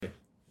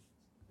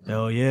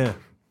Hell yeah.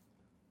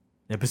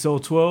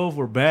 Episode 12,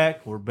 we're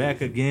back. We're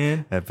back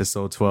again.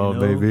 Episode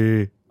 12,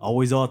 baby.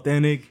 Always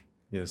authentic.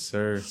 Yes,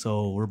 sir.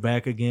 So we're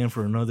back again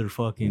for another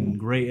fucking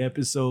great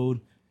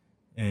episode.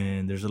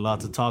 And there's a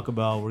lot to talk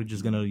about. We're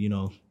just going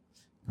to,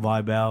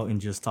 vibe out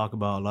and just talk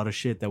about a lot of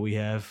shit that we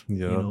have,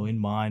 in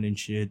mind and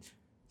shit.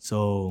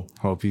 So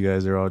hope you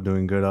guys are all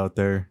doing good out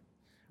there.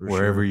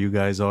 Wherever sure. you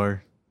guys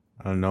are.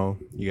 I don't know.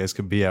 You guys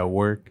could be at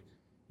work.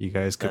 You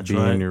guys could be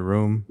right. in your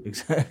room.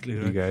 Exactly.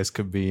 Right. You guys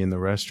could be in the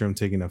restroom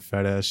taking a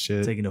fat ass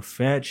shit. Taking a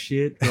fat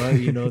shit,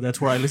 right?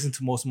 That's where I listen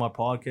to most of my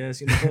podcasts,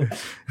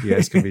 You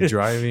guys could be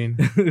driving.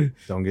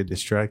 Don't get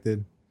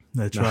distracted.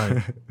 That's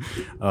right.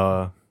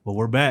 But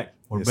we're back.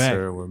 We're yes, back.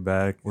 Sir, we're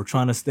back. We're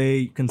trying to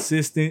stay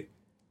consistent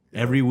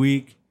every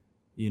week.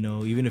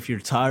 Even if you're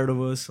tired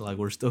of us, like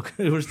we're still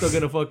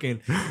gonna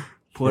fucking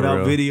put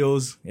out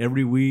videos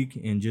every week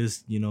and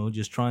just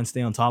try and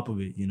stay on top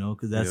of it,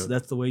 because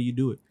that's the way you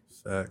do it.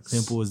 Facts.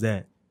 Simple as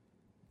that.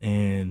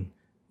 And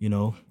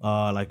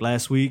like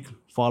last week,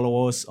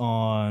 follow us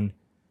on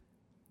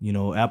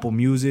Apple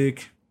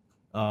Music,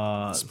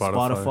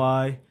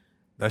 Spotify.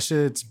 That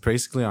shit's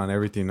basically on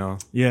everything now.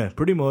 Yeah,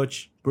 pretty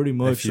much.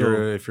 If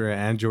you're an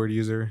Android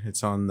user,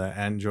 it's on the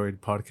Android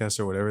podcast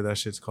or whatever that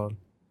shit's called.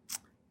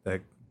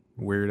 That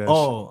weird ass.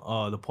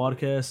 The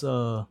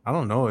podcast. I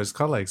don't know. It's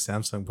called like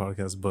Samsung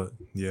podcast, but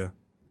yeah.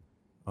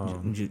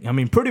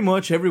 Pretty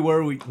much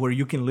everywhere where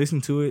you can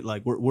listen to it,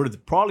 like we're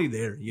probably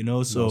there,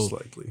 So most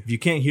likely. If you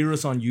can't hear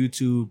us on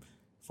YouTube,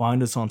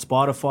 find us on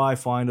Spotify,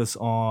 find us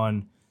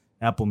on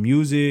Apple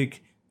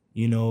Music,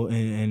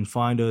 and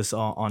find us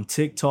on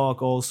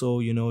TikTok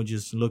also.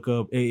 Just look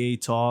up AA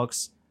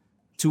Talks,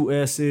 2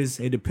 S's.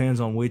 It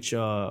depends on which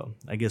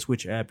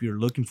app you're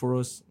looking for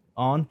us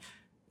on,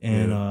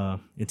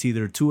 and it's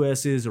either 2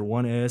 S's or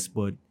 1 S,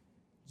 but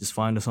just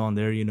find us on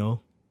there,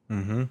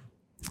 Mm-hmm.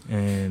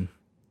 And.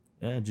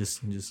 Yeah,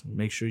 just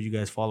make sure you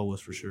guys follow us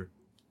for sure.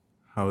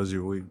 How was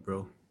your week,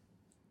 bro?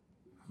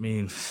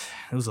 It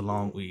was a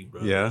long week,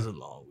 bro. Yeah? It was a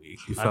long week.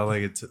 You felt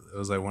like it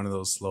was like one of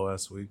those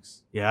slow-ass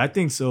weeks? Yeah, I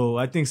think so,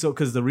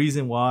 because the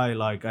reason why,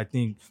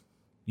 nobody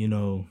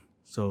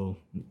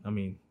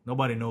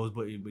knows,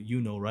 but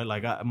right?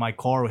 Like, my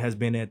car has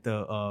been at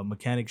the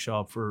mechanic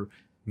shop for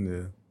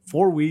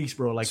 4 weeks,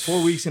 bro. Like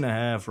 4 weeks and a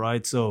half,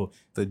 right? So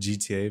the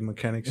GTA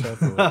mechanic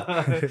shop?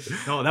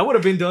 No, that would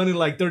have been done in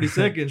like 30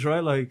 seconds,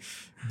 right? Like,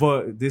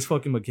 but this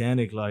fucking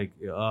mechanic, like,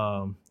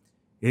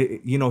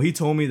 he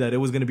told me that it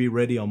was gonna be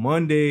ready on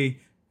Monday,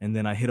 and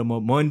then I hit him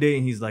up Monday,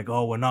 and he's like,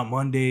 "Oh, well, not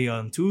Monday,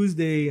 on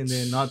Tuesday," and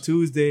then not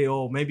Tuesday,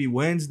 oh, maybe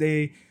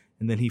Wednesday,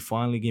 and then he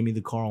finally gave me the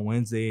car on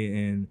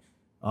Wednesday, and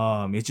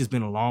it's just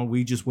been a long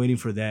week just waiting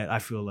for that. I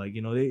feel like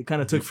it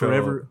kind of took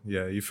forever.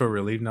 Yeah, you feel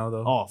relieved now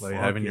though. Oh, like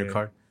having your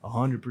car.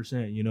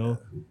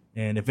 100%,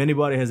 And if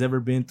anybody has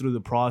ever been through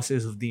the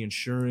process of the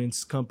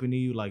insurance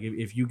company, like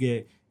if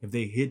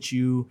they hit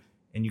you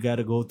and you got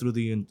to go through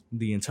the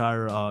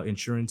entire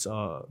insurance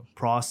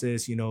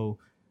process,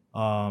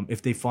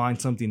 if they find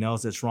something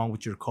else that's wrong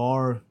with your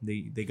car,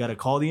 they got to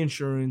call the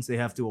insurance, they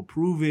have to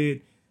approve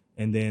it,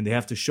 and then they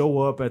have to show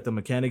up at the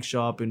mechanic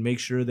shop and make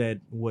sure that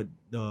what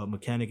the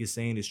mechanic is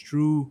saying is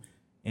true,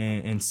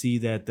 and see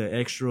that the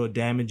extra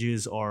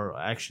damages are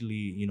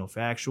actually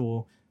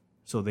factual.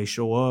 So they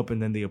show up and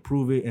then they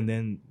approve it, and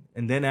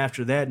then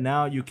after that,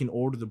 now you can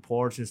order the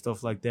parts and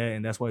stuff like that,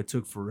 and that's why it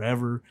took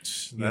forever.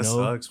 That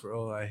sucks,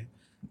 bro.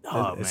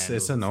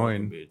 It's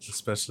annoying,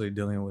 especially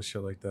dealing with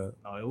shit like that.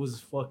 Oh, it was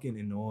fucking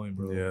annoying,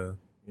 bro. Yeah.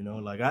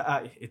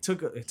 It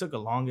took a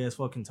long ass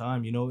fucking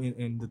time,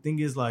 and the thing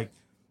is, like,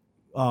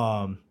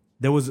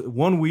 there was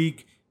 1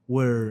 week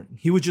where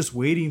he was just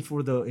waiting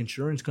for the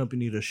insurance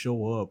company to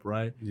show up,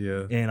 right?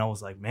 Yeah. And I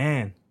was like,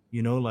 man.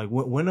 Like,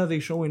 when are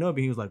they showing up?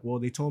 And he was like, well,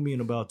 they told me in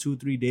about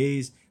 2-3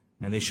 days,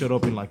 and they showed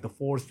up in like the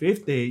 4th,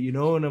 5th day,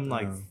 and I'm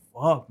like,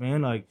 fuck,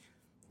 man, like,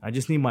 I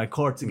just need my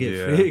car to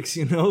get fixed,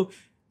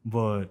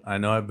 but I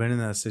know I've been in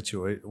that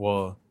situation.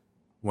 Well,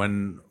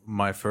 when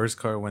my first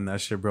car, when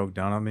that shit broke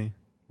down on me,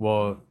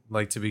 well,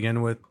 like, to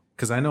begin with,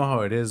 because I know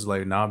how it is,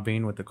 like, not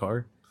being with the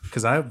car.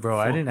 Because I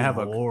didn't have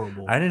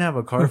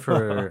a car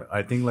for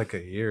I think like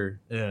a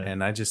year,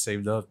 and I just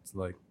saved up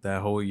like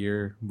that whole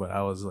year, but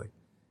I was like,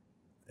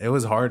 it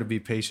was hard to be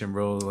patient,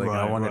 bro. Like,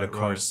 I wanted a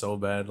car so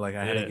bad. Like,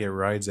 I had to get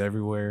rides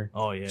everywhere.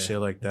 Oh, yeah. Shit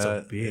like that. It's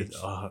a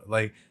bitch.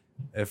 Like,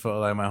 if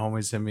like my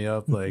homies hit me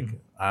up, like,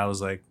 I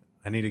was like,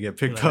 I need to get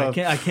picked up.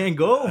 I can't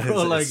go,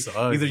 bro. Like,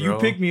 sucked, either you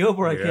pick me up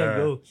or I can't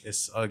go. It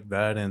sucked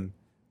bad. And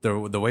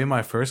the way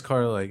my first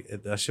car, like,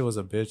 that shit was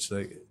a bitch.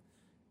 Like,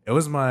 it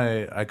was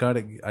I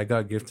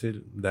got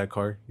gifted that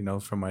car,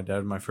 from my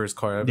dad, my first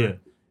car ever. Yeah.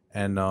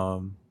 And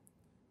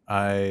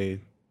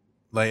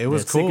it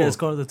was cool. Sick ass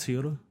car, the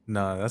Toyota?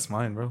 No, that's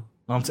mine, bro.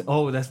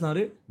 That's not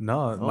it?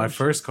 No, my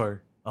first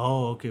car.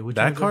 Oh, okay.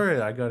 That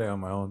car, I got it on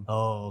my own.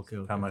 Oh, okay.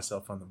 Got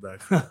myself on the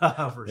back.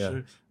 For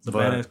sure. It's a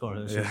badass car.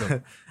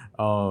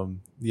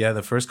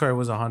 The first car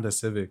was a Honda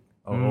Civic,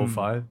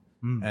 05.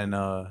 And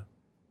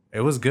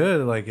it was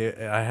good. Like,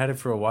 I had it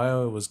for a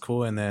while. It was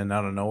cool. And then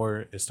out of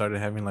nowhere, it started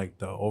having like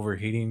the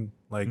overheating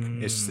like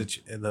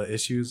the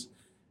issues,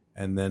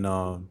 and then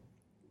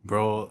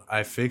bro,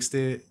 I fixed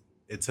it.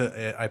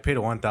 I paid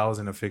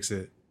 $1,000 to fix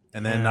it,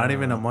 and then not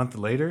even a month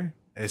later,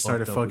 it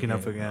started fucking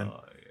up again.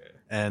 Oh,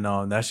 yeah.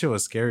 And that shit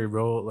was scary,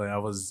 bro. Like I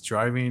was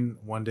driving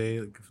one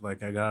day,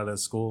 like I got out of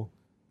school,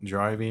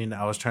 driving.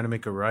 I was trying to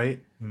make a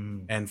right,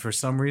 and for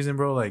some reason,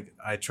 bro, like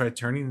I tried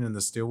turning, and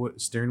the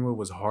steering wheel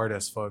was hard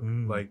as fuck.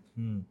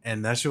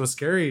 And that shit was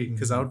scary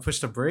because I would push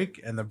the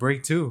brake and the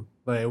brake too.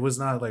 Like it was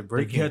not like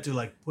braking. You had to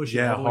like push it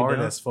all the way hard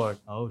down? As fuck.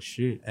 Oh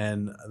shit!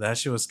 And that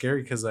shit was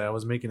scary because I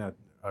was making a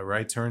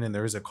right turn and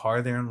there was a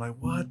car there. And I'm like,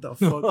 what the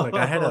fuck? Like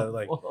I had to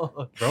like,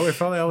 bro, it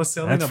felt like I was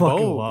sailing a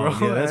boat, wild.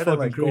 bro. Yeah, that's I had to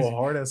like crazy. go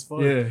hard as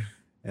fuck. Yeah.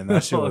 And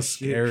that shit was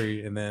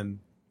scary. And then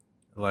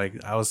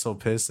like I was so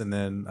pissed, and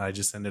then I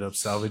just ended up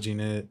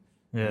salvaging it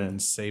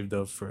and saved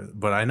up for it.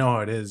 But I know how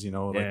it is, you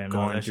know, like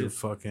going through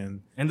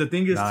fucking. And the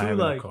thing is too,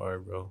 like a car,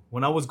 bro.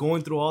 When I was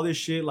going through all this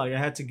shit, like I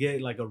had to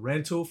get like a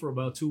rental for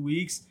about 2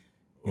 weeks.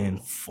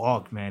 And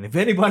fuck, man, if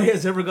anybody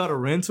has ever got a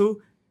rental,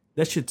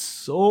 that shit's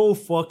so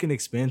fucking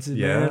expensive,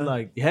 man.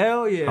 Like,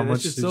 hell yeah. How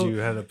much did you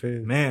have to pay?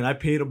 Man, I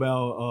paid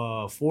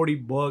about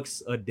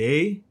 $40 a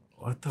day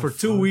for fuck?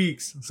 2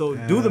 weeks. So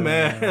do the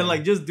math.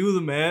 Like, just do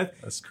the math.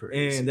 That's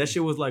crazy. And that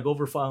shit was like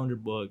over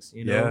 $500,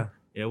 you know?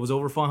 Yeah, it was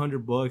over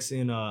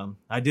 $500. And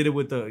I did it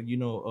with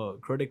the,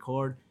 credit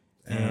card.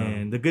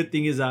 And the good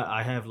thing is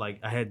I had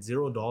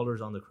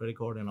 $0 on the credit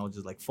card, and I was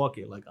just like, fuck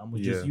it. Like, I'm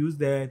gonna just use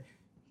that,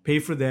 pay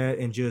for that,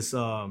 and just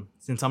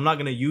since I'm not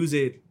gonna use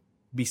it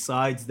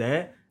besides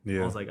that, I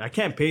was like, I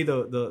can't pay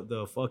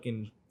the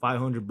fucking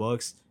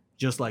 $500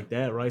 just like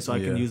that, right? So I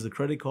can use the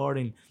credit card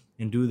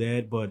and do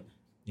that. But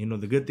you know,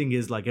 the good thing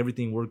is like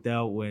everything worked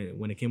out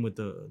when it came with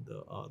the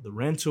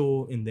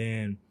rental, and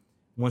then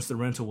once the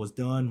rental was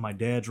done, my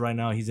dad's right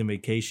now, he's in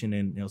vacation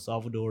in El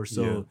Salvador,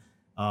 so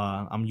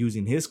I'm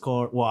using his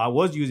car. Well, I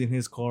was using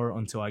his car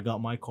until I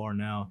got my car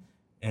now,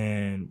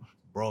 and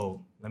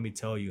bro, let me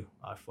tell you,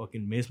 I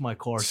fucking miss my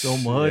car so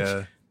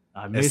much.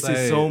 I miss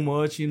it so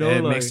much, you know.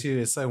 It makes you.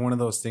 It's like one of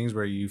those things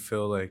where you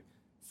feel like,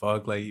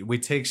 fuck, like we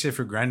take shit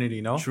for granted,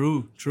 you know.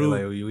 True.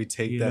 Like we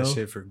take that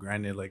shit for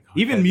granted, like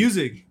even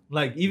music,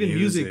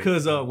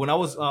 because when I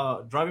was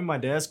driving my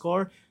dad's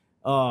car,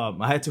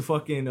 I had to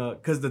fucking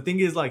because the thing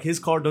is like his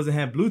car doesn't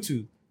have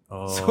Bluetooth,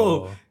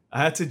 so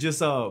I had to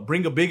just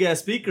bring a big ass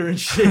speaker and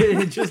shit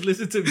and just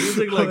listen to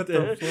music like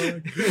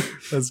that.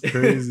 That's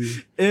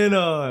crazy.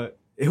 And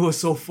it was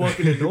so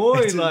fucking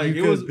annoying. Like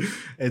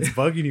it's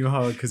bugging you,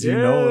 huh? Because you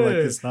know, like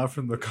it's not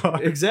from the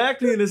car.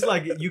 Exactly, and it's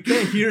like you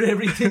can't hear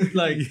everything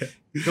like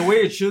the way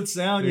it should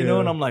sound, you know.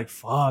 And I'm like,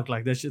 fuck,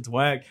 like that shit's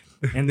whack.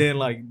 And then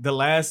like the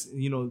last,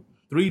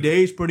 3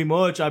 days, pretty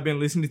much, I've been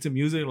listening to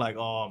music. Like,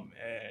 oh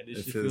man,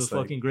 this shit feels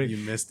like fucking great. You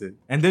missed it.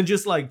 And then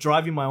just like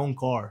driving my own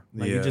car,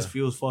 like it just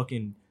feels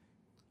fucking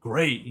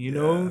great, you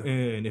know.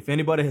 And if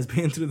anybody has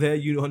been through that,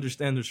 you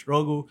understand the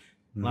struggle.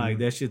 Like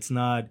that shit's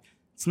not.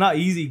 It's not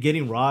easy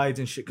getting rides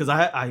and shit, because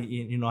I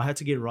had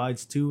to get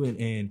rides too,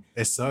 and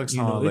it sucks,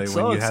 huh? Like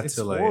when you have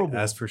to like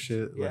ask for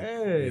shit. Like,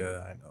 I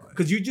know.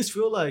 Because you just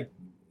feel like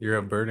you're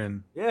a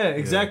burden. Yeah,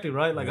 exactly,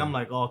 right? Like I'm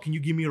like, oh, can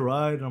you give me a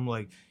ride? And I'm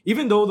like,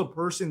 even though the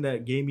person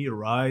that gave me a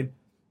ride,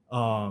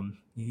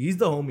 he's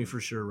the homie for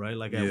sure, right?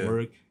 Like at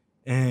work,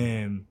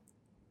 and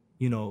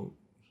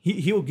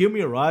he'll give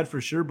me a ride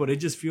for sure, but it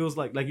just feels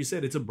like you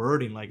said, it's a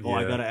burden. Like,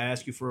 I gotta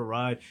ask you for a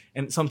ride.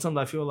 And sometimes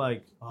I feel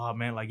like, oh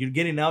man, like you're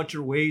getting out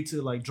your way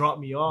to like drop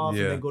me off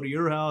and then go to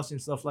your house and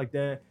stuff like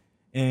that.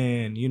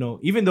 And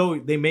even though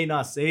they may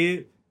not say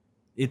it,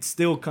 it's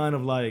still kind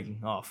of like,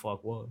 oh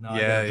fuck, well, now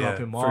I gotta drop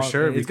him off. For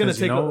sure, and it's gonna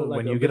take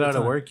when you get out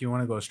of work, you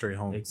want to go straight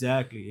home.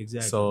 Exactly.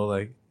 So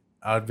like,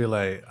 I'd be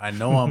like, I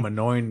know I'm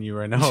annoying you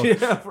right now. Like,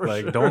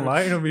 sure. Don't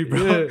lie to me,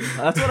 bro. Yeah,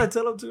 that's what I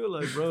tell him too.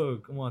 Like, bro,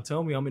 come on,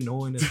 tell me I'm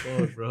annoying as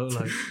fuck, bro.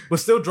 Like, but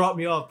still drop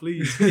me off,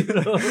 please.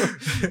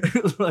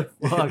 Like,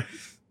 fuck.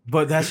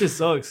 But that shit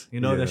sucks.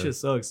 That shit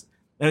sucks.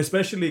 And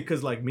especially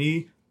because, like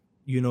me,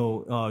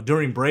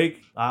 during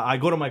break, I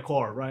go to my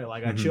car, right?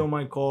 Like, I chill in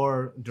my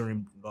car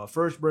during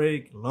first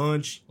break,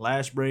 lunch,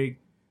 last break.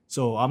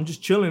 So I'm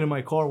just chilling in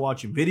my car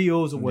watching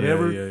videos or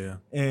whatever. Yeah.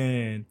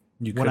 And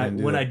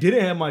when I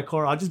didn't have my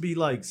car, I'll just be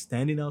like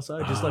standing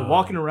outside, just like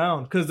walking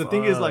around. Because the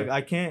thing is, like,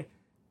 I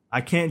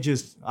can't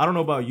just, I don't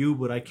know about you,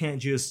 but I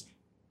can't just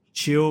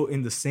chill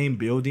in the same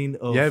building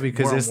of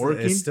because where I'm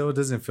working. It still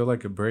doesn't feel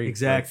like a break.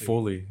 Exactly. Like,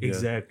 fully.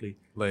 Exactly.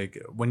 Like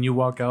when you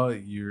walk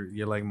out,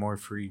 you're like more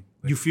free.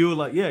 Like, you feel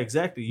like,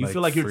 exactly. You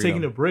feel like you're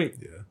taking a break.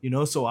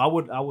 Yeah. So I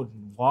would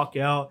walk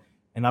out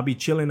and I'd be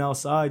chilling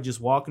outside,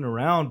 just walking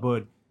around.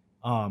 But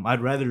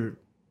I'd rather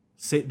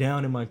sit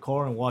down in my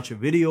car and watch a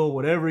video or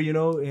whatever,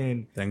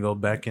 and then go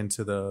back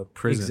into the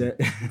prison.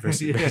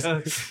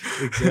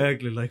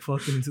 Exactly. Like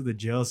fucking into the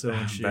jail cell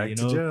and shit. Back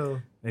to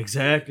jail.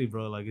 Exactly,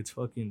 bro. Like it's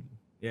fucking,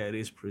 it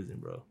is prison,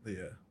 bro.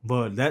 Yeah.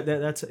 But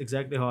that's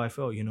exactly how I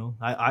felt.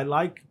 I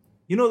like,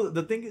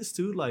 the thing is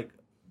too, like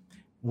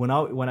when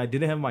I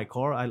didn't have my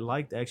car, I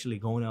liked actually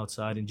going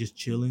outside and just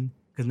chilling.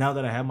 Because now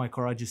that I have my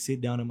car, I just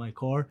sit down in my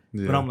car.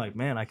 Yeah. But I'm like,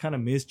 man, I kind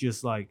of miss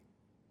just like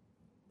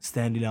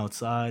standing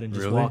outside and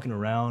just Really? walking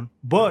around.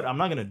 But I'm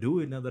not gonna do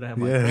it now that I have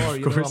my car.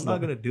 You know, course I'm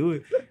not gonna do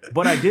it.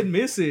 But I did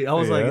miss it. I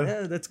was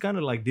like, that's kind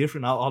of like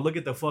different. I'll look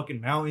at the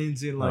fucking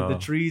mountains and like the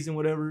trees and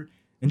whatever,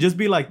 and just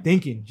be like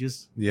thinking,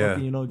 just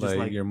fucking, you know, just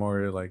like you're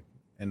more like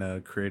in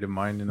a creative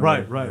mind.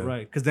 Right.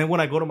 Because then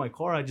when I go to my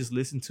car, I just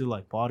listen to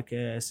like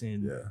podcasts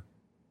and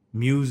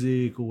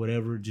music or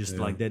whatever, just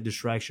like that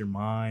distracts your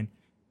mind.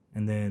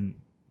 And then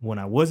when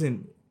I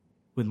wasn't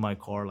with my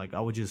car, like I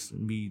would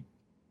just be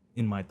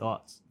in my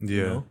thoughts.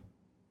 You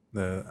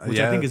know? Which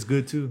I think is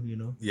good too, you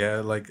know? Yeah,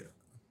 like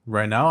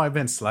right now I've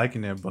been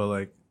slacking it, but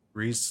like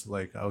Reese,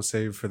 like I would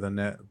say for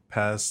the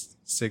past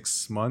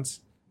 6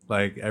 months,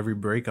 like every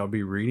break I'll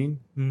be reading,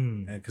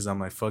 because I'm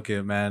like, fuck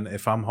it, man.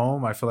 If I'm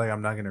home, I feel like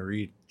I'm not gonna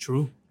read.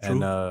 True.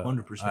 And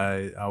 100%.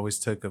 I always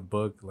took a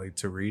book like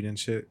to read and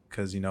shit,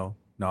 because you know,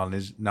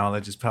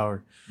 knowledge is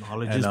power.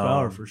 Knowledge is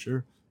power for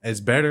sure. It's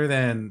better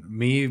than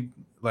me.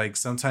 Like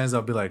sometimes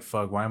I'll be like,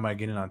 fuck, why am I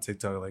getting on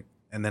TikTok? Like,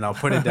 and then I'll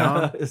put it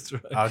down. That's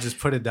right. I'll just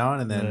put it down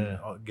and then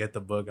I'll get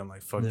the book. I'm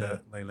like, fuck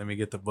that. Like, let me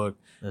get the book.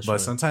 That's but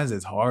right. sometimes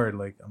it's hard.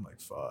 Like, I'm like,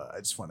 fuck, I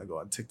just want to go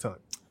on TikTok.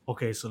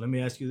 Okay, so let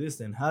me ask you this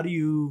then. How do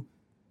you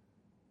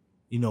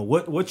know,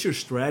 what's your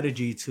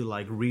strategy to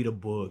like read a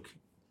book?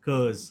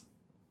 Because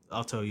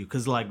I'll tell you,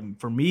 because like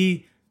for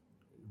me,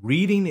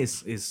 reading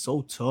is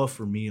so tough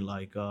for me.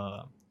 Like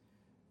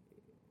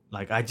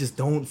I just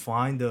don't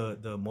find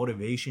the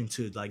motivation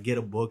to like get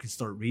a book and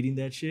start reading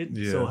that shit.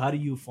 Yeah. So how do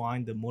you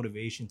find the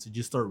motivation to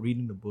just start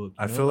reading the book?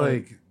 I feel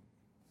like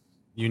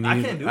you need.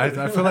 I can't do it.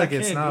 I feel like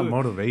it's not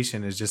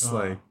motivation. It's just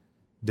like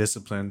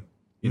discipline.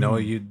 You know,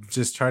 you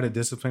just try to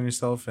discipline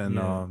yourself. And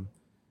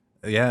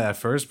at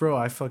first, bro,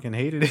 I fucking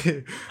hated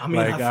it. I mean,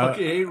 like, I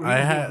fucking hate reading. I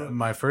had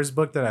my first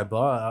book that I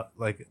bought.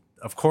 Like,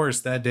 of course,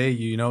 that day,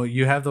 you know,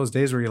 you have those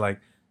days where you're like,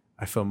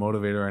 I feel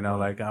motivated right now.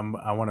 Like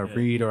I want to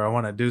read or I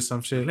want to do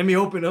some shit. Let me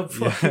open up.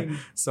 Fucking.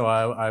 So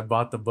I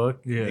bought the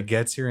book. Yeah. It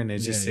gets here and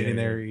it's just sitting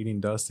there eating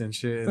dust and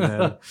shit.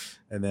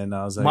 And then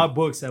I was like, my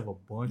books have a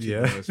bunch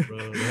of dust,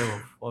 bro. They have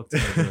a fuck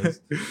ton of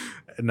dust.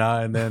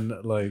 And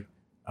then like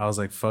I was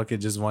like, fuck it.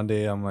 Just one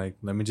day I'm like,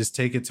 let me just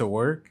take it to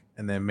work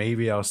and then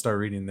maybe I'll start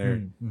reading there.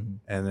 Mm-hmm.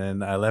 And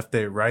then I left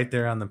it right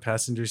there on the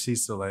passenger seat.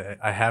 So like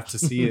I have to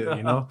see it,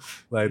 you know,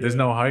 like there's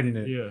no hiding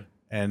it. Yeah.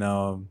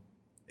 And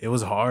it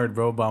was hard,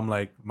 bro, but I'm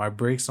like, my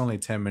break's only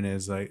 10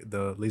 minutes. Like,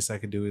 the least I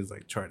could do is,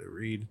 like, try to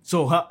read.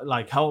 So,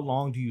 how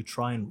long do you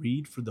try and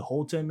read for the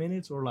whole 10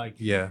 minutes? Or, like,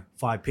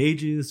 5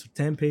 pages,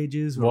 10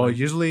 pages? Or well, like...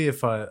 usually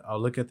if I'll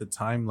look at the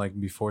time,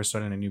 like, before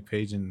starting a new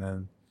page. And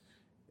then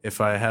if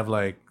I have,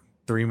 like,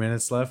 3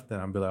 minutes left, then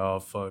I'll be like, oh,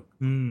 fuck.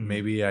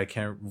 Maybe I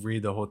can't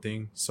read the whole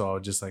thing. So I'll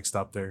just, like,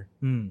 stop there.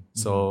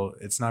 So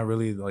it's not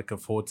really, like, a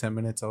full 10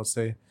 minutes, I would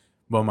say.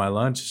 But my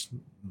lunch,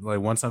 like,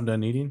 once I'm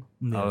done eating,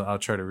 I'll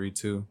try to read,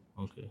 too.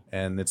 Okay.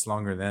 And it's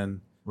longer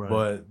then. Right.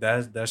 But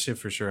that shit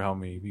for sure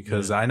helped me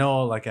because I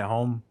know like at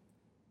home,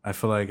 I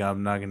feel like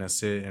I'm not gonna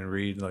sit and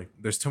read. Like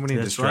there's too many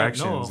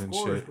distractions and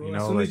shit. Bro. You know,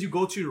 as soon as you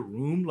go to your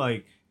room,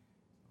 like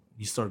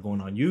you start going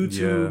on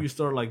YouTube, you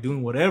start like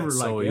doing whatever, it's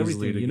like so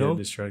everything. You know,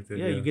 distracted.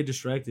 Yeah, you get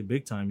distracted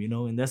big time. You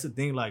know, and that's the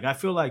thing. Like I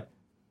feel like,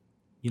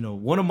 you know,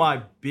 one of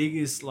my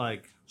biggest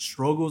like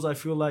struggles. I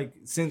feel like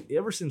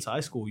ever since high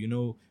school, you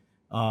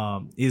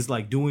know, is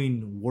like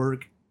doing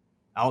work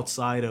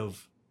outside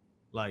of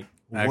like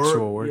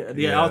actual work.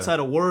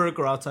 Outside of work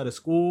or outside of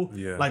school,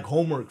 like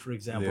homework, for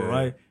example,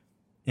 right?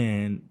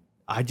 And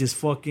I just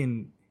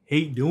fucking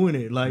hate doing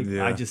it. Like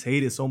I just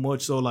hate it so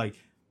much. So like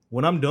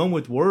when I'm done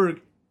with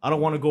work, I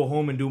don't want to go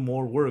home and do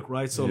more work,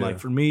 right? So like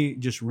for me,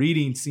 just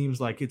reading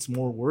seems like it's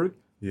more work.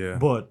 Yeah.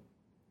 But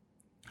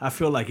I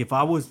feel like if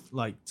I was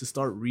like to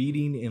start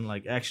reading and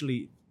like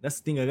actually, that's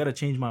the thing, I gotta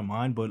change my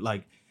mind. But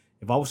like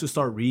if I was to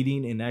start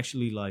reading and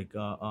actually like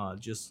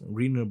just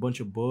reading a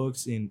bunch of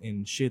books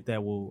and shit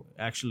that will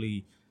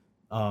actually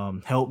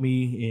help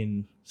me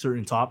in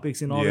certain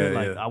topics and all that,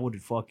 like I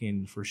would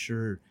fucking for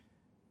sure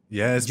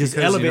it's just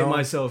because, elevate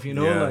myself, you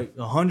know, like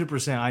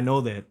 100%. I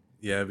know that.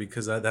 Yeah,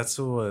 because that's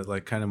what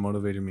like kind of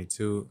motivated me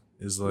too,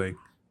 is like,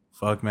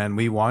 fuck man,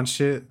 we want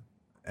shit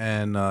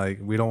and like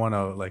we don't want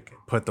to like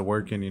put the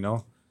work in, you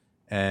know.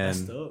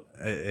 And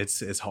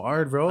it's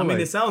hard, bro. I mean,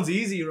 it sounds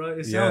easy, right?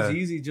 It sounds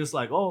easy, just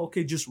like, oh,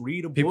 okay, just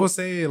read a book. People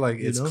say like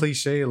it's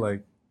cliche,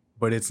 like,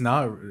 but it's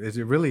not. It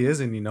really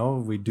isn't. You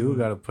know, we do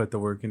gotta put the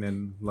work in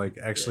and like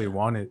actually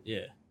want it.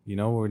 Yeah. You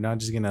know, we're not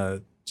just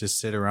gonna just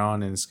sit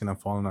around and it's gonna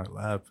fall in our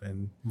lap.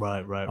 And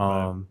right.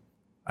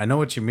 I know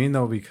what you mean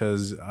though,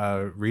 because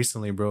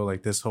recently, bro,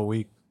 like this whole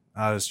week,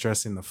 I was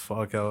stressing the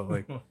fuck out,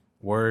 like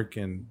work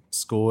and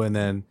school, and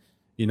then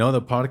you know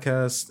the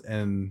podcast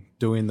and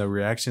doing the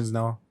reactions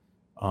now.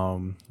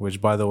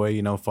 Which by the way,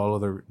 you know,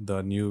 follow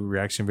the new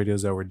reaction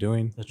videos that we're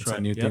doing. It's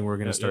a new thing we're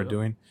gonna start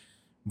doing.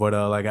 But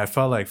like I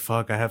felt like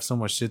fuck, I have so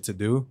much shit to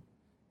do.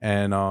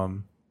 And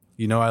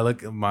you know, I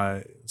look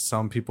at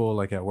some people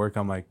like at work,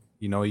 I'm like,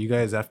 you know, you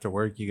guys after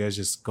work, you guys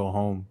just go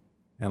home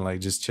and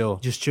like just chill.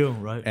 Just chill,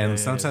 right? And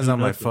sometimes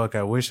I'm like, fuck,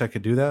 I wish I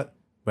could do that.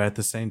 But at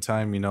the same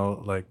time, you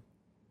know, like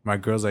my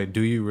girl's like,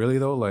 do you really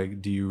though?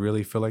 Like, do you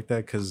really feel like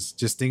that? Because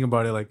just think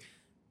about it, like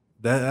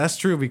that's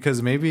true.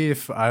 Because maybe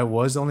if I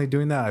was only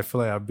doing that, I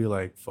feel like I'd be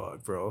like,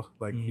 fuck, bro,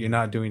 like you're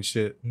not doing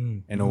shit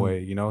in a way,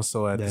 you know.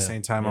 So at the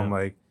same time, I'm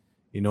like,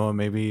 you know,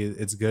 maybe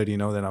it's good, you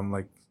know, that I'm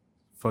like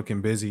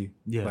fucking busy,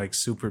 like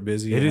super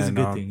busy. It is a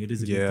good thing. It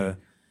is a good thing.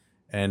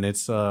 And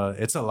it's a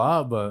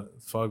lot,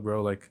 but fuck,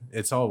 bro, like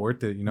it's all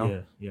worth it, you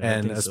know.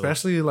 And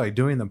especially like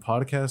doing the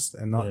podcast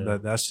and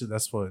not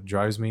that's what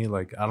drives me.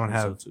 Like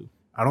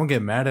I don't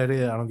get mad at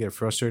it. I don't get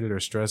frustrated or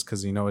stressed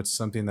because, you know, it's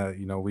something that,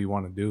 you know, we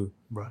want to do.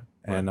 Right.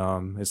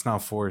 And it's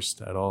not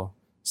forced at all.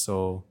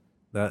 So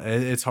that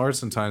it's hard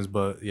sometimes,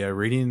 but yeah,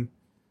 reading,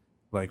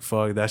 like,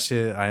 fuck that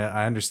shit.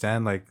 I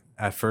understand. Like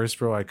at first,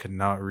 bro, I could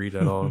not read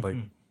at all. Like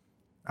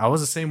I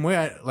was the same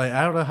way. Like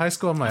out of high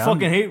school, I'm like, I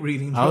fucking hate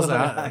reading. I was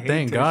like,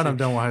 thank God I'm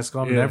done with high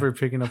school. I'm never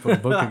picking up a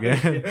book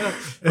again.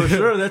 For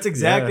sure. That's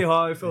exactly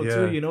how I felt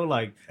too. You know,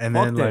 like, and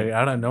then like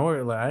out of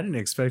nowhere, like I didn't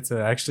expect to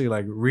actually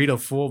like read a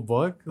full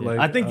book. Like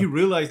I think you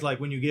realize like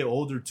when you get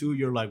older too,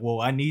 you're like,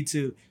 well, I need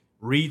to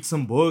read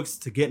some books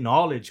to get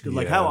knowledge. Because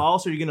like how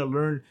else are you gonna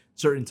learn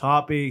certain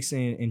topics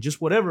and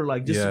just whatever,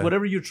 like just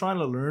whatever you're trying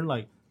to learn,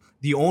 like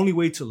the only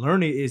way to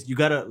learn it is you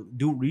gotta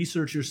do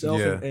research yourself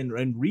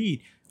and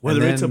read.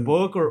 Whether it's a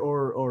book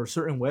or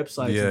certain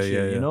websites and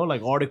shit, you know,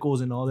 like articles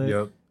and all that.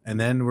 Yep. And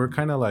then we're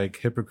kind of like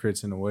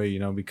hypocrites in a way, you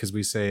know, because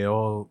we say,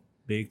 oh,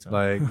 big time.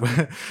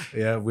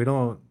 Like, we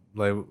don't,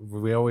 like,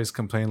 we always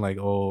complain like,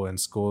 oh, in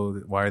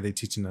school, why are they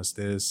teaching us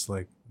this?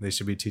 Like, they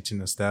should be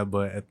teaching us that.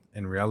 But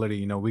in reality,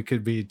 you know, we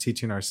could be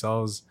teaching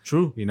ourselves.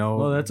 True. You know,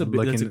 well, that's a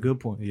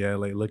good point. Yeah,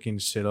 like looking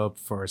shit up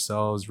for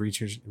ourselves,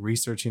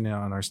 researching it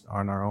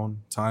on our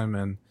own time,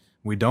 and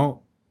we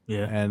don't.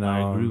 Yeah, and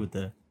I agree with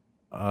that.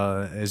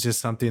 It's just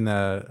something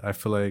that I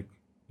feel like,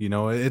 you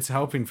know, it's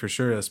helping for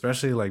sure,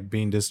 especially like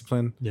being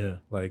disciplined. Yeah.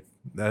 Like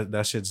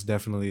that shit's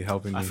definitely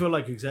helping me. I feel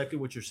like exactly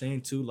what you're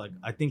saying too. Like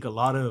I think a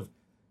lot of,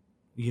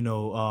 you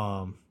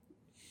know,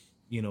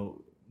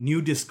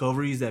 new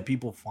discoveries that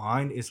people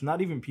find, it's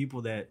not even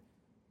people that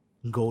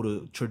go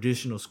to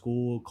traditional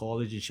school,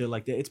 college and shit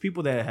like that. It's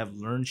people that have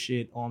learned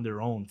shit on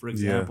their own. For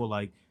example,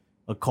 like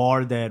a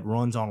car that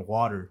runs on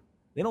water.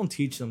 They don't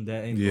teach them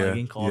that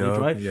in college,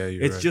 right? Yeah,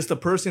 it's right. Just a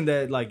person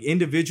that like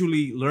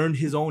individually learned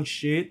his own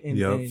shit and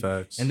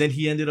then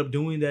he ended up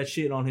doing that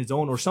shit on his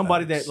own. Or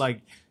somebody that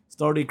like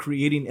started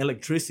creating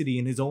electricity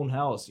in his own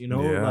house, you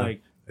know?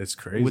 Like it's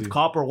crazy. With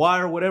copper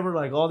wire or whatever,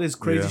 like all this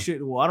crazy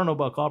shit. Well, I don't know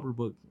about copper,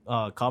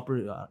 but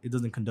copper, it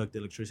doesn't conduct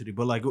electricity.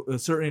 But like a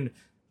certain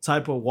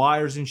type of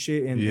wires and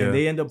shit. And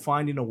they end up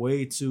finding a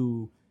way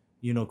to,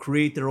 you know,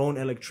 create their own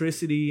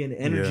electricity and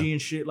energy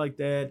and shit like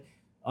that.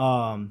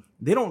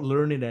 They don't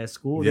learn it at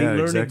school. They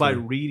learn it by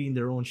reading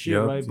their own shit,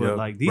 right? But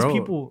like these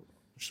people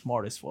are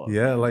smart as fuck.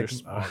 Yeah, like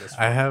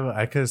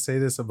I could say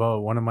this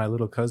about one of my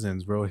little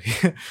cousins, bro.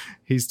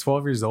 He's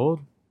 12 years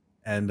old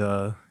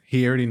and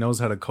he already knows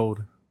how to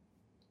code.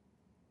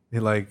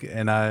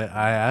 And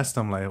I asked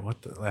him like,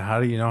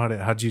 how do you know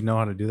how'd you know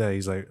how to do that?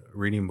 He's like,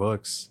 reading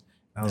books.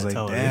 I was like,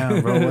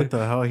 damn, bro, what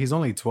the hell? He's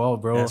only 12,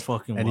 bro. That's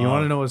fucking and wild. You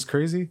want to know what's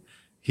crazy?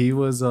 He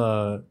was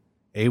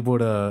able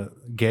to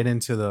get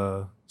into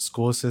the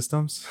school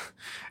systems.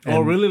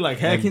 Really? Like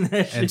hacking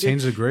that shit? And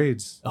change the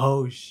grades.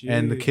 Oh, shit.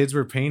 And the kids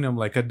were paying him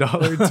like $1,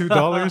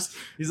 $2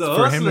 He's a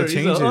hustler. Him to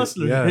change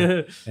it.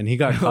 Yeah. And he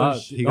got caught.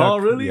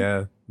 Really?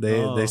 Yeah.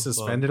 They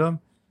suspended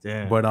him.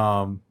 Damn. But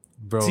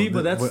bro. See,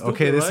 but that's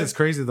okay, stupid, this right? is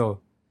crazy though.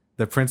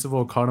 The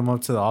principal called him up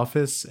to the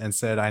office and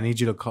said, I need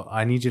you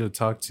to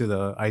talk to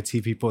the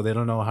IT people. They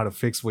don't know how to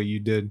fix what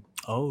you did.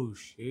 Oh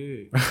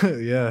shit.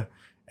 Yeah.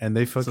 And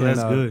they fucking. So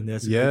that's good.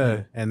 That's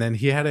good. And then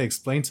he had to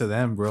explain to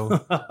them, bro,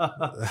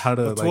 how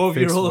to a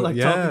 12-year-old like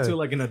talking to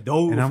like an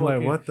adult. And I'm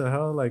like, what the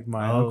hell? Like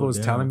my uncle was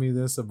telling me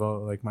this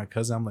about like my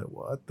cousin. I'm like,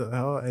 what the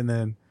hell? And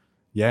then,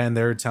 and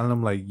they were telling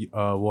him like,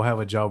 we'll have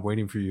a job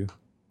waiting for you.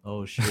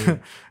 Oh shit.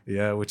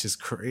 Yeah, which is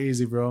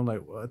crazy, bro. I'm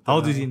like, what? How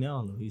old is he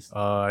now? He's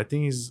I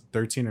think he's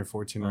 13 or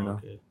 14 right now.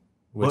 Okay.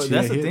 But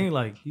that's the thing.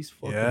 Like he's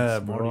fucking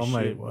smart bro. I'm shit,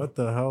 like, what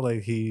the hell?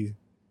 Like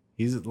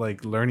He's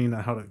like learning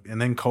how to,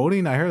 and then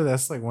coding. I heard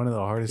that's like one of the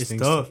hardest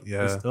things. Tough.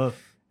 It's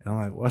tough. And I'm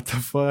like, what the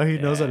fuck? He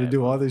knows how to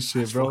do all this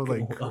shit, bro.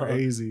 Like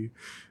crazy.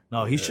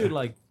 No, he should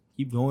like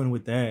keep going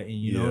with that, and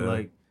you know,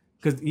 like,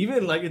 because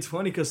even like it's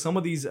funny because some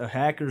of these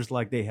hackers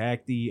like they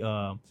hack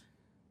the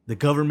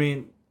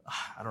government.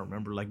 I don't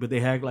remember like, but they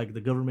hack like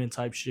the government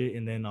type shit,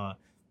 and then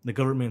the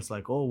government's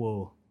like, oh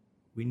well,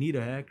 we need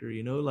a hacker,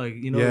 you know, like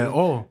you know. Yeah.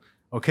 Oh,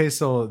 okay.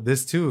 So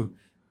this too,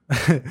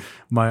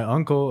 my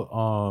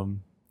uncle.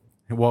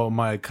 Well,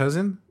 my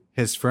cousin,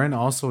 his friend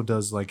also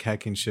does like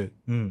hacking shit,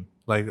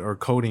 like or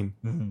coding,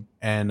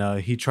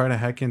 and he tried to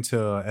hack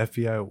into a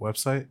FBI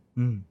website,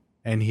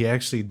 and he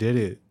actually did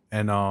it.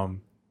 And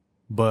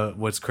but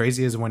what's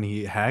crazy is when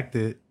he hacked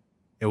it,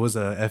 it was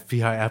a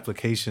FBI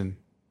application.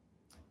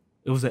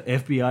 It was an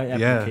FBI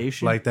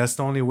application. Yeah, like that's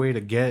the only way to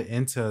get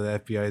into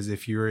the FBI is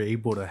if you were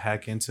able to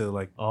hack into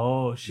like.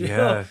 Oh shit!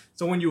 Yeah.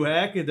 So when you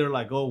hack it, they're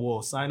like, "Oh,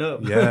 well, sign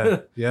up." Yeah,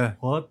 yeah.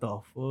 What the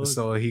fuck?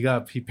 So he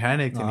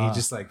panicked and he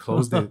just like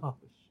closed it.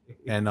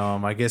 And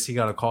I guess he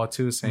got a call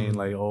too saying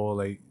like, oh,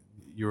 like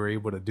you were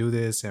able to do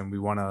this and we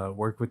want to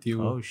work with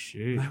you. Oh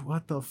shit! Like,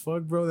 what the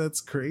fuck, bro?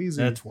 That's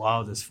crazy. That's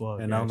wild as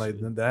fuck. And I'm like,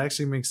 that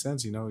actually makes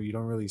sense. You know, you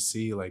don't really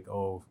see like,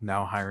 oh,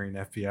 now hiring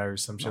FBI or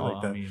some shit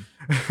like that. I mean,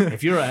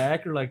 if you're a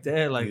hacker like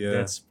that, like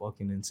that's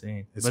fucking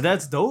insane. But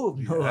that's dope.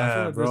 Yeah, I feel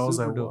like bro. I was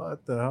like, dope.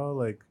 What the hell?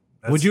 Like,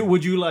 would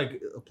you like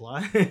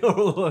apply?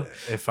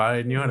 If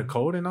I knew how to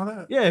code and all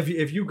that? Yeah,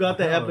 if you got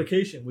the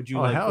application, would you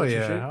like? Hell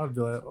yeah! I would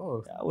be like,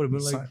 oh, I would have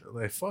been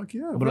like fuck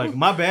yeah. But bro. Like,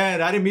 my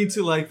bad. I didn't mean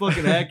to like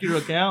fucking hack your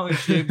account and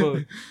shit,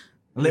 but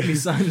let me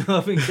sign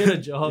up and get a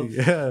job.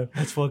 Yeah,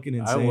 that's fucking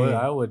insane.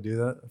 I would do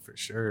that for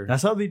sure.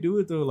 That's how they do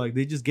it though. Like,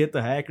 they just get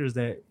the hackers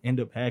that end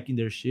up hacking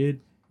their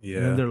shit. Yeah,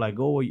 and then they're like,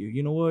 oh,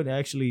 you know what?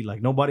 Actually,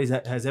 like nobody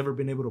has ever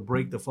been able to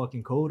break the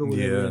fucking code or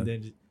whatever. Yeah. And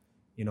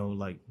then,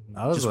 like,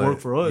 just like, work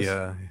for us.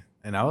 Yeah.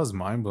 And I was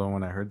mind blown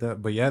when I heard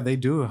that. But yeah, they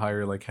do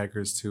hire like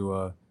hackers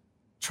to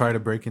try to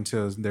break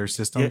into their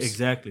systems. Yeah,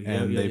 exactly.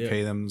 And they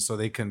pay them so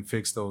they can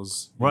fix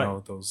those, you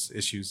know, those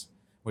issues,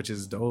 which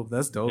is dope.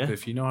 That's dope. Yeah.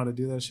 If you know how to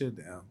do that shit,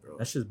 damn, bro.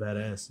 That's just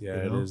badass. Yeah,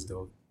 it is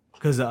dope.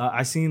 Because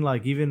I seen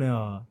like even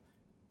I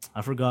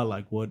forgot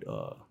like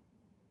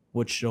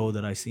what show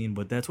that I seen,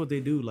 but that's what they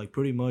do. Like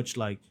pretty much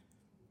like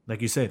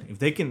you said, if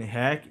they can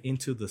hack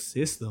into the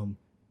system,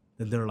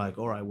 then they're like,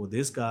 all right, well,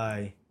 this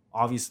guy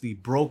obviously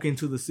broke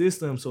into the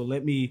system, so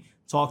let me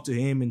talk to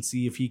him and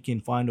see if he can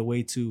find a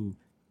way to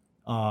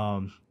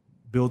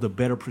build a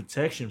better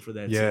protection for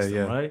that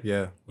system, right?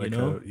 Yeah, like,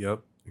 yep,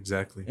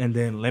 exactly. And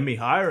then let me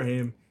hire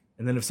him,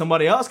 and then if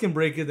somebody else can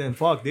break it, then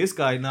fuck this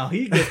guy, now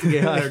he gets to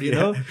get hired, you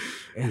know?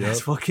 And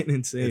that's fucking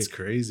insane. It's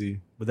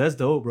crazy. But that's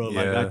dope, bro.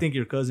 Like, I think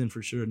your cousin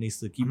for sure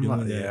needs to keep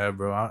doing that. Yeah,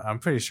 bro. I'm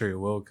pretty sure he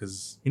will,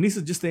 because he needs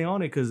to just stay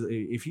on it, because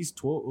if he's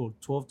 12,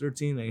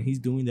 13 and he's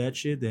doing that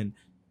shit, then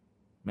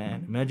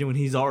man, imagine when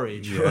he's our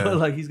age, bro.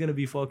 Like, he's gonna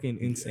be fucking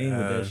insane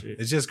with that shit.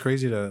 It's just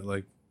crazy to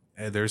like.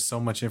 There's so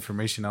much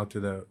information out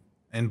there that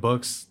in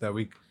books that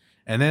we,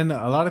 and then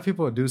a lot of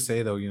people do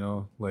say though, you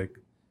know, like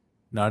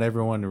not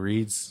everyone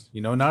reads. You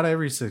know, not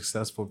every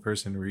successful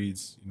person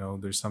reads. You know,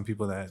 there's some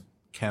people that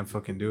can't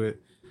fucking do it,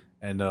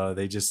 and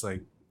they just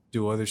like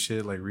do other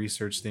shit like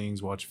research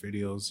things, watch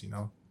videos. You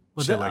know,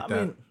 shit like that.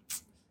 I mean,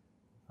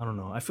 I don't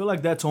know. I feel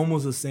like that's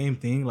almost the same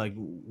thing. Like,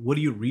 what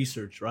do you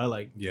research, right?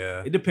 Like,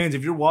 yeah, it depends.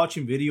 If you're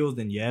watching videos,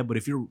 then yeah. But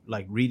if you're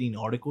like reading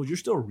articles, you're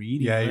still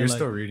reading. Yeah, right? you're like,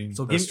 still reading.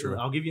 So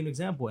I'll give you an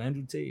example.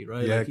 Andrew Tate,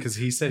 right? Yeah, because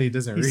he said he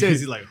doesn't read. He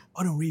says he's like,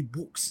 I don't read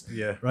books.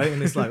 Yeah. Right?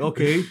 And it's like,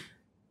 okay.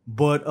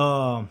 But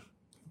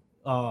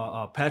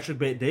Patrick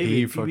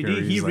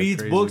Bet-David, he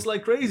reads books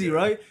like crazy,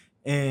 right?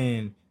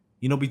 And,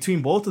 you know,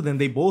 between both of them,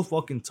 they both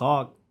fucking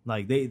talk.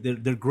 Like,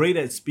 they're great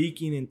at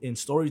speaking and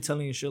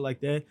storytelling and shit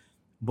like that.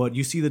 But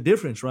you see the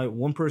difference, right?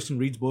 One person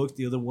reads books,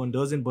 the other one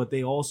doesn't. But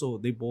they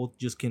both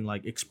just can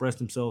like express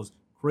themselves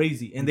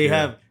crazy, and they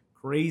have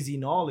crazy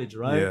knowledge,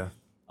 right?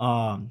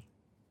 Yeah.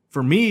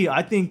 For me,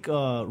 I think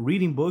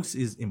reading books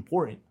is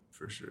important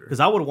for sure. Because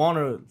I would want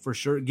to for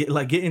sure get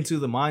into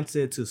the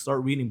mindset to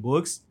start reading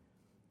books.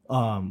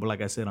 But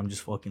like I said, I'm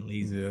just fucking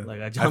lazy. Yeah.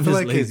 Like I'm just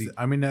like lazy.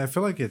 I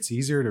feel like it's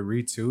easier to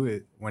read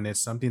too when it's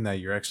something that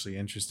you're actually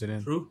interested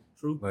in. True.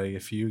 Like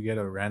if you get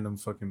a random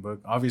fucking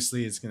book,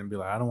 obviously it's gonna be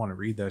like I don't want to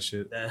read that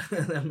shit.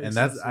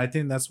 I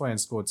think that's why in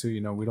school too, you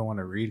know, we don't want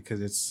to read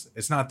because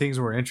it's not things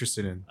we're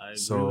interested in. I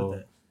agree with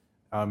that.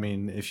 I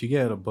mean, if you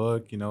get a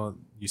book, you know,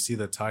 you see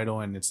the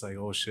title and it's like,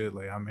 oh shit,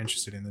 like I'm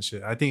interested in this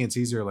shit. I think it's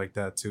easier like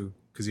that too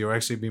because you'll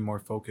actually be more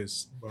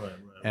focused. Right.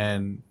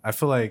 And I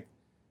feel like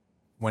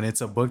when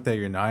it's a book that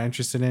you're not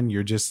interested in,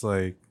 you're just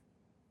like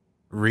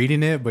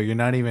reading it, but you're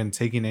not even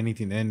taking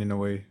anything in a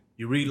way.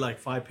 You read like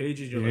 5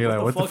 pages, you're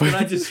like, what the fuck did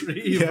I just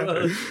read,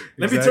 bro?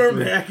 Let me turn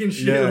back and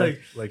shit. Yeah,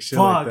 like shit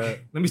fuck. Like that.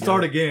 Let me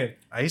start again.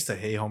 I used to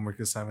hate homework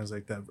assignments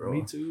like that, bro.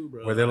 Me too,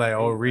 bro. Where they're like,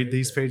 oh, read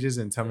these pages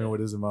and tell me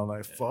what is about. I'm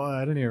like, fuck, I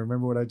didn't even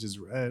remember what I just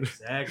read.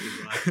 Exactly,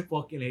 bro. I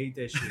fucking hate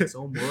that shit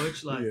so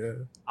much. Like,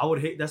 I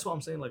would hate, that's what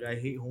I'm saying. Like, I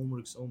hate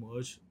homework so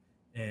much.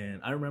 And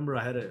I remember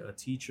I had a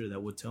teacher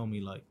that would tell me,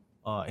 like,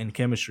 in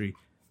chemistry,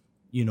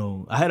 you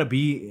know, I had a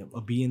B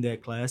in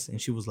that class, and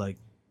she was like,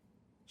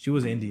 she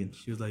was Indian.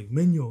 She was like,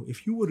 Menyo,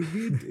 if you were to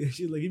read,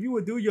 she's like, if you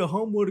would do your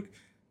homework,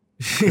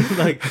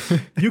 like,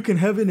 you can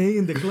have an A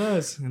in the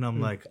class. And I'm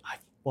like, I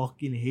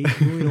fucking hate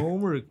doing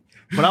homework.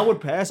 But I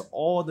would pass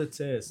all the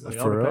tests. Like,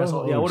 I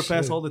would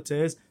pass all the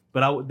tests.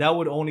 But that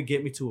would only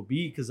get me to a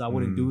B because I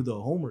wouldn't do the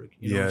homework.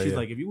 You know, she's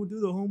like, if you would do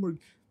the homework,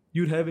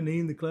 you'd have an A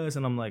in the class.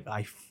 And I'm like,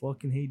 I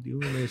fucking hate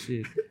doing that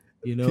shit.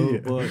 You know,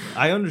 but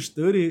I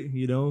understood it,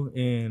 you know,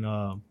 and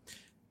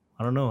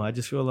I don't know. I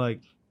just feel like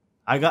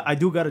I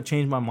do got to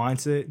change my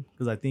mindset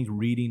because I think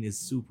reading is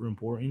super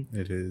important.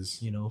 It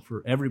is, you know,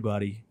 for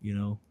everybody. You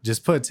know,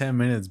 just put 10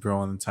 minutes, bro,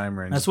 on the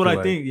timer. And that's what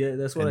I think. Yeah,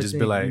 that's what I think. Just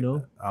be like, you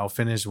know? I'll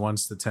finish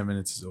once the 10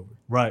 minutes is over.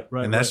 Right.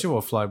 And that shit will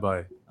fly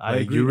by. I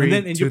agree. You read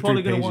and you're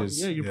probably gonna want.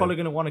 Yeah, you're probably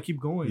gonna want to keep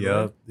going.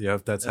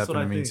 Yep. That's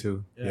happened to me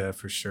too. Yeah,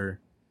 for sure.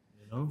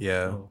 You know.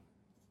 Yeah. So.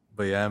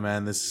 But yeah,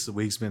 man, this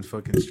week's been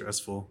fucking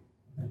stressful.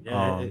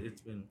 Yeah, it's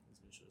been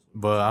stressful.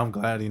 But I'm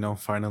glad, you know,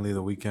 finally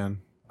the weekend.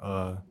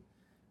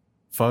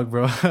 Fuck,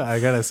 bro. I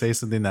gotta say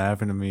something that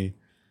happened to me.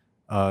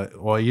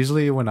 Well,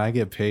 usually when I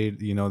get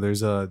paid, you know,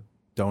 there's a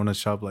donut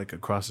shop like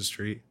across the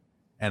street,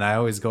 and I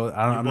always go.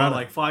 I'm not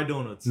like 5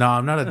 donuts. No,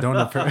 I'm not a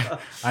donut.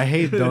 I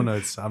hate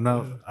donuts. I'm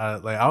not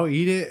like I'll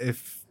eat it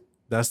if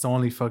that's the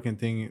only fucking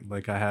thing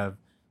like I have,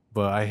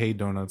 but I hate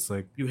donuts.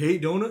 Like you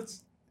hate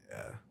donuts?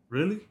 Yeah.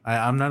 Really?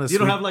 I'm not a. You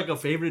don't have like a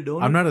favorite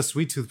donut? I'm not a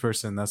sweet tooth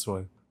person. That's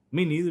why.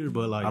 Me neither.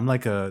 But like I'm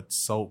like a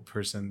salt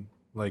person,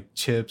 like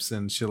chips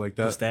and shit like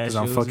that. Because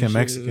I'm fucking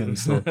Mexican.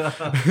 So.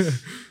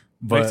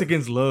 But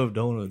Mexicans love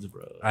donuts,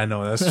 bro. I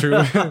know that's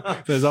true.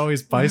 There's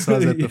always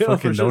paisas at the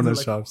fucking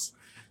donut shops.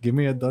 Give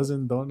me a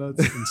dozen donuts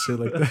and shit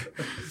like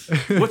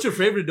that. What's your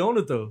favorite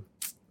donut though?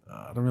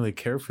 I don't really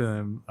care for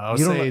them. I would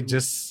say like,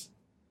 just.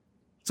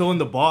 So in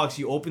the box,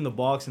 you open the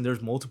box and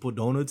there's multiple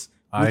donuts.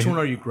 Which one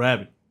are you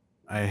grabbing?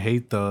 I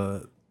hate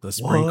the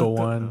sprinkle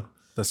one.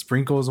 The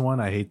sprinkles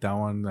one, I hate that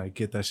one. I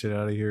get that shit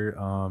out of here.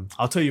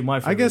 I'll tell you my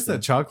favorite. I guess the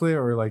chocolate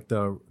or like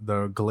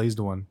the glazed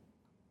one.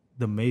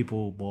 The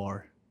maple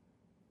bar.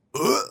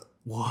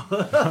 What?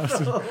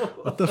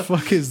 What the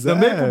fuck is that? The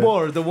maple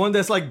bar, the one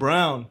that's like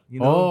brown.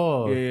 You know?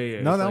 Oh,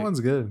 yeah. No, that one's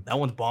good. That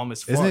one's bomb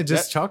as fuck. Isn't it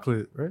just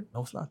chocolate, right?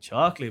 No, it's not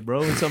chocolate,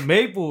 bro. It's a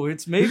maple.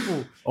 It's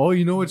maple. Oh,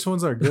 you know which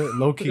ones are good?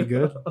 Low key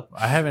good.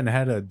 I haven't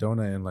had a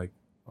donut in like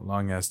a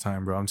long ass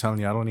time, bro. I'm telling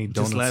you, I don't eat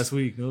donuts. Just last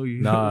week, no,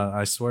 you. Nah,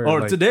 I swear.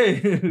 Or like, today.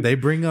 they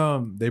bring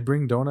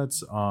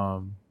donuts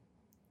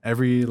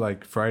every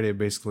like Friday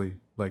basically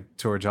like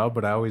to our job,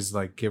 but I always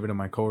like give it to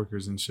my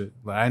coworkers and shit.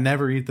 Like I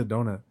never eat the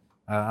donut.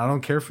 I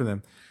don't care for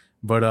them,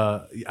 but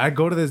I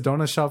go to this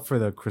donut shop for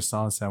the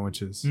croissant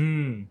sandwiches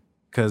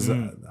because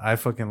I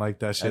fucking like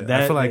that shit.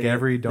 I feel like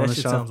every donut that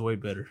shit shop sounds way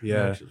better.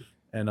 Yeah, actually.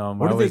 And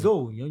where do they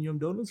go? Yum Yum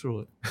Donuts or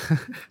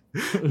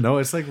what? No,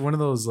 it's like one of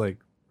those like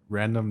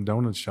random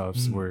donut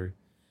shops where,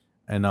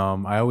 and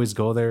I always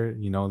go there.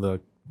 You know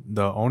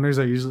the owners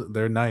are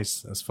they're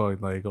nice as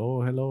fuck. Like,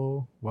 oh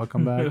hello,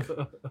 welcome back.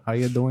 How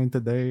you doing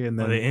today? And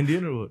then are they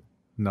Indian or what?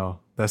 No,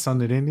 that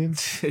sounded Indian.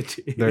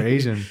 They're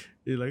Asian.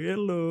 You're like,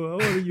 hello,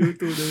 how are you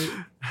today?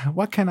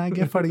 What can I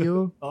get for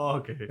you? Oh,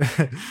 okay.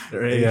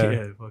 They're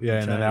Asian. Yeah,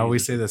 and then I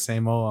always say the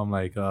same I'm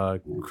like,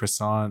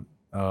 croissant,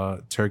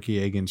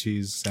 turkey, egg, and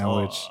cheese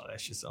sandwich. Oh,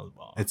 that shit sounds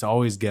bomb. It's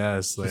always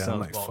gas. Like,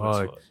 I'm like,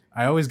 fuck.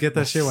 I always get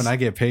that shit when I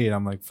get paid.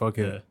 I'm like, fuck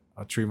it.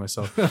 I'll treat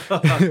myself.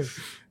 That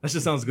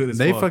shit sounds good as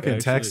They fuck, fucking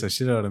actually. tax the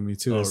shit out of me,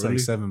 too. It's really?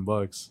 Like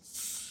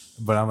 $7.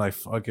 But I'm like,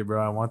 fuck it,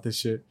 bro. I want this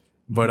shit.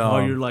 But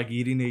while you're like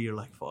eating it, you're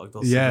like, fuck,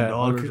 those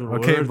 $7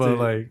 okay, but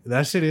like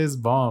that shit is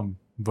bomb.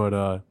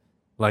 But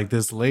like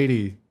this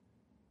lady,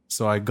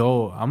 so I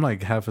go, I'm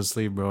like half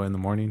asleep, bro, in the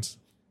mornings.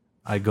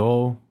 I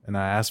go and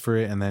I ask for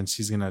it, and then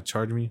she's gonna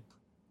charge me.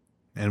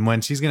 And when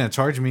she's gonna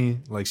charge me,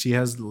 like she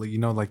has, you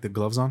know, like the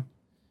gloves on,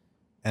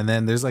 and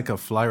then there's like a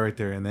fly right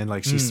there, and then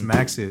like she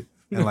smacks it,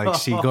 and like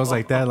she goes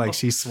like that, like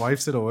she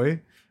swipes it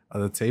away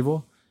on the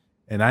table,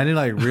 and I didn't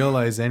like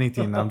realize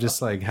anything. I'm just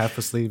like half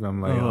asleep.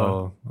 I'm like,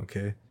 oh,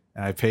 okay.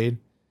 And I paid,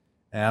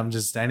 and I'm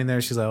just standing there.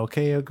 She's like,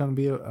 okay, it's gonna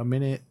be a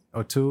minute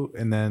or two,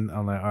 and then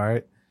I'm like, all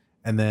right.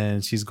 And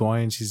then she's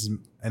going,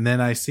 and then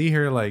I see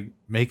her like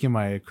making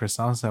my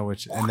croissant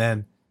sandwich, and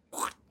then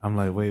I'm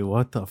like, wait,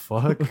 what the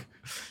fuck?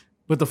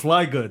 With the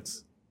fly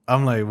guts.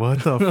 I'm like, what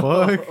the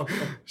fuck?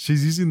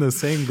 She's using the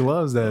same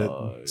gloves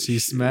that she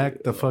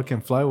smacked the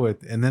fucking fly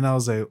with. And then I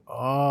was like,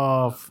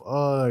 oh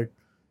fuck.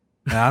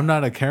 And I'm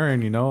not a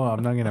Karen, you know?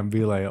 I'm not gonna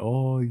be like,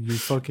 oh, you're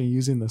fucking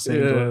using the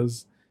same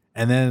gloves.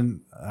 And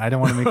then I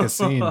don't want to make a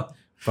scene. But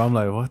I'm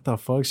like, what the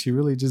fuck? She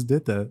really just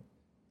did that.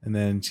 And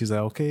then she's like,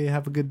 okay,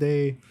 have a good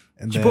day.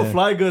 And she then, put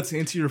fly guts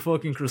into your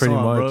fucking croissant,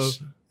 pretty much,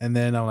 bro. And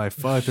then I'm like,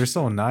 fuck, they're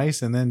so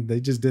nice. And then they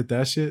just did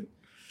that shit.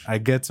 I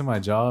get to my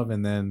job,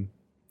 and then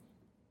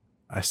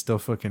I still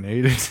fucking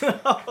ate it.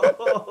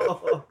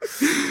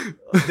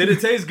 Did it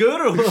taste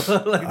good or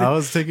what? Like, I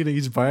was taking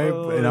each bite,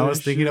 and I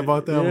was thinking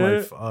about that.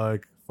 Yeah. I'm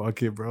like,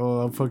 fuck it,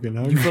 bro. I'm fucking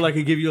hungry. You feel like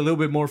it gave you a little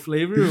bit more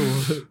flavor? Or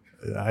what?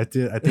 I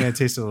did. I think I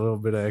tasted a little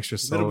bit of extra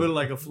salt. A little bit of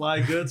like a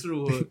fly guts or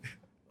what?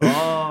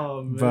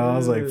 Oh, man. But I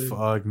was like,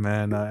 fuck,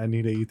 man. I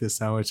need to eat this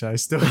sandwich. I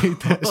still eat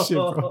that shit,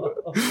 bro.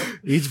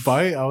 Each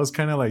bite, I was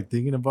kind of like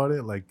thinking about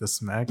it, like the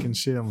smack and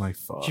shit. I'm like,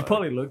 fuck. She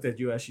probably looked at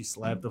you as she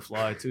slapped the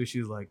fly, too. She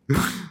was like,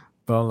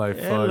 but I'm like,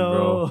 fuck,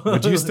 bro.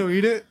 Would you still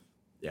eat it?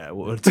 Yeah, I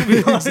would. To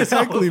be honest,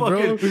 exactly,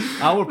 bro.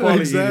 I would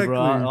probably eat it, bro.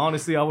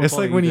 Honestly, I would. It's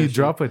like when you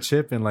drop a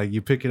chip and like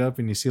you pick it up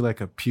and you see like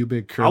a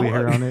pubic curly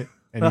hair on it,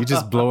 and you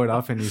just blow it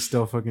off and you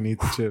still fucking eat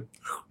the chip.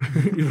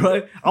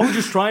 Right? I would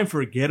just try and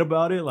forget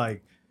about it.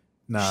 Like,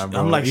 nah, bro.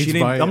 I'm like, she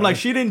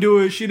didn't do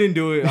it. She didn't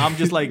do it. I'm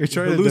just like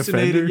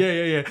hallucinating.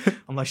 Yeah.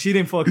 I'm like, she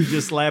didn't fucking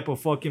just slap a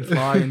fucking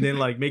fly and then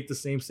like make the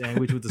same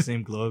sandwich with the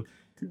same glove.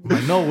 I'm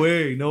like, no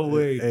way.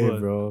 Hey,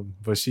 bro.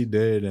 But she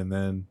did, and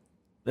then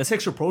that's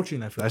extra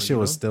protein. I feel that shit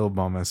was still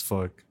bomb as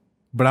fuck.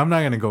 But I'm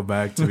not gonna go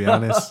back, to be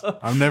honest.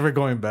 I'm never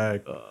going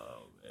back.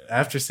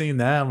 After seeing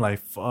that, I'm like,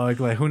 fuck.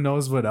 Like, who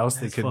knows what else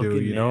they could do?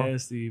 You know?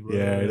 Nasty, bro.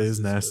 Yeah, it is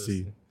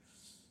nasty.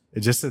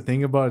 It's just the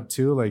thing about it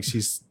too. Like,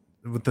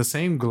 with the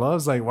same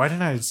gloves. Like, why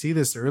didn't I see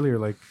this earlier?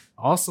 Like,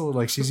 also,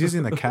 like, she's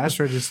using the cash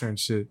register and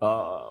shit.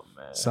 Oh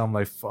man. So I'm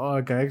like,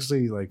 fuck, I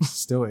actually like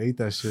still ate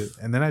that shit.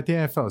 And then I think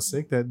I felt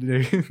sick that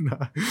day.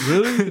 Nah.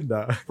 Really?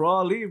 Nah.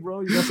 Probably,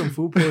 bro. You got some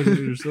food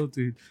poisoning or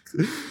something.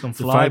 Some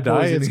If I fly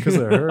die, it's poisoning. because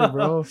of her,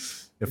 bro.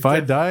 If I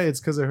die, it's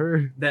because of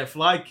her. That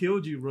fly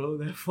killed you, bro.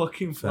 That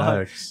fucking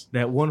fly. Facts.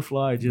 That one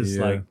fly just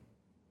like.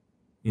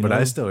 You But know?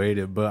 I still ate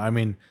it. But I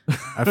mean,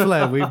 I feel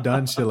like we've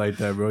done shit like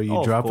that, bro. You Oh,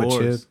 of drop a chip,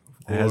 course,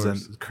 it has a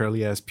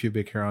curly ass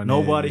pubic hair on it.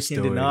 Nobody you can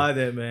still deny ate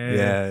it. that, man.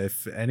 Yeah,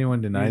 if anyone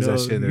denies that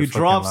shit, they're you fucking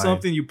drop lying.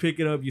 something, you pick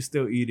it up, you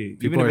still eat it.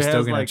 People even are if it still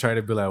has, gonna like, try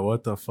to be like,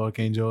 "What the fuck,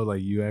 Angel?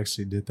 Like, you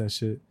actually did that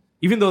shit."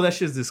 Even though that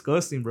shit's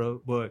disgusting, bro.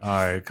 But All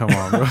right, come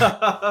on, bro.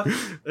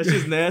 that's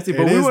just nasty. It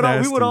But we is would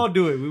nasty. all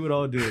do it. We would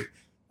all do it.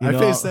 You I know,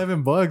 paid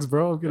 $7,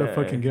 bro. I'm gonna Yeah.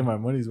 fucking get my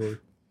money's worth.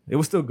 It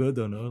was still good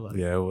though, no? Like,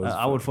 Yeah, it was.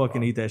 I would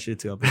fucking eat that shit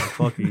too. I'd be like,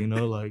 fuck it, you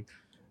know, like,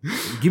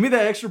 give me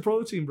that extra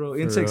protein, bro.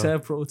 Insects real.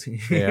 have protein.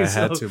 Yeah, I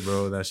had So- to,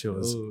 bro. That shit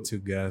was Oh. too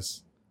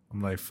gas.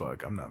 I'm like,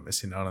 fuck. I'm not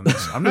missing out on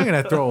this. I'm not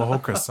gonna throw a whole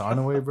croissant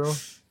away, bro.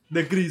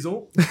 The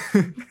grison.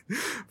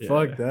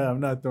 Fuck that. I'm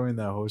not throwing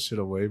that whole shit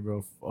away,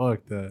 bro.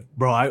 Fuck that.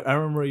 Bro, I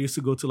remember I used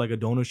to go to like a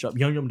donut shop,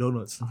 Yum Yum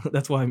Donuts.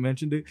 That's why I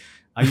mentioned it.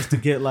 I used to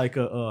get like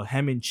a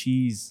ham and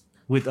cheese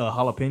with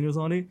jalapenos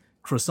on it,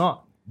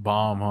 croissant.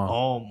 Bomb, huh?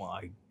 Oh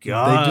my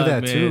god, They do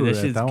that man. too, That at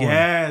shit's that one.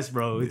 gas,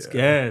 bro. It's Yeah.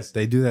 gas.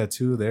 They do that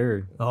too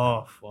there.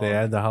 Oh, fuck. They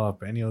add the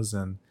jalapenos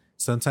and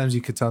sometimes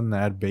you could tell them to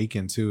add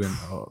bacon too. And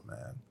oh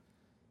man,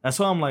 That's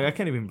why I'm like, I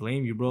can't even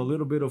blame you, bro. A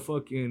little bit of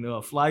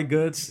fucking fly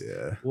guts,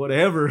 yeah.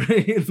 whatever.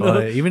 You know?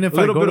 But even if A I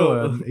little go bit to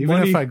of even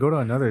money. if I go to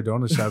another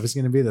donut shop, it's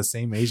gonna be the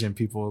same Asian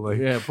people. Like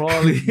Yeah,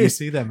 probably. you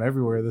see them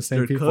everywhere. The same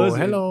Their people. cousin.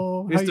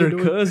 Hello, how It's you their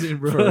doing? cousin,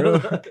 bro. For real?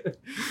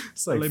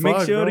 It's like, Like, make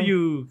fuck, sure bro.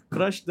 you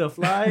crush the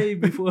fly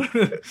before.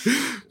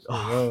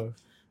 Bro.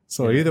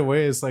 So Yeah. either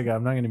way, it's like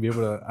I'm not gonna be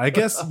able to. I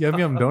guess Yum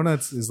Yum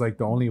Donuts is like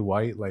the only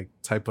white like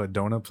type of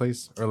donut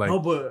place, or like No,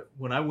 but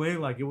when I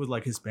went, like, it was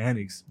like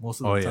Hispanics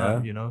most of the Oh,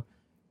 time, yeah? you know.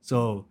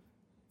 So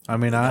I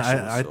mean, That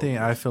shit was I so think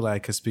good. I feel like I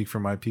could speak for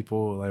my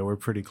people. Like we're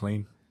pretty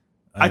clean.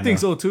 I think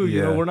know. so too.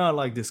 You know, Yeah. we're not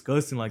like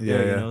disgusting like Yeah,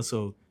 that. yeah. You know,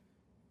 so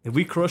if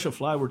we crush a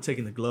fly, we're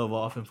taking the glove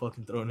off and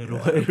fucking throwing it Yeah,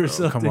 away bro, or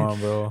something. Come on,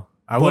 bro.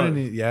 I But-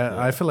 wouldn't. yeah.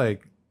 I feel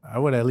like I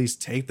would at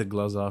least take the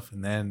gloves off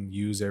and then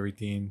use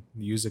everything,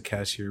 use the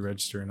cashier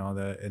register and all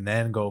that, and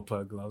then go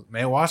put gloves.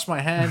 Man, wash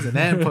my hands and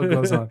then put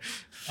gloves on.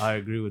 I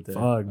agree with that.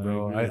 Fuck,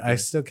 bro. agree with I that.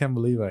 still can't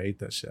believe I ate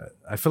that shit.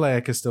 I feel like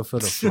I could still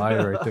feel the fly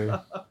right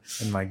there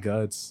in my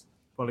guts.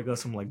 Probably got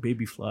some like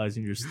baby flies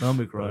in your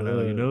stomach right now.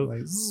 You know.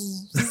 Like,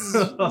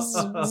 So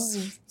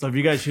if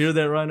you guys hear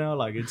that right now,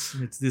 like it's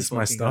this it's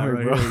my fucking guy stomach,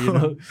 right bro. here, you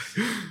know.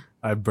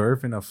 I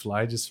burp and a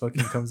fly just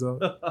fucking comes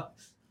out. Let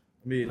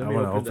me I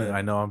want to open. that.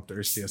 I know I'm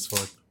thirsty as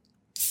fuck.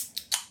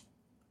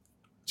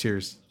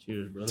 Cheers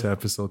Cheers, brother. to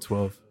episode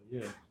 12.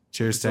 Yeah.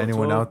 Cheers to Episode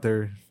anyone 12. out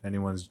there. If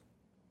anyone's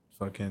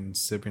fucking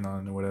sipping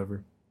on it or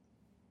whatever.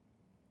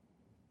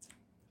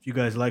 If you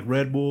guys like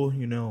Red Bull,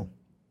 you know,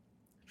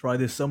 try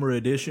this summer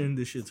edition.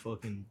 This shit's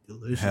fucking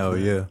delicious. Hell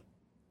man. yeah.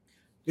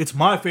 It's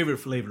my favorite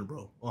flavor,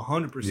 bro.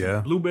 100%.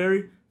 Yeah.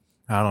 Blueberry.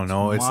 I don't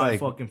know. It's my like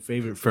fucking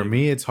favorite for flavor.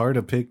 me, it's hard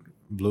to pick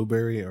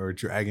blueberry or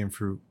dragon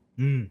fruit.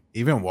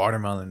 Even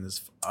watermelon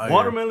is fire.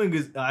 Watermelon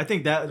is. I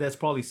think that's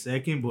probably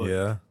second, but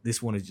Yeah, this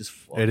one is just.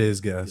 Fucking it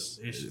is gas.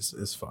 delicious,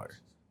 It's fire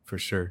for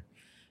sure.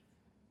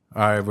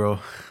 All right, bro.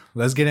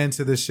 Let's get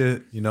into this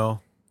shit. You know,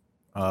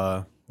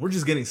 We're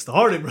just getting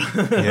started, bro.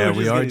 yeah, We're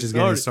we are just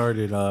getting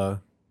started.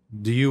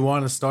 Do you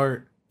want to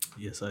start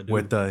Yes, I do.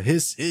 with the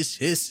hiss?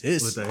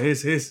 With the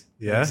hiss.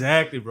 Yeah?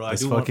 Exactly, bro.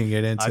 Let's I do fucking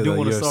get into I do the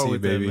want to start UFC,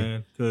 with baby. that,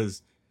 man.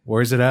 Because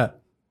Where's it at?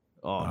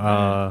 oh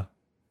man,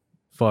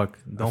 Fuck.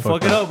 don't I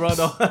fuck fucked it up, bro.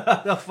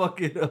 Don't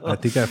fuck it up. I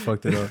think I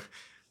fucked it up.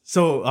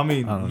 So I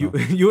mean, I don't know.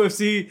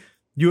 UFC,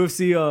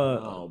 UFC,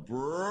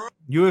 bro.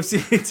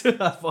 UFC.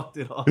 I fucked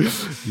it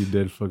off. You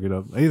did fuck it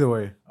up. Either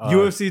way,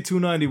 UFC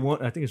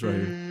 291. I think it's right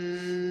here.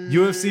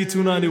 UFC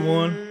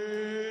 291.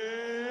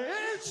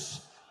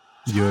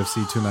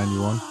 UFC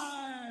 291.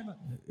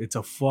 It's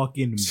a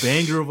fucking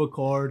banger of a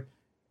card.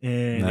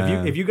 And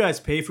Nah. if you guys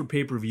pay for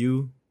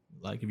pay-per-view,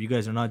 like if you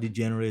guys are not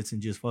degenerates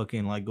and just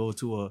fucking like go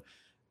to a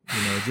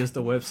just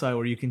a website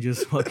where you can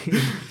just fucking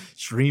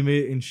stream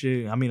it and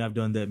shit. I mean, I've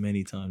done that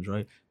many times,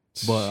 right?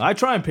 But I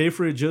try and pay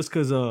for it just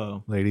because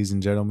Ladies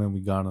and gentlemen,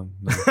 we got him.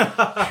 No.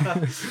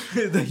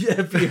 the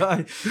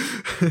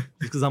FBI.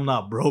 Because I'm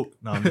not broke.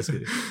 No, I'm just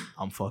kidding.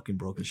 I'm fucking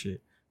broke as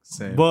shit.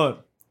 Same.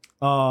 But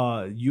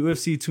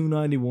UFC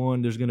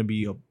 291, there's gonna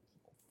be a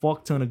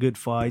fuck ton of good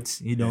fights,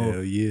 you know.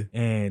 Hell yeah.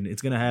 And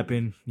it's gonna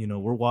happen. You know,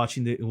 we're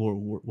watching it.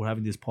 We're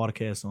having this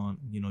podcast on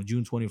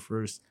June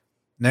 21st.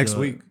 Next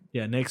week.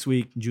 Yeah, next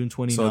week, June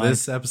 29th. So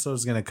this episode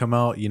is gonna come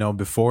out,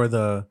 before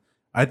the.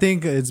 I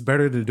think it's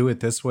better to do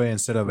it this way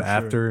instead of For sure.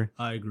 after.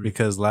 I agree.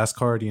 Because last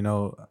card,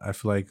 I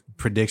feel like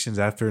predictions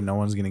after, no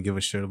one's gonna give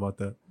a shit about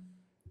that.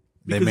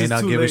 They Because may it's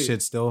not too give a late.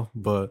 shit still,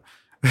 but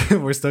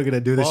we're still gonna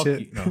do the Fuck shit.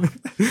 you. No.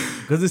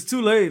 Because it's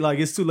too late. Like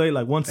it's too late.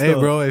 Like once. Hey,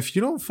 bro, if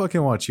you don't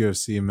fucking watch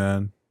UFC,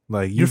 man,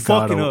 Like you're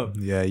fucking up.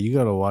 Yeah, you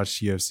gotta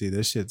watch UFC.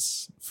 This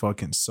shit's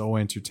fucking so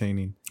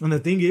entertaining. And the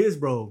thing is,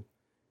 bro,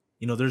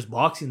 you know, there's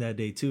boxing that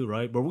day too,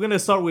 right? But we're gonna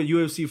start with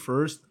UFC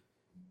first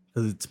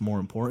because it's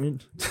more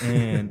important.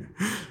 And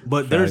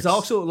but there's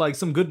also like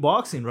some good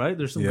boxing, right?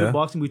 There's some good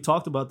boxing. We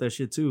talked about that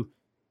shit too.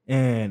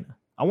 And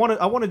I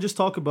wanna just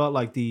talk about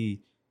like I'm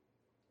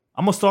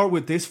gonna start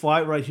with this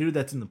fight right here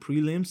that's in the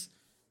prelims.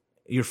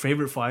 Your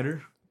favorite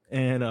fighter.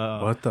 And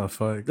what the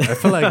fuck? I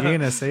feel like you're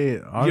gonna say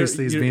it.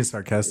 Obviously, he's being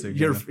sarcastic.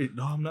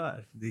 No, I'm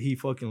not. He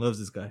fucking loves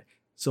this guy.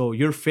 So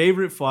your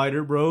favorite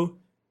fighter, bro,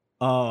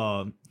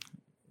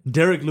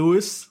 Derek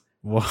Lewis.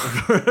 What?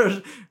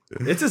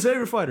 It's his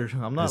favorite fighter.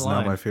 I'm not lying. It's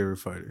not my favorite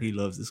fighter. He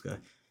loves this guy.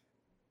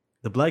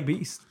 The Black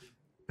Beast.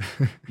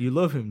 You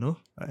love him, no?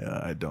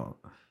 I don't.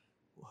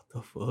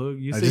 The fuck?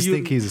 I just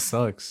think he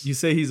sucks. You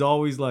say he's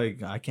always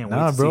like, I can't wait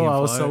to see bro, him I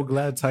was fight. so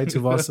glad Tai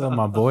Tuivasa,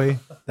 my boy.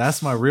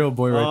 That's my real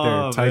boy right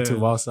there. Tai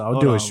Tuivasa. I'll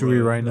do a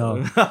shoey right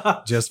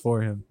now just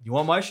for him. You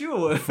want my shoe or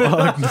what?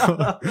 Fuck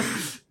no.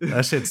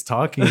 That shit's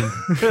talking.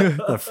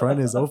 The front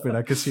is open.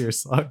 I can see your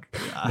sock.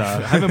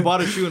 I haven't bought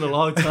a shoe in a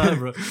long time,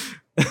 bro.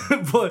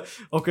 But,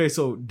 okay,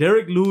 so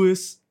Derek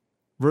Lewis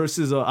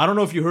versus, I don't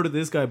know if you heard of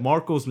this guy,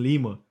 Marcos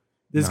Lima.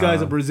 This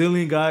guy's a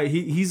Brazilian guy.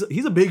 He's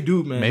a big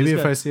dude, man. Maybe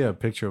if I see a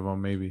picture of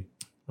him, maybe.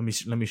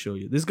 Let me show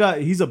you. This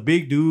guy, he's a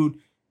big dude,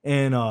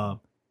 and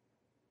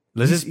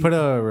let's just put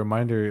a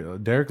reminder.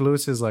 Derek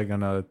Lewis is like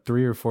on a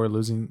 3 or 4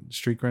 losing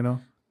streak right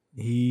now.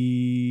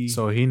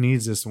 So he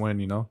needs this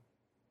win, you know.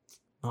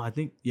 I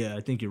think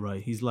you're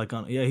right. He's like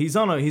he's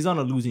on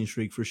a losing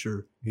streak for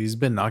sure. He's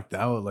been knocked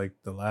out like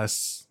the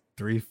last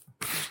 3,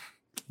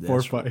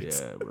 4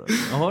 fights. Yeah, bro.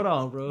 Hold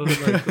on, bro.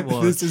 Like, come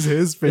on. This is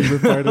his favorite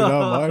fighter,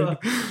 not mine.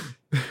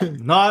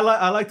 No,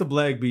 I like the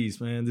Black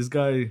Beast, man. This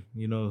guy,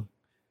 you know,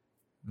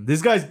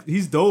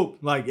 he's dope.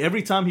 Like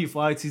every time he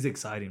fights, he's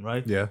exciting,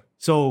 right? Yeah.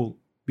 So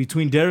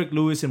between Derek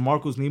Lewis and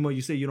Marcos Lima,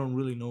 you say you don't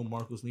really know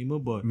Marcos Lima,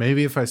 but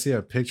maybe if I see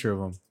a picture of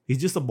him, he's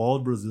just a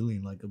bald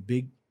Brazilian, like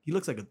he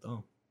looks like a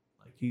thumb.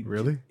 Like he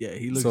really? Yeah,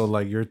 he looks so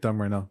like your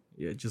thumb right now.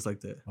 Yeah, just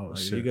like that. Oh like,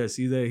 shit! You guys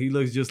see that? He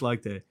looks just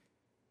like that.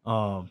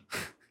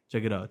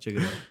 Check it out.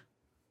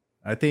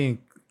 I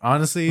think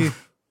honestly,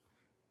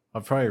 I'll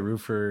probably root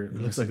for. He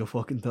looks like a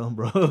fucking thumb,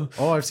 bro.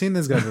 Oh, I've seen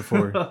this guy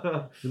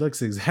before. He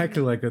looks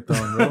exactly like a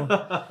thumb,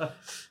 bro.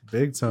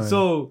 Big time.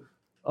 So,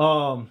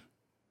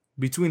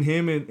 between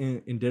him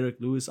and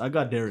Derek Lewis, I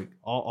got Derek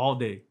all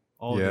day.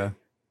 All day.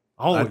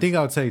 Always. I think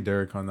I'll take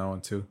Derek on that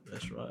one too.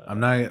 That's right. I'm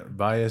not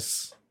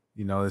biased.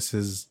 You know, this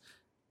is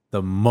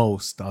the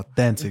most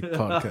authentic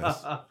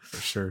podcast for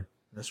sure.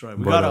 That's right.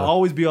 We gotta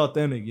always be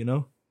authentic, you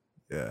know.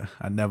 Yeah,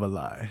 I never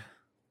lie.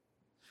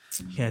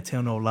 Can't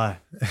tell no lie.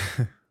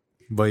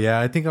 But yeah,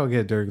 I think I'll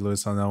get Derek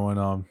Lewis on that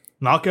one.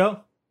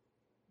 Knockout?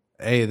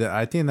 Hey,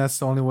 I think that's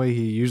the only way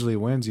he usually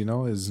wins, you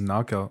know, is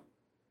knockout.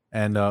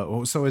 And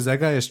so is that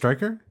guy a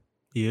striker?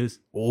 He is.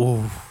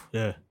 Oh.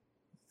 Yeah.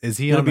 Is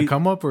he on the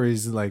come up or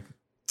is like...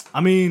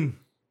 I mean,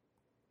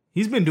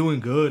 he's been doing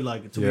good.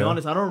 Like, to be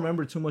honest, I don't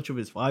remember too much of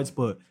his fights,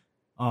 but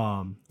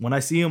when I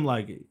see him,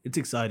 like, it's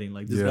exciting.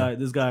 Like,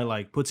 this guy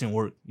like puts in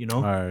work, you know?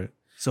 All right.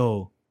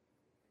 So,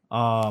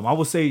 I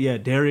would say, yeah,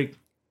 Derek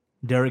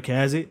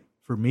has it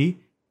for me.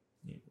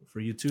 For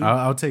you too.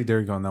 I'll take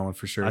Derek on that one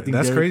for sure.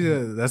 That's crazy.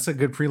 That's a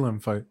good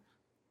prelim fight.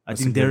 I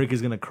think Derek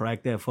is gonna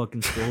crack that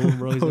fucking skull,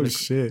 bro. Oh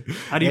shit!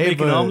 How do you make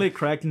an omelet?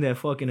 Cracking that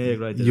fucking egg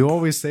right there. You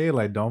always say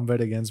like, don't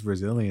bet against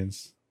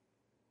Brazilians.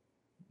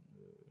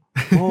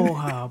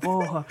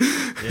 Boha.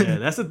 Yeah,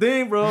 that's the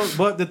thing, bro.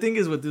 But the thing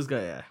is with this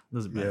guy,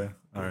 doesn't matter.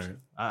 Yeah, all right.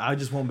 I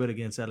just won't bet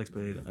against Alex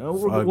Pereira.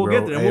 We'll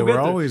get there. Hey, we're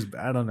always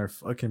bad on our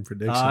fucking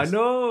predictions. I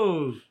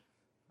know.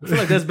 I feel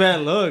like that's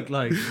bad luck.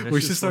 Like we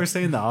should start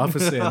saying the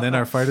opposite, and then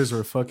our fighters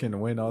will fucking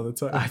win all the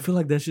time. I feel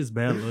like that's just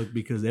bad luck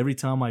because every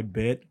time I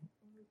bet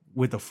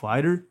with a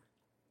fighter,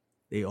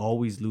 they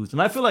always lose,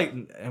 and I feel like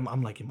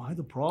I'm like, am I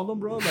the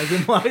problem, bro? Like,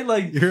 am I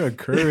like you're a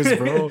curse,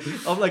 bro?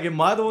 I'm like, am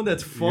I the one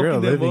that's fucking you're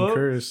a them living up?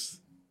 curse.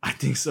 I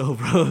think so,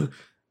 bro.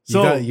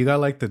 So you got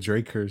like the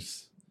Drake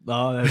curse.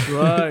 Oh, that's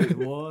right.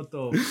 What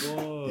the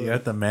fuck? You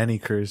got the Manny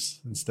curse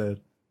instead.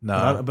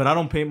 Nah, but I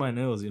don't paint my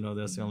nails. You know,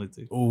 that's the only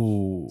thing.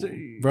 Ooh,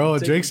 bro,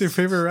 Drake's your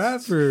favorite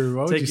rapper.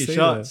 Why would you say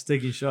that?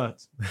 Taking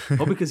shots.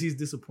 Oh, because he's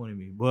disappointing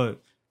me.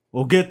 But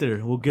we'll get there.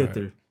 We'll get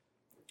there.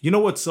 You know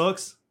what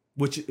sucks?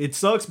 Which it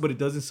sucks, but it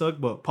doesn't suck.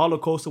 But Paulo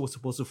Costa was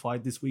supposed to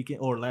fight this weekend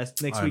or next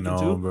weekend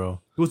too,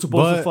 bro. He was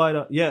supposed to fight.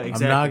 Yeah,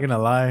 exactly. I'm not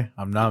gonna lie.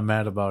 I'm not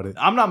mad about it.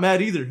 I'm not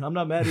mad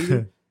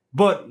either.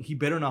 But he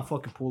better not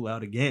fucking pull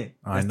out again.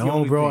 I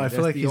know, bro. I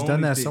feel like he's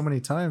done that so many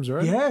times,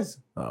 right? He has.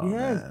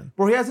 Man.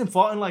 Bro, he hasn't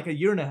fought in like a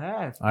year and a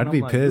half. I'd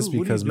be pissed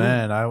because,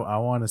 man, I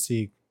want to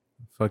see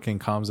fucking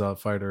Khamzat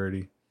fight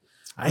already.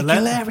 I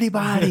kill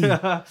everybody.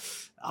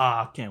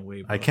 I can't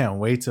wait, bro. I can't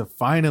wait to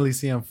finally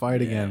see him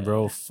fight again,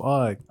 bro.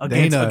 Fuck.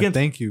 Against,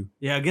 thank you.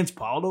 Yeah, against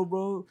Paulo,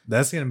 bro.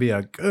 That's going to be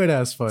a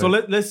good-ass fight. So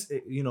let's,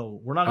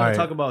 we're not going to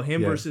talk about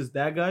him versus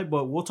that guy,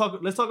 but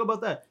let's talk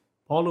about that.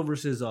 Paulo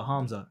versus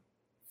Khamzat.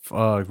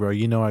 Fuck, bro.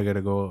 You know I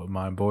gotta go with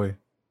my boy.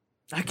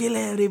 I kill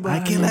everybody.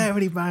 I kill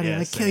everybody. Yeah,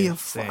 I kill your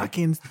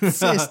fucking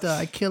sister.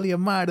 I kill your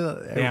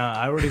mother. Yeah,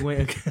 I already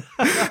went.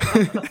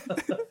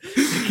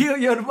 Kill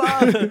your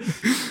mother.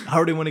 I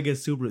already went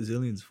against 2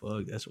 Brazilians.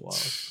 Fuck, that's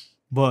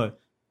wild.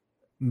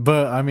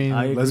 But I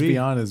mean, let's be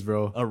honest,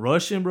 bro. A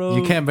Russian, bro.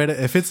 You can't bet it.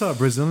 If it's a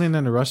Brazilian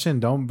and a Russian,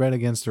 don't bet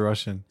against a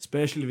Russian.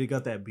 Especially if he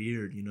got that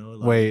beard, you know.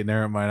 Like, wait,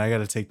 never mind. I got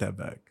to take that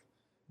back.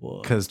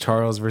 Because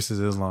Charles versus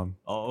Islam.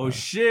 Oh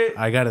shit!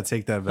 I got to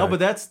take that back. No, but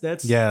that's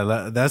that's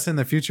in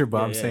the future.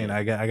 But I'm saying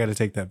I got to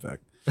take that back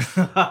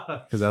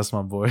because that's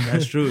my boy.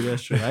 That's true.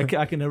 That's true.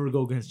 I can never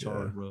go against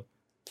Charles, bro.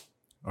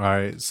 All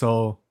right,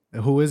 so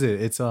who is it?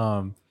 It's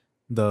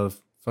the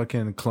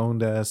fucking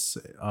cloned ass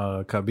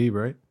Khabib,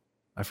 right?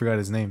 I forgot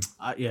his name.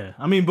 Yeah,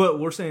 I mean, but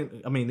we're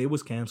saying, I mean, it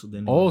was canceled.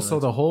 Anyway, oh,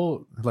 so the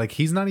whole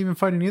he's not even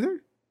fighting either.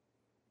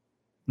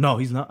 No,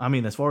 he's not. I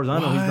mean, as far as I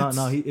know, he's not.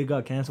 No, it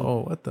got canceled.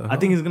 Oh, what the hell? I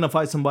think he's gonna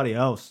fight somebody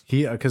else.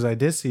 Because I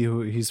did see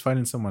who he's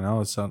fighting someone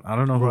else. So I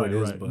don't know who it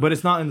is, but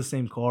it's not in the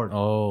same card.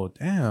 Oh,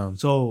 damn.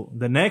 So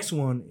the next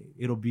one,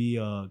 it'll be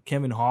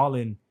Kevin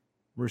Holland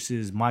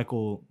versus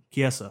Michael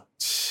Chiesa.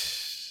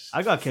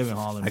 I got Kevin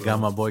Holland. Bro. I got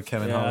my boy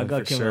Kevin Holland. I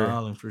got Kevin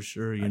Holland for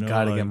sure. You know,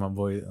 gotta get my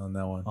boy on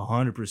that one.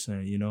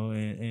 100%. You know,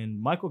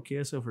 and Michael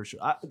Chiesa for sure.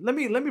 Let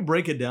me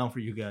break it down for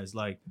you guys.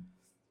 Like,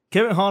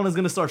 Kevin Holland's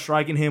gonna start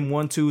striking him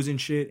 1-2s and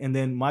shit, and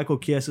then Michael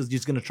Chiesa's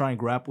just gonna try and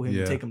grapple him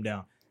and take him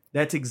down.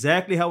 That's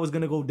exactly how it's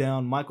gonna go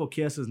down. Michael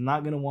Chiesa's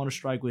not gonna want to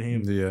strike with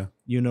him. Yeah,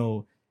 you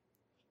know,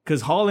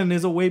 because Holland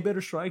is a way better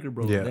striker,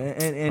 bro. Yeah,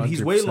 and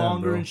he's way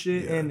longer and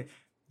shit, and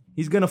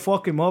he's gonna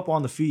fuck him up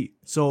on the feet.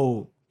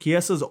 So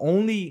Chiesa's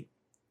only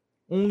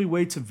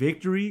way to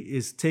victory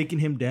is taking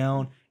him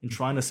down and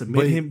trying to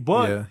submit him.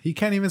 But he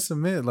can't even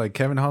submit. Like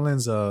Kevin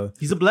Holland's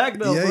he's a black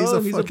belt, bro. He's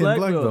a fucking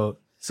black belt.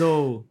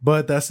 So,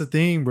 but that's the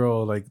thing,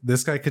 bro. Like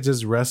this guy could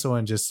just wrestle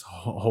and just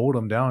hold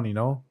him down, you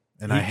know.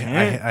 And I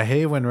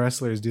hate when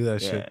wrestlers do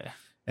that shit.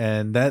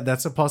 And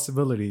that's a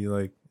possibility.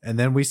 Like, and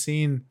then we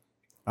seen,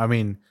 I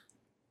mean,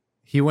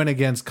 he went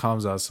against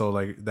Kamza, so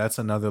like that's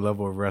another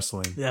level of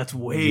wrestling. That's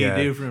way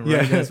different,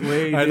 right? That's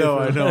way. I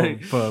know,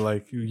 but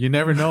like you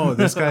never know.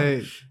 This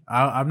guy,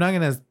 I'm not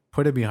gonna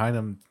put it behind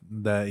him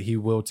that he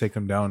will take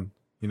him down.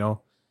 You know,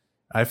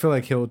 I feel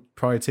like he'll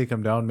probably take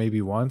him down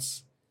maybe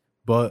once,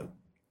 but.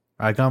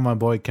 I got my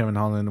boy Kevin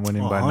Holland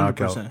winning by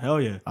knockout. Hell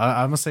yeah.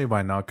 I'm going to say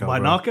by knockout. By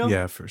knockout?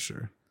 Yeah, for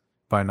sure.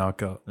 By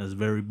knockout. That's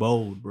very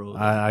bold, bro.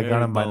 I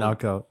got him by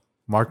knockout.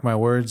 Mark my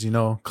words, you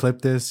know,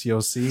 clip this.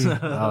 You'll see.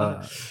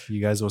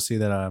 You guys will see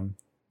that I'm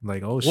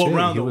like, oh, shit.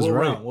 Round, he was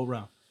right. What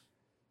round?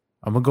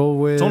 I'm going to go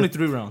with. It's only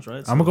 3 rounds,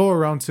 right? So I'm going to go with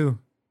round 2.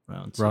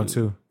 Round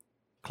two.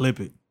 Clip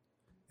it.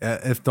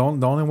 If the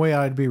only way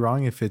I'd be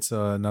wrong if it's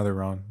another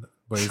round,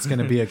 but it's going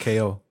to be a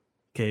KO.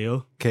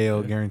 KO?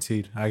 KO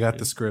guaranteed. I got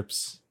the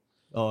scripts.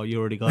 Oh, you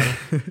already got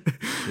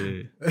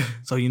it?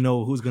 So you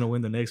know who's going to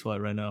win the next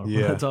fight right now.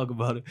 We're going to talk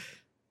about it.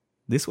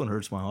 This one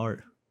hurts my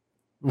heart.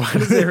 Why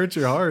does it hurt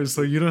your heart?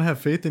 So you don't have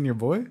faith in your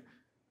boy?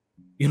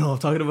 You know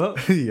what I'm talking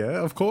about?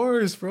 Yeah, of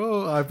course,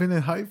 bro. I've been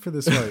in hype for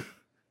this fight.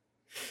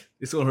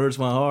 This one hurts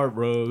my heart,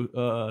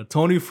 bro.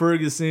 Tony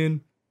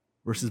Ferguson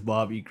versus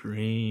Bobby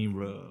Green,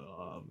 bro.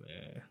 Oh,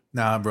 man.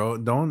 Nah, bro.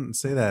 Don't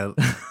say that.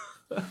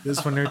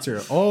 This one hurts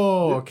your...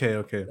 Oh,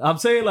 okay. I'm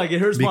saying like it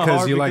hurts my heart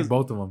because you like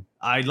both of them.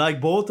 I like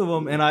both of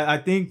them, and I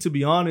think, to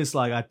be honest,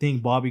 like I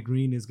think Bobby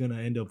Green is gonna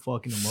end up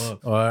fucking him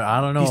up.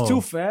 I don't know. He's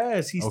too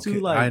fast. He's too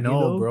like. I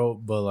know, bro,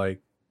 but like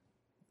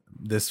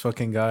this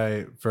fucking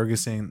guy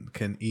Ferguson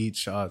can eat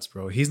shots,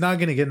 bro. He's not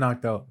gonna get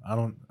knocked out. I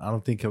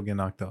don't think he'll get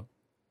knocked out.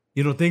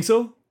 You don't think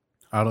so?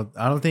 I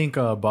don't think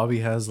Bobby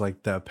has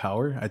like that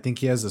power. I think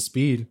he has the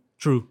speed.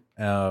 True.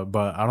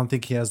 But I don't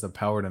think he has the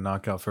power to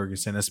knock out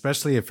Ferguson,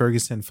 especially if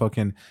Ferguson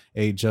fucking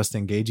ate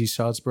Justin Gaethje's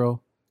shots,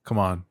 bro. Come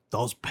on.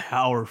 Those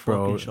power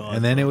fucking shots.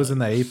 And then it was in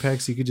the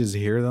Apex. You could just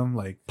hear them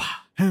like,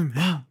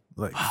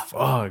 like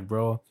fuck,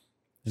 bro.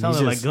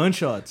 Sounded like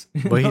gunshots.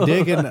 But he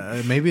did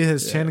get, maybe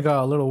his chin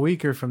got a little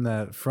weaker from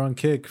that front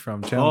kick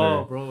from Chandler.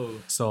 Oh, bro.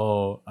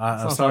 So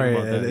I'm sorry.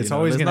 It's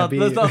always going to be.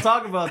 Let's not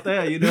talk about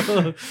that, you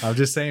know. I'm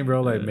just saying,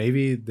 bro, like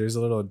maybe there's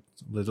a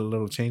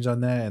little change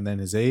on that and then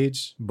his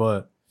age.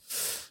 But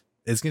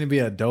it's going to be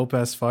a dope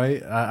ass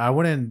fight. I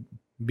wouldn't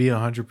be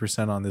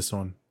 100% on this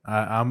one.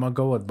 I'm going to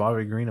go with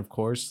Bobby Green, of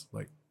course.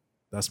 Like,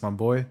 that's my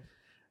boy.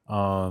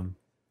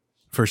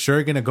 For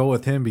sure going to go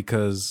with him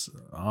because,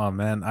 oh,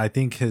 man, I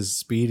think his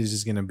speed is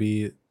just going to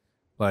be,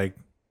 like,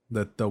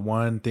 the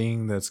one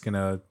thing that's going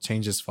to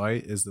change his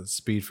fight is the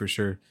speed for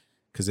sure.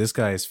 Because this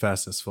guy is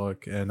fast as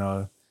fuck.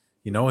 And,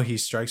 you know, he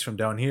strikes from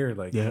down here.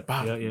 Like, and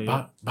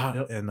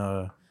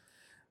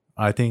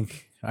I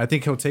think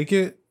he'll take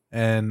it.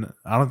 And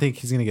I don't think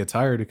he's gonna get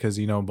tired because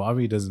you know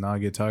Bobby does not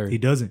get tired. He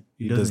doesn't.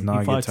 He does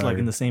not. He fights get tired. Like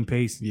in the same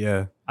pace.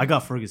 Yeah. I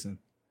got Ferguson.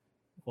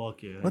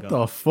 Fuck yeah. What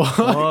the fuck?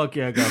 Fuck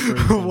yeah, I got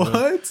Ferguson.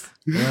 What?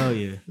 Hell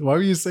yeah. Why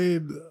were you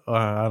saying?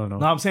 I don't know.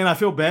 No, I'm saying I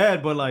feel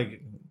bad, but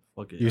like,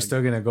 fuck it. You're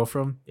still gonna go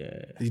for him?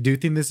 Yeah. Do you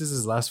think this is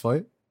his last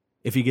fight?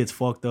 If he gets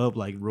fucked up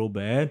like real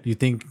bad, you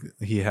think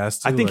he has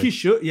to? I think he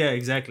should. Yeah,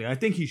 exactly. I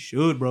think he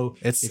should, bro.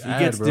 It's if he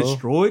gets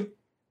destroyed.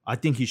 I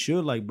think he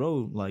should, like,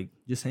 bro, like,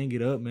 just hang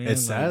it up, man.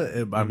 It's like,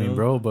 sad. I mean,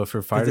 bro, but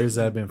for fighters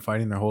that have been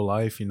fighting their whole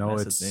life, you know,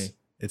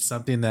 it's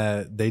something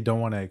that they don't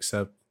want to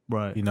accept,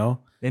 right? You know,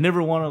 they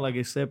never want to like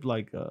accept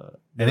like.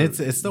 And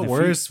it's the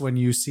worst when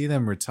you see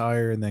them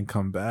retire and then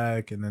come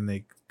back, and then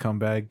they come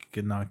back,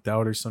 get knocked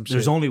out or some shit.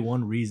 There's only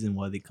one reason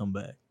why they come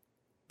back.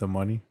 The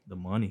money.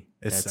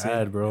 It's That's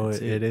sad, bro.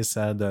 It is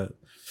sad that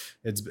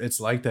it's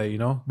like that, you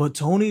know. But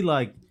Tony,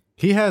 like,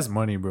 he has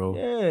money, bro.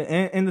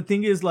 Yeah, and the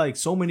thing is, like,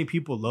 so many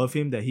people love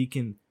him that he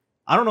can.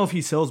 I don't know if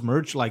he sells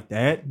merch like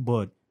that,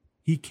 but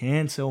he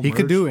can sell. He merch.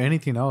 could do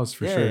anything else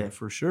for sure. Yeah,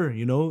 for sure.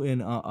 You know,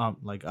 and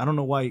like, I don't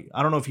know why.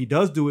 I don't know if he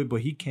does do it,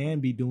 but he can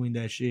be doing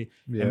that shit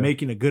and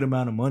making a good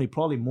amount of money,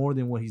 probably more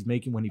than what he's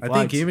making when he fights. I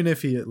think even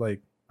if he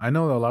like, I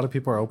know a lot of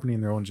people are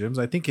opening their own gyms.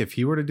 I think if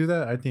he were to do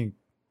that, I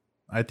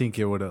think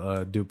it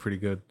would do pretty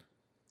good.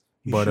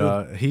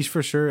 He's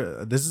for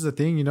sure. This is the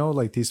thing, you know,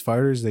 like these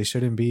fighters, they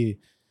shouldn't be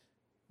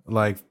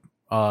like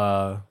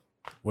what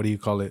do you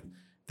call it?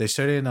 They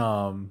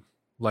shouldn't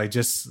like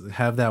just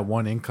have that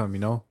one income, you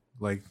know?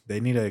 Like they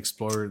need to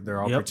explore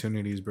their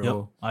opportunities, bro.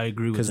 Yep, I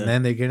agree with that. Because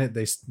then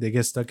they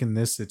get stuck in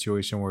this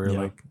situation where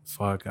like,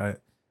 fuck,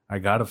 I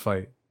gotta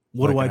fight.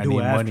 What like, do I do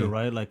after, money.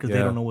 right? Like, because they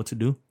don't know what to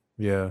do.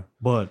 Yeah.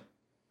 But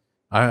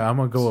I'm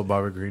gonna go with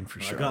Bobby Green for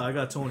sure. I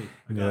got Tony.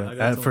 I got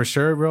Tony. For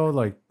sure, bro.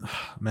 Like,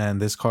 man,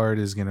 this card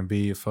is gonna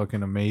be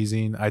fucking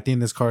amazing. I think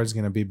this card is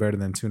gonna be better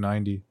than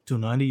 290.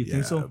 290, you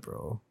think so,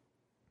 bro?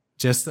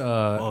 Just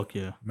fuck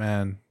yeah,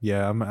 man.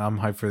 Yeah, I'm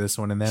hyped for this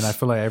one. And then I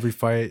feel like every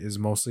fight is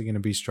mostly gonna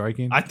be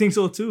striking. I think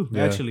so too.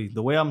 Yeah. Actually,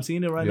 the way I'm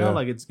seeing it right now,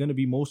 like it's gonna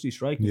be mostly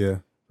striking. Yeah,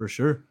 for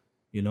sure.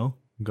 You know,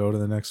 go to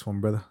the next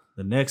one, brother.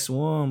 The next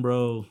one,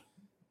 bro.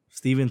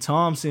 Stephen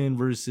Thompson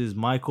versus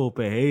Michael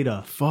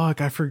Pereira.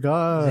 Fuck, I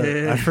forgot.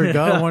 I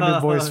forgot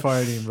Wonder Boy's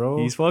fighting, bro.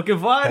 He's fucking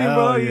fighting,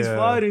 bro. He's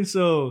fighting.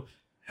 So,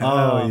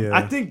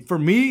 I think for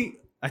me,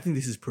 I think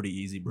this is pretty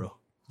easy, bro.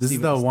 This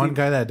is the one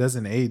guy that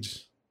doesn't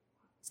age.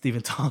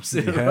 Stephen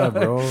Thompson. Yeah,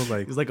 bro.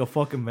 Like he's like a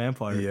fucking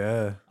vampire.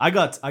 Yeah. I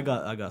got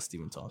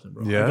Stephen Thompson,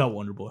 bro. Yeah. I got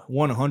Wonder Boy.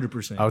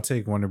 100%. I'll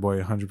take Wonder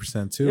Boy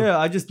 100% too. Yeah,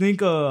 I just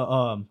think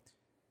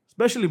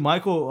especially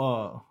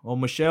Michael or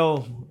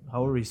Michelle,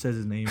 however he says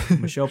his name,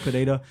 Michelle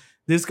Pereira.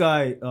 This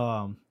guy,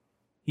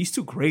 he's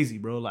too crazy,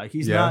 bro. Like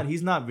he's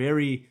not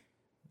very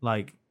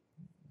like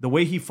the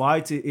way he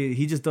fights.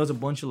 He just does a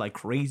bunch of like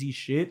crazy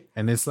shit,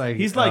 and it's like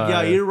he's like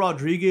Yair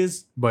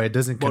Rodriguez, but it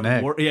doesn't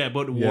connect.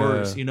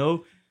 Worse, you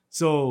know.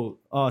 So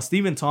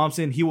Stephen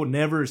Thompson, he would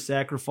never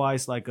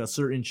sacrifice like a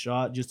certain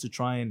shot just to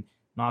try and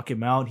knock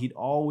him out. He'd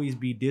always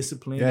be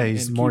disciplined. Yeah,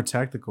 he's more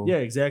tactical. Yeah,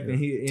 exactly.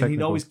 Yeah, and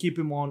he'd always keep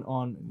him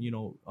on you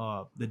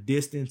know the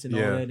distance and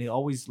all that. And he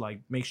always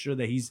like make sure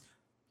that he's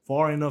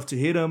far enough to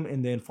hit him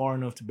and then far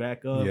enough to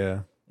back up. Yeah,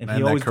 and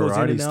he always goes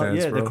in and out.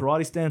 Yeah, bro. The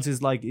karate stance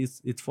is like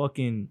it's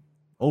fucking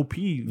OP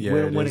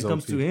when it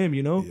comes to him.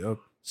 You know. Yep.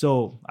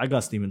 So I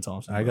got Stephen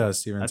Thompson. I got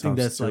Stephen Thompson. I think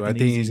that's too. like I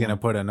think he's gonna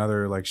put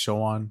another like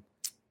show on.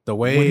 The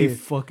way when he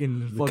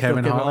fucking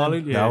Kevin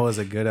Holland, that was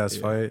a good ass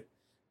fight,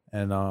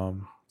 and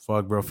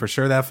fuck, bro, for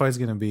sure that fight's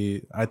gonna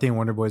be. I think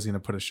Wonder Boy's gonna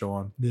put a show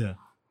on. Yeah,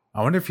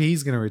 I wonder if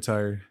he's gonna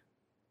retire.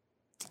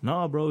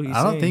 No, bro,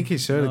 I don't think he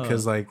should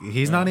because like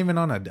he's not even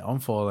on a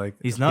downfall. Like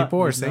he's not. People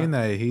are saying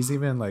that he's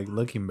even like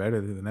looking better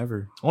than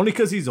ever. Only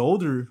because he's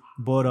older,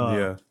 but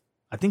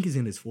I think he's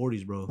in his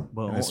 40s, bro.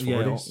 But in his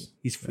 40s?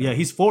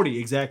 He's 40,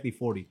 exactly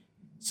 40.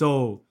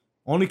 So.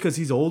 Only because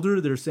he's older,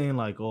 they're saying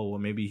like, oh, well,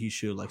 maybe he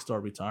should like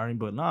start retiring.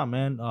 But nah,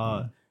 man.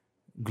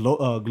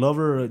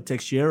 Glover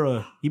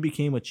Teixeira, he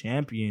became a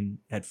champion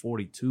at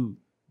 42.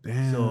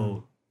 Damn.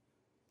 So,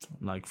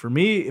 like for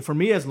me,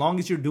 as long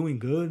as you're doing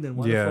good, then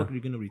why the fuck are you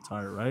gonna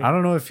retire, right? I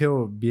don't know if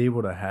he'll be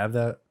able to have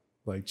that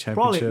like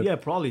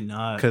championship. Probably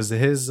not. Because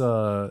his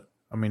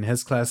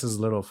class is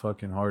a little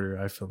fucking harder.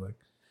 I feel like,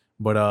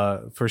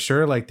 but for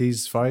sure, like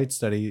these fights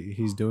that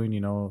he's doing, you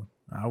know,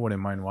 I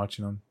wouldn't mind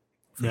watching them.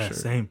 For sure.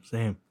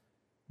 Same.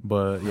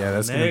 But yeah,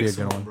 that's gonna be a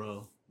good one,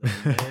 bro.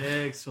 The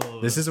next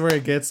one. This is where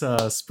it gets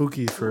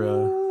spooky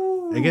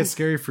for it gets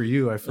scary for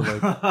you. I feel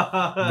like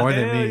more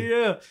than me.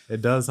 Yeah,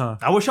 it does, huh?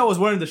 I wish I was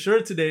wearing the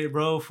shirt today,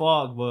 bro.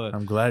 Fuck, but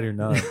I'm glad you're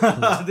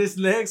not. This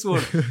next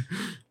one,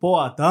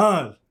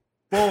 Poatan.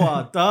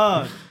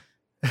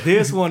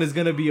 This one is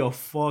gonna be a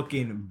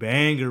fucking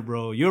banger,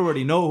 bro. You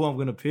already know who I'm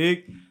gonna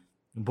pick,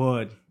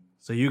 but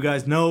so you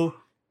guys know.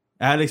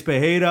 Alex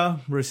Pereira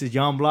versus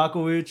Jan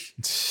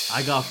Blachowicz.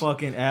 I got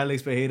fucking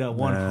Alex Pereira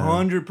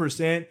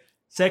 100%.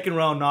 Second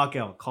round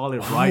knockout. Call it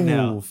right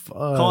now. Fuck.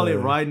 Call it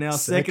right now.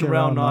 Second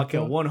round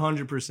knockout.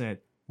 100%.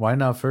 Why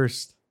not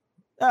first?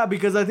 Yeah,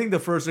 because I think the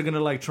first are gonna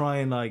like try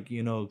and like,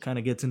 you know, kind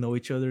of get to know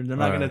each other. They're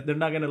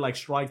not gonna like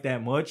strike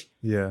that much.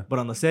 Yeah. But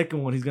on the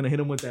second one, he's gonna hit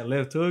him with that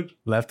left hook.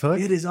 Left hook?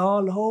 It is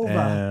all over.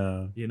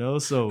 Damn. You know,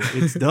 so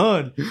it's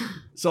done.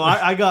 So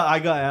I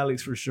got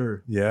Alex for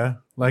sure. Yeah.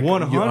 Like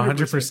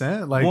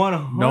 100%. Like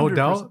 100%. No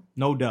doubt.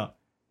 No doubt.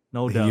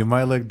 No doubt. You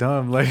might look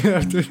dumb like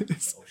after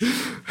this.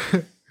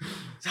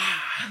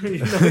 You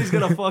know, he's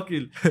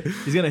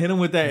gonna hit him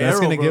with that arrow. That's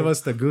gonna bro. give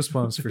us the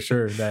goosebumps for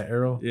sure. That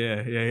arrow.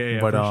 Yeah.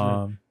 But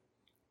sure.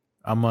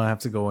 I'm gonna have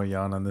to go with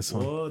Jan on this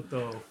one. What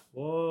the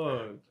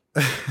fuck?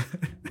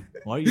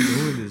 Why are you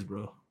doing this,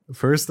 bro?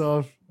 First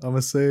off, I'm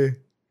gonna say,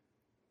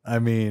 I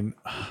mean,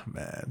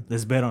 man,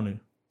 let's bet on it.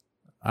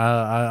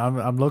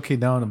 I'm low-key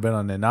down to bet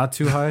on it. Not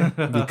too high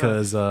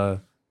because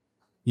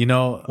you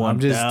know, I'm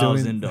just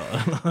doing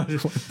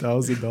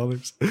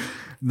 $1,000.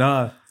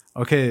 Nah,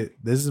 okay.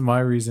 This is my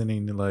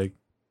reasoning. Like,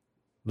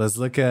 let's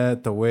look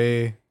at the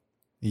way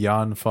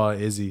Jan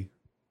fought Izzy,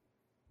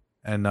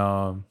 and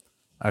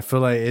I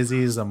feel like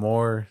Izzy is a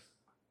more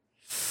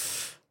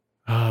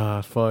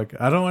fuck.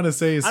 I don't want to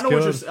say I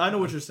know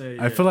what you're saying.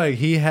 I feel like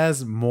he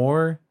has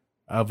more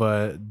of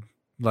a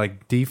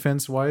like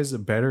defense wise,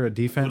 better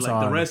defense like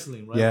on the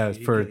wrestling, right? Yeah,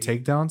 for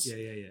takedowns.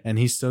 Yeah. And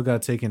he still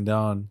got taken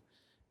down.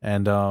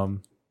 And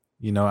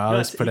you know,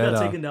 Alex Pereira. He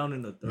got taken down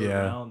in the third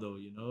round though,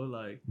 you know,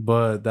 like.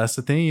 But that's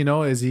the thing, you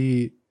know,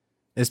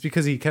 it's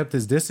because he kept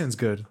his distance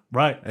good.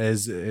 Right.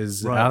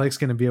 Is Alex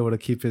gonna be able to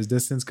keep his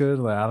distance good?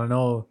 Like, I don't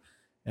know.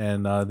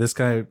 And this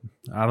guy,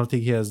 I don't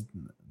think he has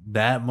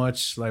that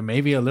much, like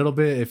maybe a little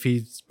bit. If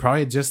he's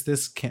probably just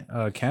this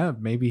camp,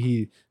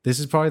 maybe this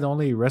is probably the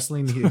only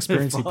wrestling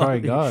experience he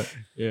probably got.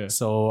 Yeah.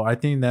 So I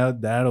think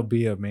that'll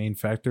be a main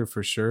factor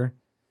for sure.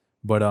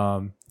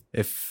 But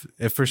if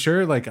for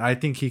sure, like I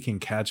think he can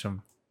catch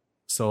him.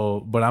 So,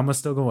 but I'm gonna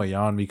still go with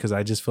Jan because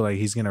I just feel like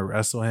he's gonna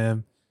wrestle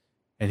him,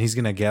 and he's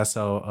gonna gas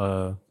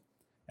out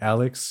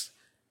Alex,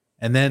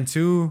 and then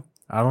two.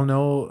 I don't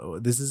know.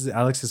 This is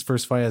Alex's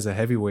first fight as a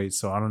heavyweight,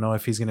 so I don't know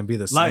if he's gonna be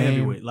the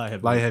same.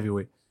 Light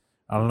heavyweight.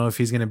 I don't know if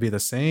he's gonna be the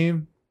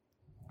same.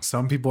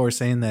 Some people are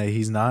saying that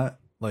he's not,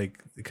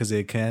 like, because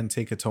it can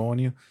take a toll on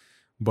you.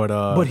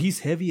 But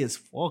he's heavy as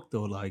fuck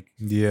though. Like,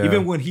 yeah,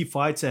 even when he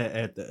fights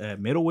at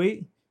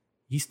middleweight,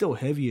 he's still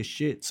heavy as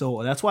shit.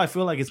 So that's why I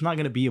feel like it's not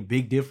gonna be a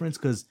big difference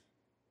because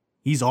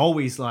he's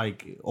always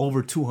like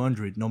over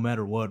 200 no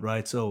matter what,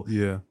 right? So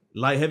yeah,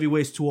 light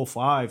heavyweight's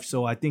 205.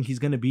 So I think he's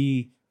gonna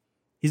be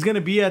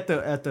at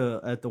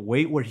the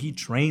weight where he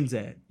trains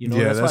at. You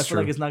know, that's why I feel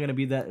like it's not gonna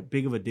be that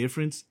big of a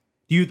difference.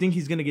 Do you think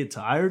he's gonna get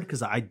tired?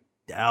 Because I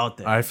doubt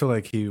that. I feel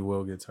like he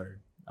will get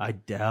tired. I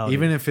doubt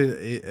even if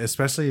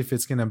especially if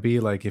it's gonna be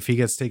like if he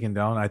gets taken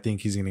down, I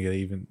think he's gonna get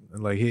even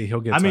like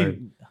he'll get tired. I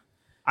mean,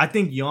 I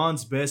think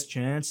Jan's best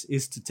chance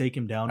is to take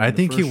him down. I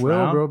think he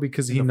will, bro,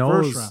 because he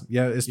knows.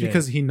 Yeah, it's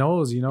because he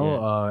knows. You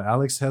know,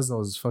 Alex has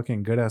those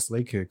fucking good ass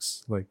leg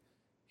kicks. Like,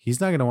 he's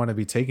not gonna want to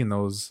be taking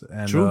those.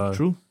 And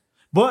true.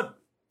 But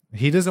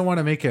he doesn't want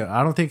to make it.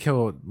 I don't think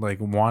he'll like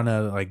want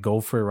to like go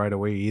for it right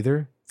away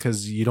either,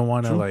 because you don't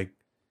want to like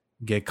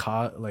get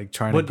caught like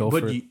trying to go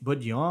for it. But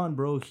Jan,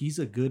 bro, he's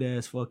a good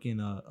ass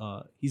fucking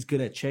he's good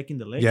at checking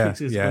the leg kicks.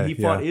 When he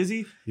fought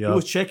Izzy, he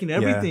was checking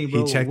everything,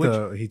 bro.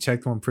 He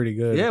checked one pretty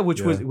good. Yeah,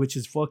 which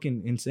is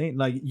fucking insane.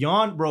 Like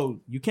Jan, bro,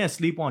 you can't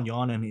sleep on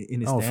Jan in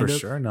his stand-up. For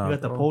sure not. You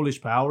got the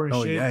Polish power and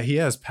shit. Oh yeah, he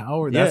has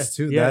power. That's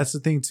the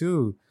thing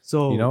too.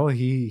 So, you know,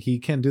 he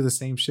can do the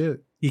same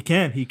shit. He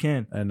can.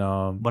 And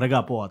but I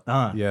got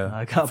Poatan. Yeah,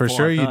 I got for Poatan,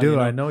 sure you do. You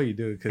know? I know you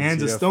do.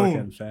 Hands of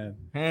stone. Fan.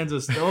 Hands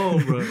of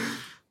stone, bro.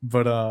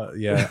 But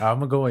yeah, I'm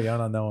gonna go with Jan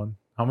on that one.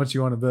 How much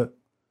you want to bet?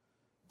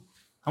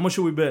 How much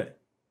should we bet?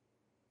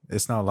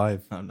 It's not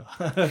live. Oh, no.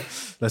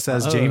 Let's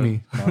ask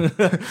Jamie.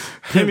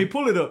 Jamie,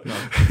 pull it up. No.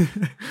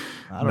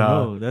 I don't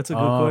know. That's a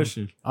good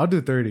question. I'll do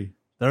 30.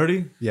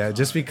 30? Yeah,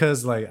 just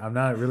because like I'm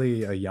not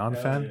really a Jan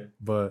fan,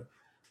 but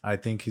I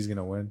think he's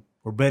gonna win.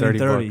 We're betting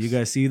 30. You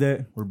guys see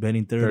that? We're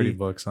betting 30.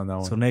 $30 on that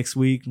one. So next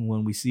week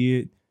when we see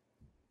it,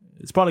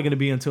 it's probably gonna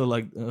be until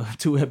like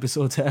 2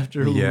 episodes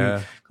after we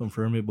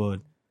confirm it, but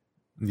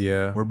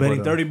yeah, we're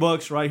betting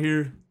 $30 right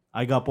here.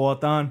 I got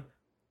Poatan.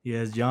 He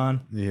has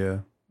John. Yeah,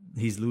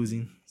 he's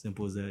losing.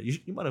 Simple as that.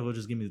 You might as well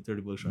just give me the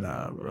 $30 right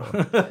now,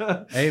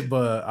 bro. Hey,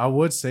 but I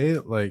would say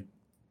like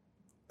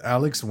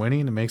Alex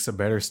winning makes a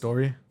better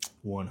story.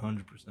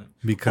 100%.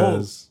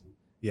 Because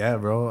yeah,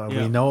 bro,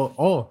 we know.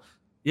 No.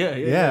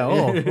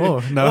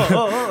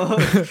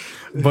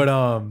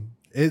 But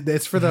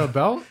it's for the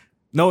belt.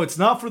 No, it's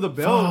not for the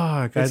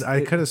belt. Fuck,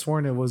 I could have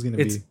sworn it was gonna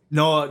be.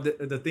 No,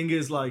 the thing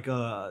is like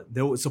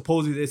there was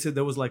supposedly they said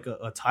there was like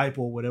a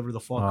typo, whatever the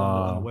fuck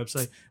on the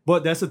website.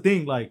 But that's the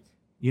thing, like,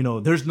 you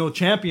know, there's no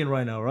champion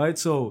right now, right?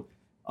 So,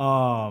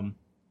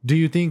 do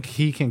you think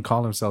he can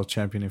call himself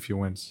champion if he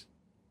wins?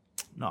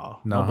 No,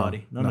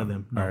 nobody, none of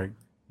them. No. All right.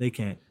 They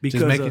can't.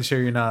 Because, just making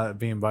sure you're not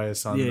being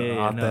biased on the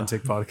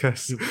authentic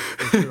podcast.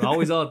 You're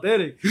always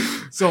authentic.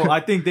 So I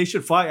think they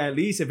should fight at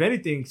least, if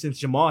anything, since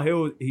Jamal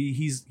Hill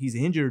he's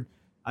injured.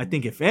 I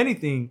think if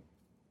anything,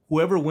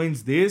 whoever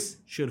wins this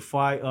should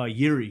fight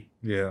Yuri.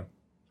 Yeah.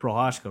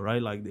 Prohashka, right?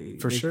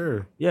 Like for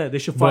sure. Yeah, they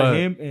should fight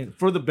him and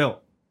for the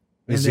belt.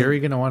 Is Yuri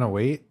gonna want to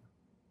wait?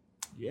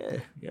 Yeah.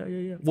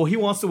 Well, he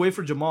wants to wait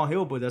for Jamal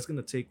Hill, but that's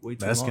gonna take way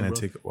too long. That's gonna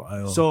take a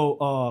while.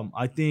 So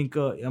I think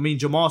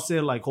Jamal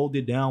said like hold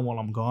it down while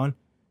I'm gone.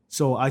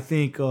 So I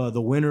think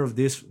the winner of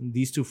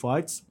these two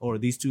fights or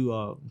these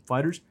two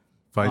fighters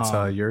fights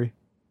Yuri.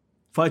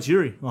 Fights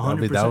Yuri,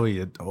 100%. That would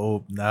be a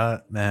dope,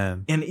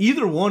 man. And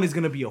either one is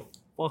gonna be a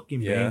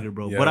fucking banger,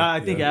 bro. But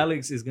I think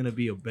Alex is gonna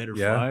be a better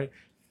fight.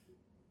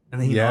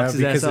 And then he knocks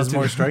his because ass out it's too.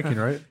 more striking,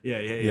 right?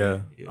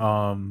 Yeah.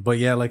 But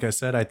yeah, like I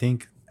said, I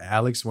think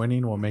Alex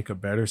winning will make a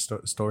better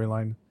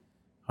storyline.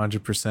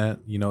 100%.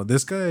 You know,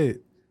 this guy,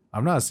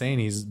 I'm not saying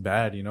he's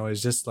bad. You know,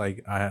 it's just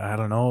like I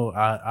don't know.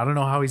 I don't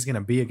know how he's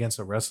gonna be against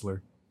a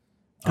wrestler.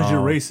 Because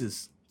you're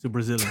racist to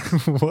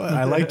Brazilians. What?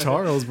 I like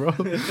Charles, bro.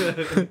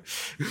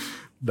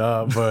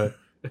 Nah, but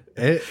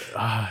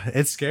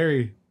it's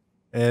scary.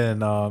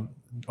 And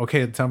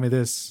okay, tell me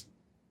this: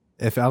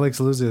 if Alex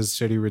loses,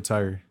 should he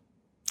retire?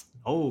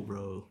 Oh,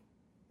 bro,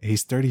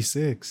 He's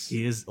 36.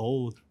 he is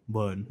old,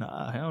 but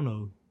nah, hell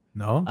no.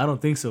 No? I don't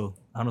think so.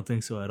 I don't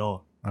think so at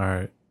all. All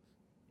right.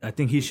 I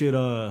think he should.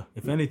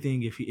 If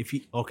anything, if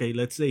he okay,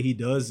 let's say he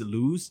does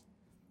lose,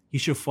 he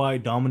should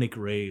fight Dominic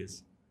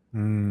Reyes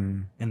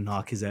and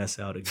knock his ass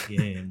out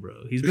again,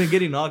 bro. He's been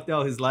getting knocked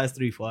out his last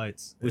 3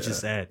 fights, which is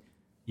sad.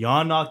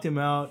 Jan knocked him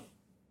out.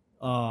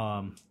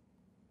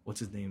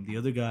 What's his name? The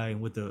other guy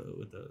with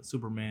the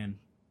Superman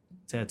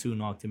tattoo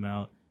knocked him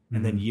out,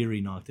 and then Yuri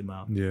knocked him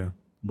out. Yeah.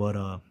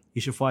 But he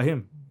should fight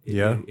him.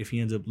 If he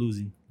ends up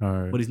losing. All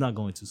right. But he's not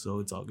going to, so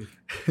it's all good.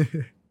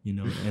 You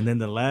know. And then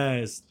the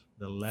last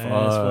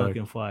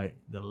fucking fight.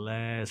 The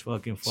last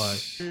fucking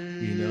fight.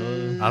 You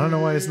know. I don't know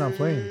why it's not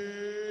playing.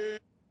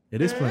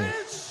 It is playing.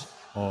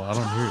 Oh, I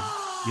don't hear it.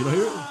 You don't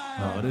hear it?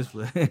 No, it is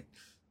playing.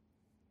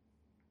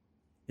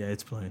 Yeah,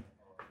 it's playing.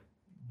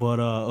 But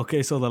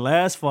okay, so the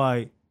last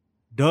fight,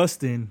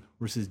 Dustin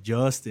versus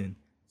Justin.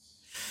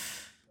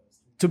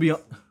 To be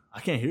honest, I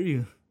can't hear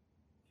you.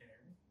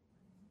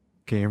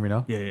 Can you hear me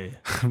now? Yeah.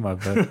 My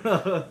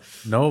bad.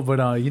 No,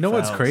 but you know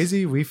what's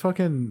crazy? We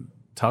fucking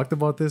talked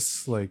about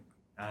this like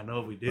I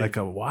know we did. like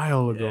a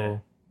while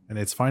ago, and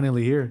it's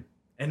finally here.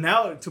 And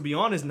now, to be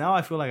honest, now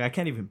I feel like I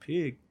can't even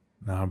pick.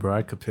 Nah, bro,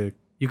 I could pick.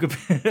 You could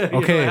pick.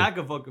 Okay. I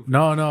could fucking pick.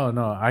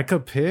 No. I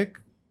could pick,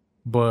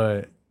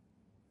 but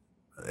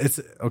it's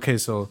okay.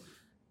 So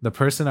the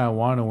person I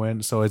want to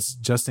win, so it's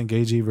Justin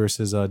Gaethje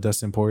versus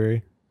Dustin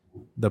Poirier.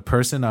 The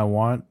person I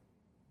want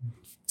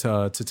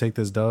to take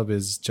this dub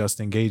is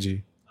Justin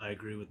Gaethje. I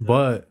agree with that.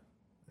 But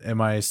am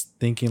I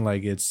thinking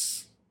like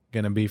it's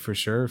gonna be for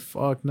sure?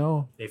 Fuck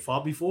no. They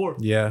fought before.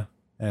 Yeah,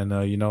 and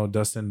you know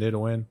Dustin did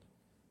win.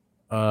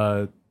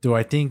 Do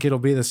I think it'll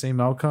be the same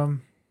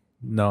outcome?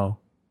 No.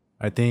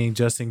 I think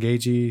Justin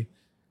Gaethje,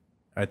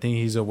 I think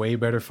he's a way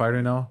better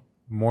fighter now,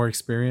 more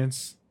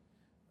experience.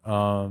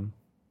 I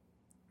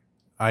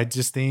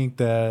just think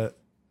that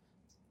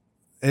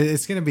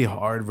it's going to be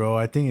hard, bro.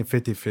 I think 50-50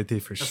 for That's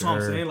sure. That's what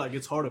I'm saying. Like,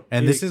 it's hard to pick.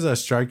 And this is a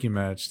striking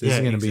match. This is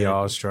going to be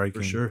all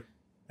striking. For sure.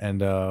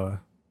 And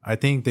I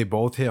think they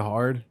both hit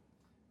hard.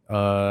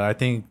 I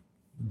think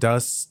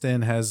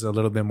Dustin has a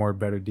little bit more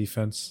better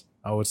defense,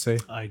 I would say.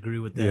 I agree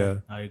with that. Yeah.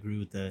 I agree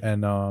with that.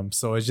 And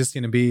so it's just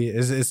going to be,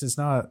 it's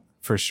not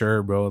for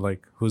sure, bro,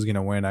 like who's going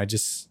to win.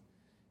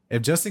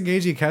 If Justin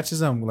Gaethje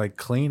catches him like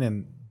clean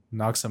and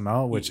knocks him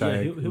out, which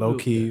I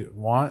low-key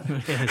want.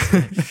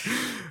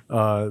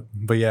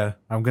 But yeah,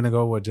 I'm gonna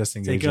go with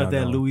Justin Gaethje. Take out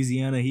that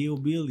Louisiana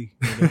hillbilly.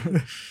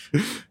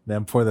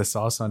 Then pour the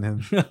sauce on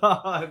him.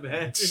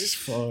 Man.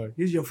 Fuck.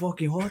 Here's your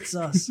fucking hot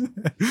sauce.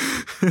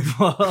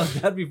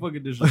 That'd be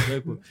fucking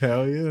disrespectful.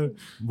 Hell yeah.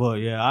 But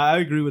yeah, I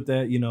agree with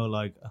that. You know,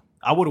 like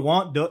I would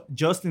want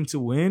Justin to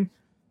win.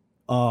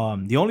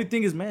 The only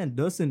thing is, man,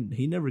 Dustin,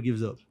 he never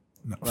gives up.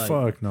 No, like,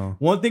 fuck no.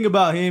 One thing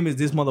about him is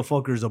this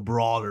motherfucker is a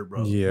brawler,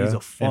 bro. Yeah. He's a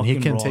fucking and he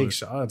can brawler. take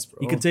shots, bro.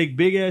 He can take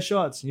big ass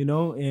shots, you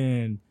know?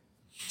 And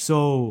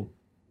so,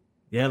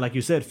 yeah, like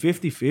you said,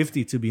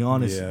 50-50 to be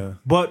honest. Yeah.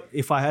 But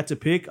if I had to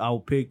pick,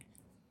 I'll pick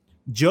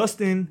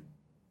Justin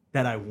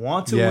that I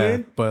want to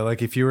win. But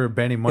like if you were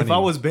betting money. If I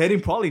was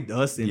betting, probably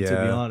Dustin, to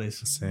be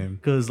honest. Same.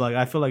 Because like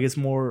I feel like it's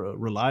more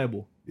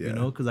reliable, you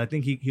know? Because I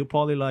think he'll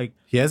probably like...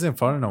 He hasn't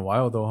fought in a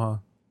while though, huh?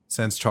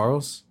 Since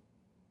Charles?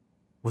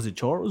 Was it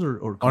Charles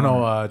or Connor?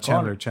 Oh no,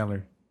 Chandler.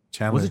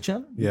 Was it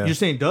Chandler? Yeah. You're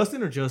saying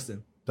Dustin or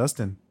Justin?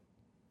 Dustin.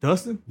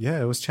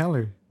 Yeah, it was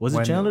Chandler. Was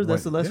it Chandler?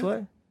 That's the last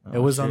fight? It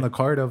was on the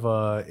card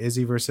of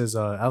Izzy versus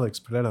Alex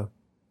Pereira.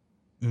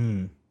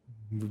 You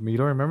don't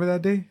remember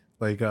that day?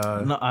 Like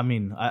no, I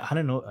mean I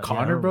didn't know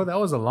Connor, bro. That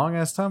was a long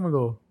ass time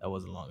ago. That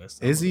was the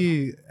longest time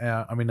Izzy,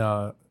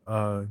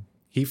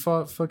 he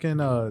fought fucking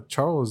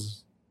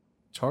Charles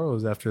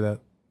after that.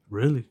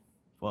 Really?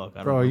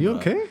 Fuck, bro, are you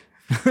okay?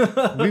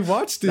 We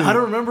watched it. I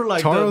don't remember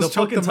like Charles the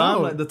fucking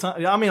time. Like, the time.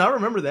 Yeah, I mean, I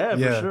remember that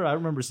for sure. I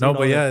remember seeing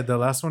the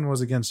last one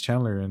was against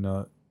Chandler,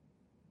 and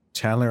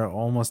Chandler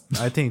almost.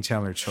 I think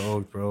Chandler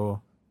choked,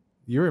 bro.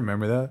 You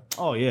remember that?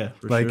 Oh yeah,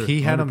 for like sure.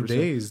 he had 100%. him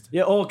dazed.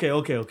 Yeah. Okay.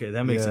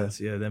 That makes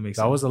sense. Yeah, that makes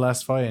sense. That was the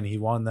last fight, and he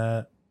won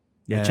that.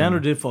 Yeah, and Chandler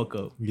did fuck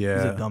up. Yeah,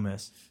 he's a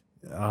dumbass.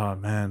 Oh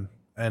man,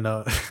 and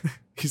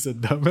he's a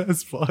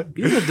dumbass. Fuck.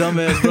 He's a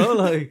dumbass, bro.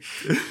 Like,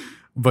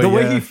 but the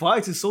way he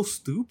fights is so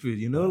stupid.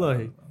 You know,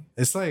 like.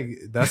 It's like,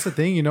 that's the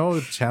thing, you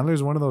know,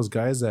 Chandler's one of those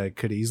guys that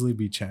could easily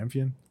be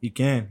champion. He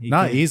can.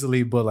 Not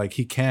easily, but like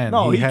he can.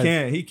 No, he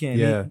can. He can.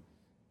 Yeah.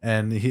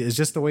 And it's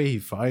just the way he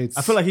fights.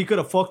 I feel like he could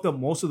have fucked up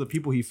most of the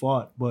people he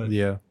fought, but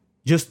yeah.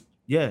 Just,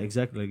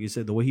 exactly. Like you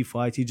said, the way he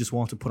fights, he just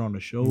wants to put on a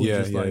show.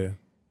 Yeah, just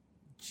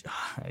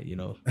you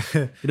know,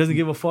 he doesn't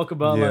give a fuck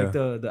about Yeah. like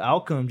the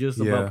outcome, just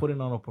Yeah. about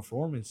putting on a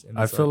performance. And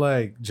I it's feel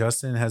like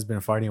Justin has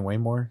been fighting way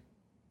more.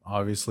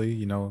 Obviously,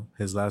 you know,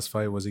 his last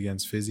fight was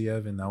against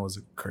Fiziev, and that was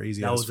a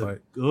crazy that ass was fight.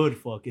 a good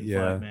fucking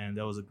Yeah. fight, man.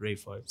 That was a great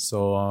fight.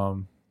 So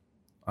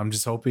I'm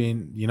just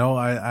hoping, you know,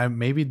 I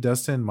maybe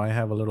Dustin might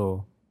have a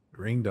little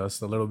ring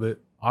dust, a little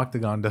bit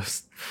octagon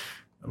dust.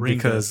 Ring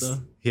because dust, huh?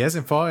 he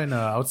hasn't fought in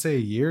I would say a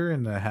year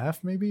and a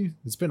half, maybe.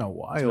 It's been a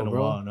while, been a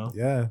bro. while, no?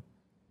 Yeah.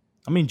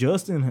 I mean,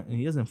 Justin,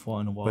 he hasn't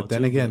fought in a while. But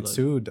then too, again, like,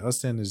 too,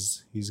 Dustin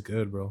he's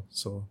good, bro.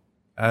 So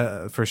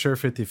for sure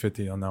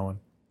 50-50 on that one.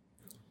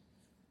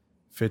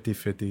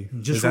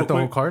 50-50. Just Is that real the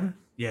whole quick- card?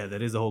 yeah,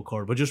 that is the whole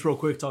card. But just real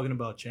quick, talking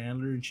about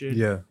Chandler and shit.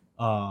 Yeah.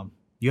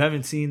 You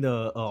haven't seen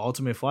the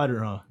Ultimate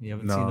Fighter, huh? You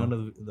haven't seen No. none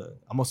of the.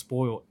 I'm gonna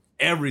spoil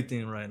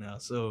everything right now.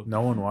 So,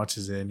 No one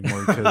watches it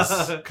anymore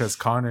because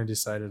Connor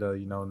decided to,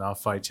 you know,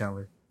 not fight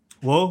Chandler.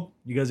 well,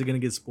 you guys are gonna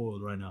get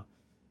spoiled right now.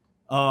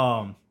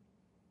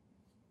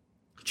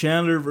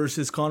 Chandler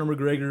versus Conor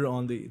McGregor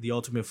on the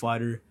Ultimate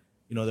Fighter.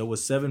 You know, there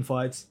was 7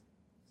 fights.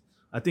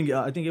 I think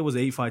it was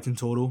 8 fights in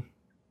total.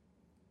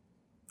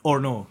 Or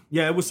no,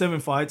 yeah, it was 7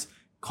 fights.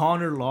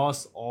 Conor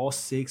lost all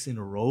 6 in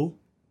a row.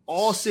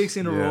 All 6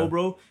 in a Yeah. row,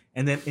 bro.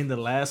 And then in the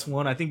last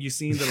one, I think you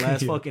seen the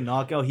last Yeah. fucking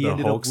knockout. He The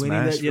ended Hulk up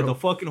winning smash, that. Yeah, bro. the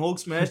fucking Hulk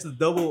smash, the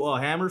double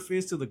hammer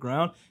fist to the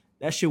ground.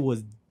 That shit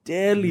was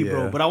deadly,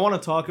 bro. Yeah. But I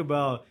want to talk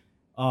about,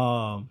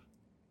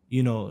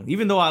 you know,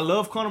 even though I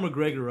love Conor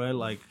McGregor, right?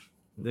 Like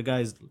the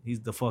guy's, he's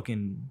the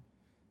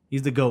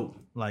GOAT.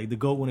 Like the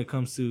GOAT when it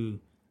comes to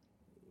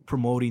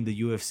promoting the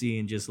UFC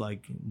and just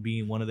like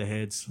being one of the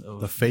heads of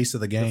The face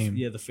of the game.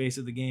 the face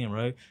of the game,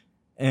 right?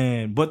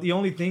 But the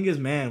only thing is,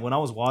 man, when I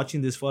was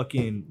watching this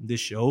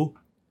show,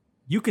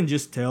 you can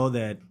just tell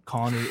that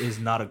Conor is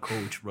not a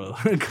coach, bro.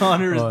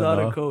 Conor is Oh, not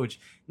no? a coach.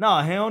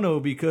 Nah, hell no,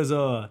 because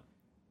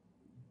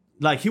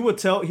like he would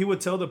tell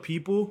the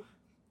people,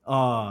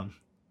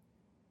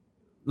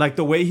 like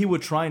the way he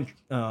would try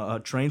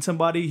and train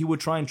somebody, he would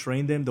try and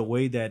train them the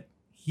way that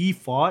he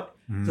fought.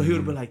 So he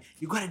would be like,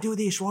 "You gotta do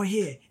this right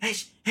here,"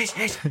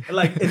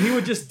 and he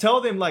would just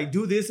tell them like,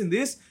 "Do this and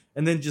this,"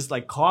 and then just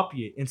like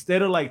copy it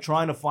instead of like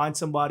trying to find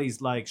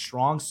somebody's like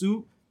strong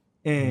suit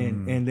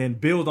and then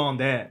build on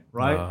that,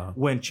 right?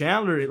 When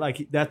Chandler,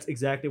 like that's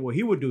exactly what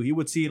he would do. He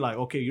would see like,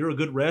 okay, you're a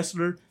good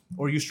wrestler,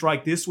 or you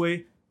strike this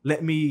way.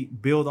 Let me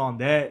build on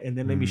that, and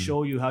then let me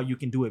show you how you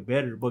can do it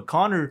better. But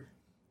Conor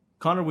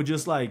would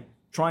just like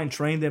try and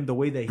train them the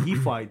way that he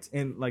fights,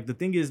 and like the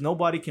thing is,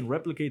 nobody can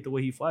replicate the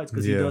way he fights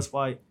because he does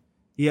fight.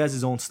 He has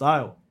his own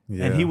style,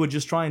 and he would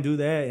just try and do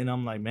that. And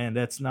I'm like, man,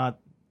 that's not.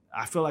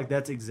 I feel like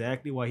that's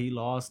exactly why he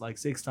lost like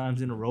 6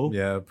 times in a row.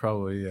 Yeah,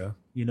 probably, yeah.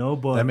 You know,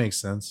 but That makes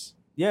sense.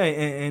 yeah,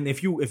 and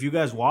if you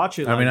guys watch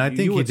it, I mean, like, I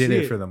think you he would did see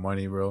it for the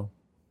money, bro.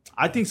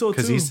 I think so too.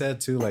 Because he said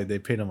too, like they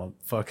paid him a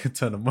fucking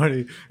ton of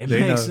money. It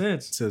They makes know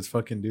sense. to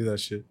fucking do that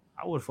shit.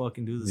 I would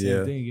fucking do the same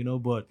Yeah. thing, you know.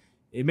 But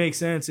it makes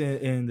sense,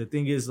 and the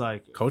thing is,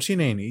 like, Coaching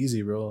ain't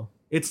easy, bro.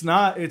 it's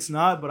not.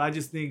 But I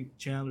just think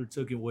Chandler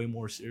took it way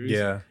more serious.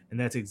 Yeah, and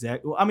that's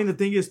exactly. Well, I mean, the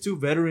thing is, too,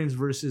 veterans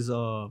versus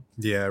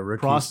yeah,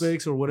 rookies.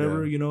 prospects or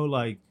whatever, Yeah. you know,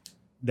 like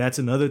that's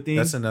another thing.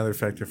 That's another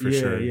factor for yeah,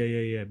 sure.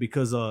 Yeah.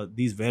 Because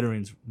these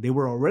veterans, they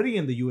were already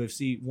in the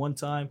UFC one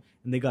time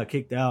and they got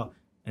kicked out,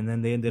 and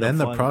then they ended Then up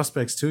the fighting.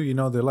 prospects too, you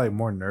know, they're like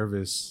more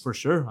nervous. For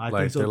sure, I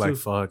like think so they're too. like,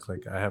 fuck,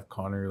 like I have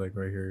Connor like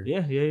right here.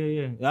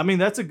 Yeah. I mean,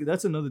 that's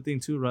another thing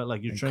too, right?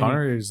 Like you're And training.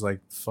 Connor is like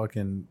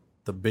fucking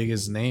the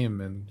biggest name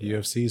in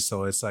UFC,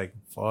 so it's like,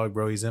 fuck,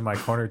 bro, he's in my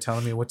corner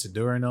telling me what to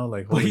do right now.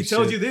 Like, But holy he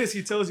tells shit. you this.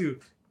 He tells you,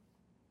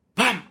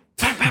 bam,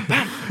 bam, bam,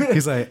 bam.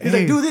 He's like, he's hey.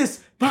 like, do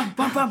this, bam,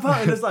 bam, bam,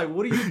 bam. And it's like,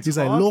 what are you? He's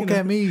like, talking look at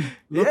about? me,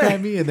 look Yeah.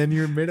 at me, and then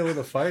you're in the middle of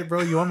the fight,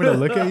 bro. You want me to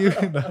look at you?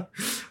 No.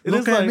 And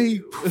Look it's at like,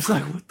 me. It's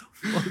like, what the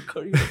fuck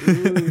are you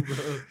doing, bro?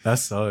 That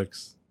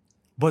sucks.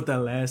 But the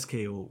last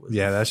KO was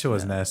Yeah, that shit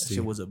was That nasty.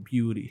 shit was a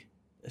beauty.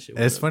 That shit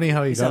was It's funny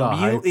how he It's got a a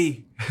hype.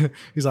 beauty.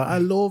 He's like, I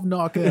love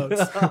knockouts.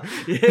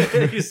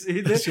 Yeah, you see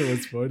That that? shit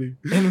was funny.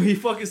 And he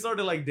fucking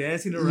started like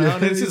dancing around. Yeah,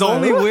 and it's his he's like,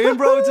 only win,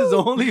 bro. It's his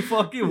only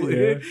fucking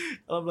win.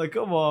 Yeah. I'm like,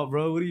 come on,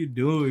 bro. What are you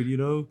doing? You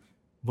know?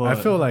 But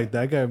I feel like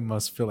that guy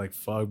must feel like,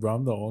 fuck, bro,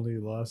 I'm the only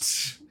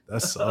lost.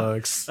 That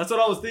sucks. that's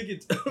what I was thinking.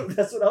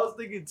 That's what I was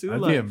thinking too.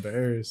 I'd like, be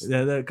embarrassed.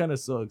 yeah, that kind of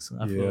sucks.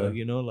 I feel Yeah. like,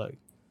 you know, like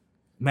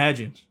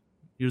imagine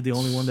you're the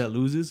only one that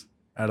loses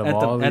Out of at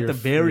all the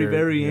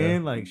very yeah,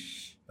 end. Like,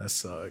 that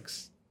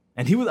sucks.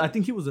 and I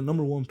think he was the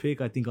number 1 pick.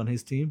 I think on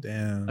his team.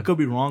 Damn. I could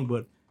be wrong,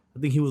 but I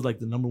think he was like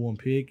the number 1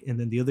 pick, and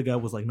then the other guy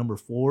was like number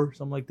 4,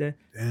 something like that.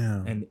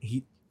 Damn. And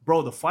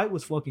bro, the fight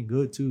was fucking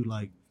good too.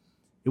 Like,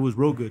 it was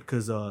real good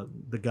because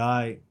the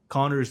guy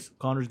Connor's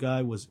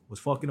guy was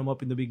fucking him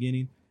up in the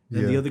beginning.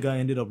 Then the Yeah. other guy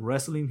ended up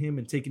wrestling him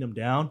and taking him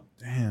down.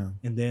 Damn.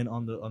 And then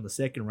on the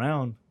second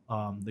round,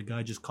 the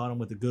guy just caught him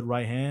with a good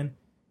right hand,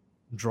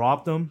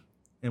 dropped him,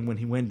 and when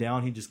he went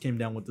down, he just came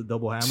down with the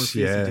double hammer fist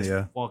Yeah, and just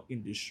yeah.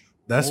 fucking destroyed.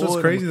 That's what's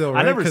him. crazy though, I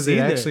right? never Because seen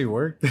it that. actually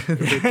worked. For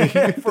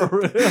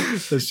real.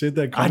 The shit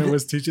that Connor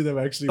was teaching them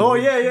actually Oh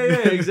worked.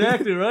 yeah,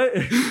 exactly, right.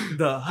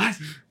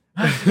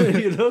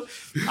 You know,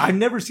 I've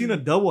never seen a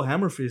double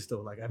hammer fist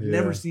though. Like I've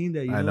never seen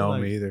that. I know,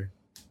 like, me either.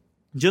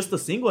 Just a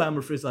single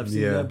hammer fist, I've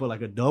seen that, but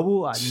like a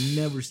double, I've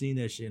never seen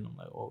that shit. And I'm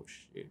like, oh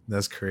shit,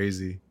 that's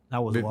crazy.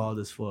 That was wild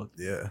as fuck.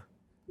 Yeah.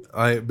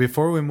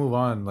 Before we move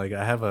on, like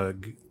I have a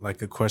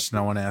question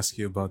I want to ask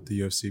you about the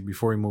UFC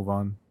before we move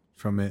on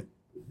from it.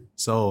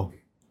 So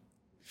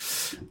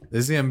this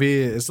is gonna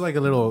be, it's like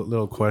a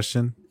little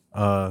question.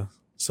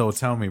 So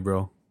tell me,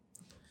 bro,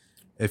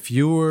 if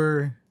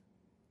you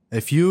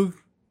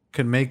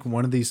could make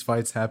one of these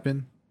fights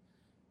happen,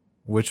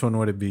 which one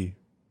would it be?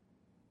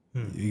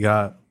 You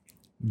got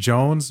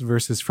Jones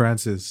versus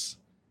Francis,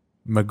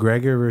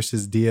 McGregor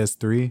versus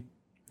DS3,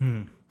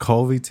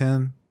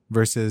 Covington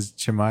versus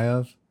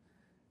Chimaev,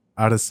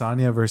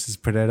 Adesanya versus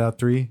Pereira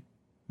 3,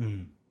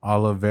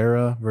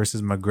 Oliveira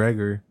versus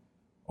McGregor,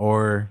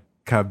 or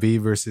Khabib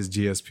versus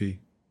GSP.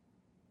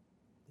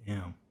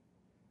 Damn.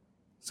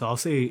 So I'll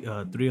say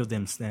 3 of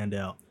them stand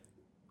out.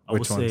 I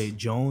would say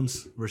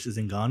Jones versus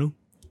Ngannou,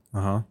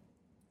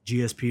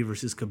 GSP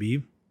versus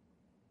Khabib,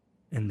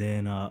 and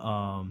then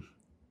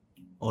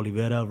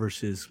Oliveira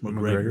versus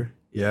McGregor.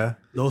 Yeah.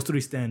 Those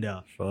 3 stand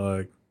out.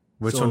 Fuck.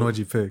 Which one would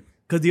you pick?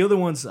 Because the other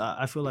ones,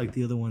 I feel like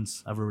the other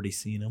ones, I've already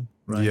seen them.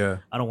 Right? Yeah.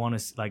 I don't want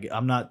to, like,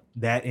 I'm not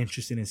that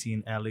interested in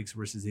seeing Alex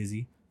versus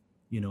Izzy.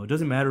 You know, it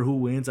doesn't matter who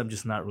wins. I'm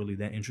just not really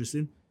that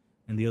interested.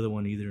 And the other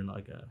one either,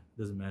 like,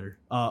 doesn't matter.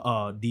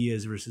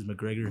 Diaz versus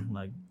McGregor,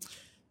 like.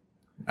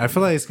 I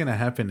feel like it's going to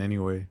happen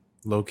anyway,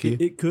 low key.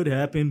 It could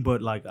happen,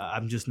 but, like,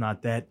 I'm just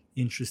not that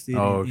interested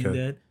in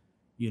that.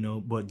 You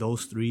know, but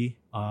those 3,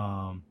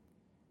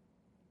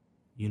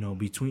 you know,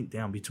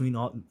 between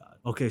all.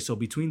 Okay, so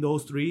between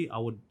those 3, I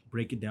would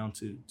break it down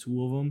to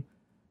 2 of them: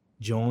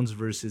 Jones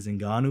versus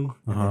Ngannou,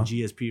 and then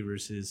GSP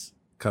versus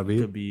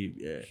Khabib.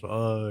 Yeah.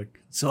 Fuck.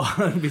 So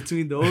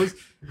between those,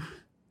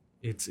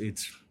 it's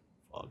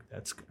fuck.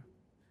 That's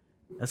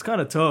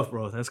kind of tough,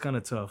 bro. That's kind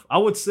of tough. I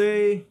would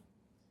say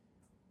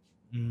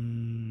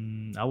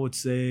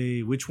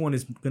which one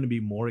is going to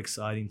be more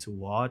exciting to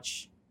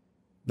watch.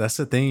 That's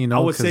the thing, you know. I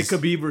would say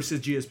Khabib versus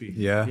GSP.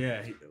 Yeah,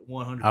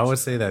 100%. I would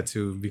say that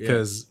too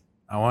because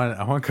I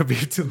want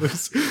Khabib to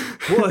lose.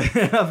 Well,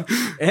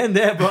 and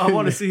that, but I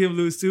want to see him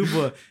lose too.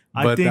 But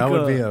I think that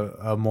would be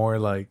a more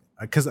like,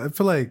 because I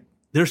feel like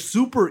they're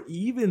super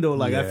even though.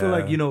 Like I feel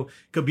like, you know,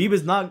 Khabib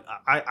is not.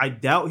 I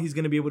doubt he's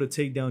gonna be able to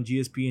take down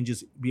GSP and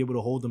just be able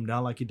to hold him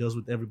down like he does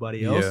with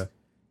everybody else. Yeah.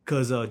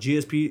 Because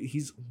GSP,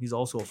 he's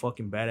also a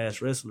fucking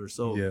badass wrestler.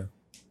 So yeah,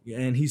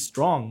 and he's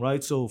strong,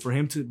 right? So for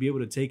him to be able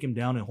to take him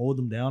down and hold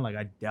him down, like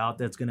I doubt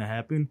that's gonna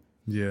happen.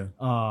 Yeah.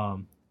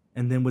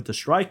 And then with the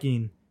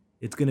striking,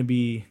 it's gonna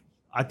be.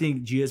 I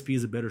think GSP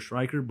is a better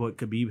striker, but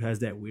Khabib has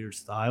that weird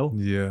style.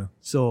 Yeah.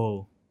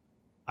 So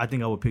I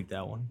think I would pick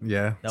that one.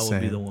 Yeah. That would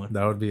be the one.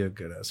 That would be a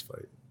good ass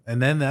fight.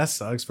 And then that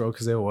sucks, bro,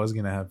 because it was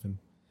gonna happen.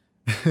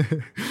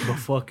 But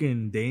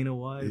fucking Dana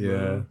White,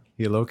 bro.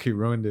 He low-key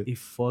ruined it. He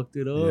fucked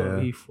it up. Yeah.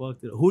 He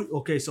fucked it up.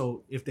 Okay,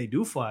 so if they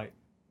do fight,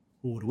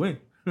 who would win?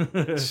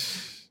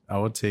 I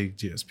would take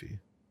GSP.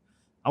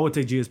 I would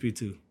take GSP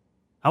too.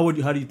 How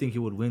do you think he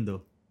would win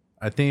though?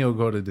 I think he'll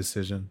go to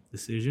decision.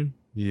 Decision?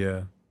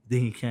 Yeah.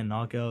 Think he can't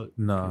knock out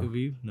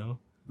Khabib? No.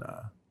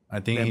 Nah.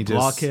 I think that he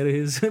blockhead of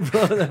his,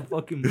 bro. That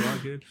fucking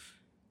blockhead.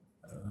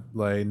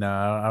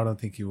 I don't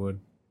think he would.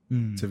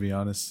 To be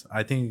honest,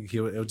 I think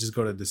he'll just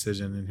go to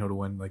decision and he'll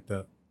win like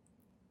that.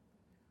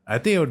 I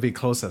think it would be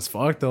close as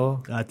fuck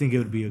though. I think it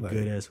would be a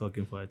good ass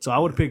fucking fight. So I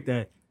would pick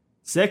that.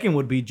 Second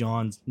would be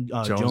Jones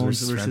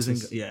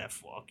versus yeah,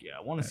 fuck yeah.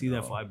 I want to see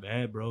that fight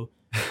bad, bro.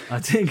 I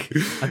think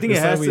it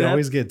has to. We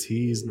always get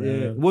teased,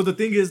 man. Yeah. Well, the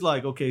thing is,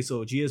 like, okay,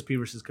 so GSP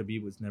versus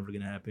Khabib was never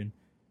gonna happen,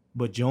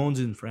 but Jones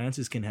and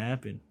Francis can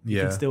happen.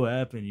 It can still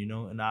happen, you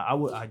know. And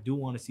I do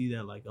want to see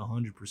that like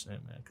 100%,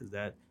 man,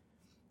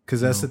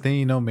 because that's the thing,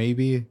 you know.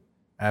 Maybe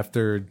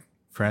after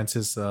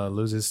Francis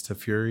loses to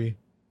Fury,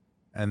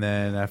 and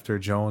then after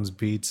Jones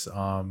beats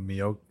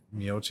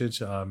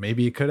Miocic,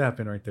 maybe it could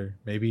happen right there.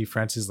 Maybe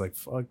Francis like,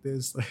 fuck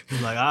this.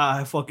 He's like,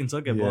 I fucking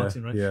suck at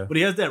boxing, right? Yeah. But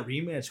he has that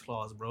rematch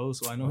clause, bro.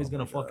 So I know he's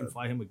gonna fucking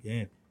fight him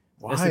again.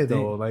 Why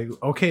though? Like,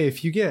 okay,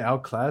 if you get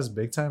outclassed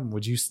big time,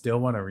 would you still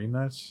want a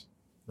rematch?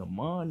 The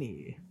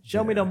money.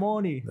 Show me the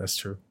money. That's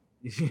true.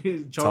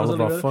 It's all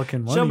about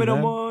fucking money. Show me the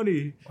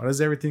money. Why does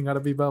everything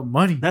gotta be about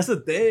money? That's the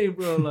thing,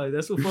 bro. Like,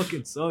 that's what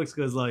fucking sucks.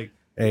 Cause like,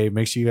 hey,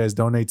 make sure you guys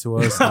donate to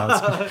us.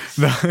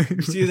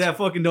 You see that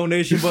fucking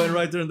donation button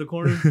right there in the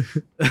corner?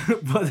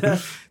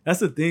 But that's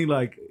the thing.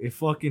 Like, it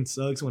fucking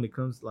sucks when it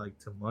comes like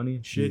to money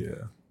and shit.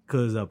 Yeah.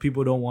 Because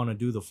people don't want to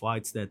do the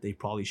fights that they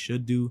probably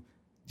should do.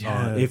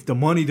 Yeah. If the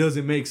money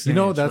doesn't make sense. You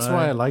know, that's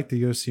why I like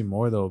the UFC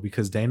more, though.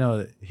 Because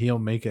Dana, he'll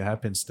make it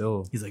happen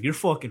still. He's like, you're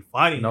fucking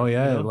fighting. No,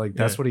 yeah. You know? Like,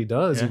 that's what he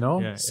does, you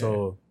know?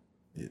 So,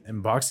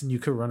 in boxing, you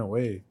could run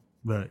away.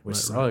 Right. Which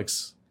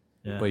sucks.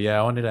 Right. Yeah. But yeah,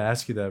 I wanted to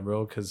ask you that,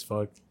 bro. Because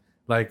fuck.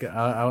 Like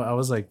I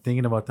was like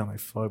thinking about that, like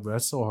fuck, but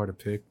that's so hard to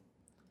pick.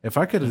 If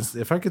I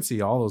could see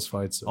all those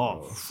fights,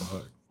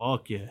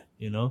 fuck yeah,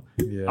 you know.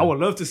 Yeah. I would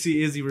love to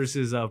see Izzy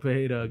versus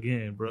Pereira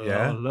again, bro. Yeah.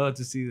 I would love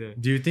to see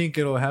that. Do you think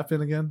it'll happen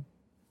again?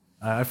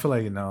 I feel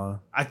like no.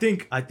 I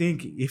think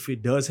if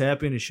it does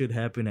happen, it should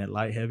happen at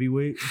light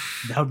heavyweight.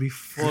 That would be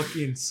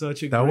fucking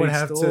such a That great would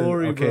have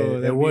story, to. Okay, bro.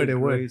 That'd it would. be a It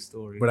great would.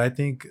 story. But I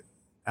think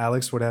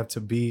Alex would have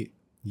to beat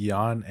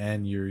Jan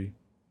and Yuri.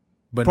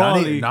 But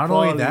Probably, not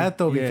only that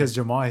though, yeah. because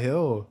Jamal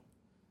Hill.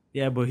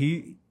 Yeah, but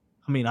I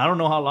mean, I don't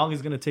know how long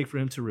it's gonna take for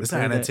him to repair It's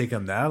not gonna that. take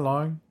him that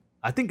long.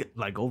 I think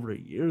like over a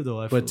year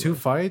though. But two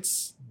like.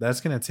 fights, that's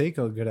gonna take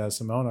a good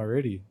ass amount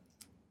already.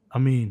 I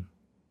mean,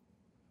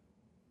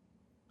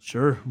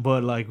 sure,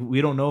 but like we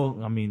don't know.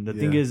 I mean, the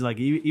thing is, like,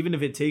 even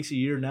if it takes a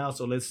year now,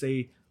 so let's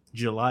say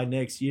July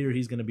next year,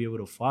 he's gonna be able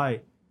to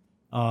fight.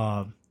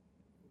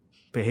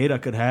 Pereira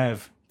could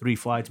have 3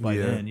 fights by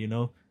then, you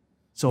know.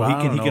 So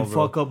but he can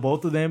fuck up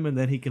both of them, and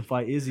then he can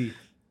fight Izzy.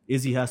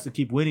 Izzy has to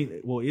keep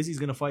winning. Well, Izzy's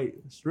gonna fight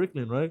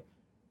Strickland, right?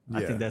 Yeah.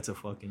 I think that's a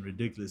fucking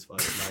ridiculous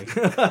fight.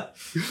 Like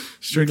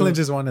Strickland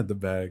just wanted the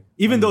bag.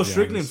 Even though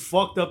Strickland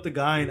fucked up the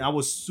guy, and I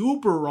was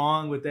super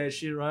wrong with that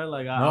shit, right?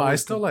 Like I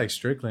still like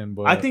Strickland,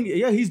 but I think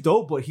he's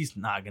dope, but he's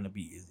not gonna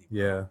be easy. Bro.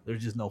 Yeah,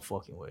 there's just no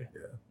fucking way.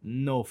 Yeah,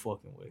 no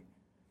fucking way.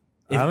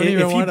 I don't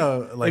even want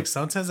to like.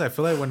 Sometimes I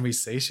feel like when we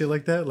say shit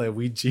like that, like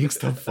we jinx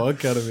the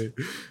fuck out of it.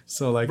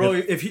 So like, bro,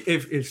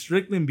 if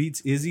Strickland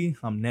beats Izzy,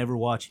 I'm never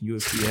watching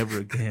UFC ever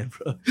again,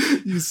 bro.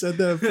 You said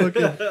that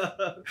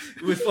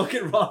fucking with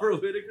fucking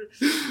Robert Whittaker,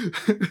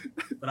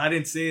 but I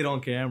didn't say it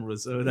on camera,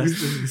 so that's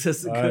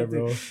the good thing.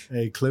 Bro.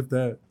 Hey, clip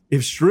that.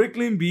 If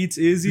Strickland beats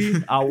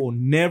Izzy, I will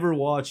never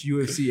watch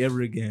UFC ever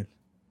again.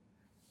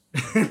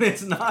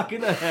 It's not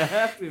gonna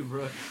happen,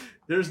 bro.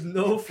 There's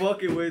no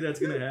fucking way that's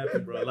gonna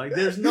happen, bro. Like,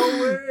 there's no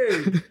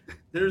way.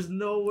 There's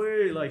no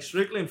way. Like,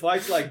 Strickland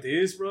fights like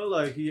this, bro.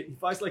 Like, he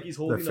fights like he's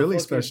holding the Philly a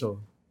fucking,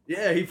 special.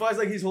 Yeah, he fights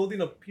like he's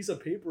holding a piece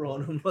of paper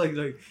on him. Like,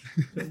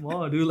 come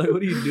on, dude. Like,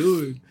 what are you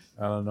doing?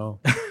 I don't know.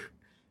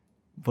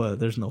 But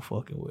there's no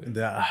fucking way.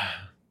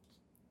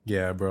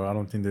 Yeah, bro. I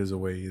don't think there's a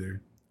way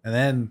either. And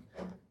then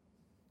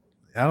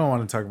I don't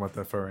want to talk about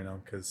that fight right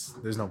now because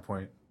there's no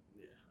point.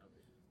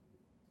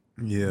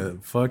 Yeah,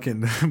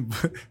 fucking.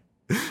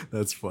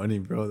 That's funny,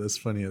 bro. That's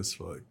funny as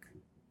fuck.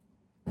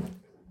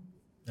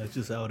 That's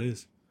just how it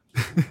is.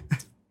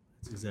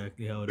 That's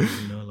exactly how it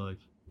is, you know, like.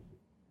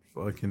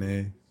 Fucking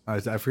A.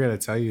 I forgot to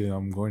tell you,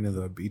 I'm going to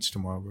the beach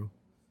tomorrow, bro.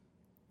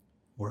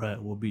 Where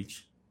at? What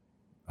beach?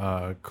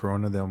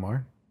 Corona del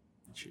Mar.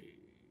 Gee.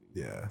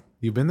 Yeah.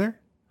 You been there?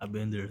 I've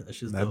been there. That's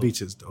just that dope.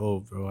 beach is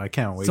dope, bro. I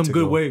can't wait some to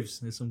good go. waves.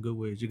 There's some good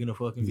waves. You're gonna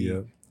fucking be.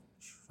 Yeah.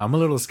 I'm a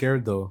little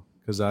scared though,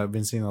 because I've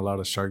been seeing a lot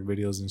of shark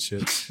videos and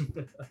shit.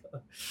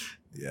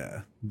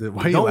 Yeah.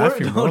 Why are you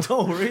laughing, bro?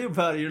 Don't worry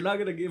about it. You're not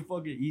gonna get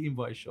fucking eaten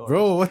by sharks.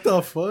 Bro, what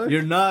the fuck?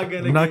 You're not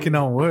gonna I'm knocking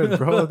on wood,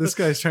 bro. This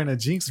guy's trying to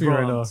jinx me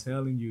right now. I'm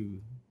telling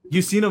you.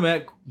 You seen him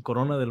at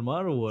Corona del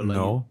Mar or what? Like,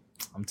 no.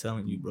 I'm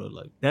telling you, bro.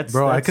 Like that's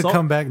bro. That's I could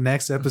come back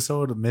next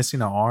episode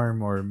missing an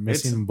arm or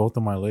missing both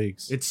of my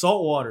legs. It's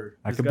salt water.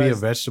 I could be a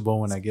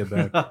vegetable when I get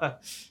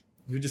back.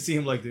 You just see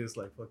him like this,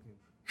 like fucking.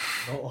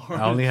 No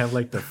arms. I only have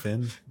like the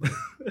fin.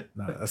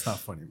 No, that's not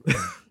funny, bro.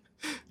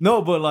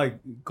 No, but like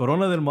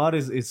Corona del Mar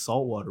is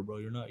salt water, bro.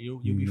 You'll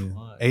be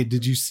fine. Hey,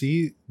 did you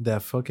see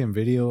that fucking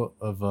video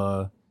of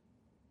a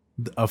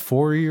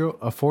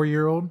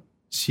 4-year-old?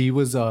 She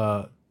was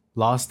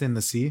lost in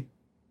the sea.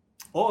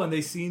 Oh, and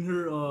they seen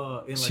her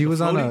in like she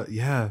was on a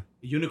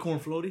unicorn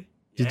floaty.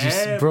 Did you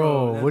see,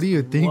 bro? What do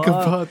you think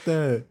about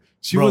that?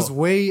 She was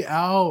way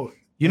out.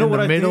 You know, in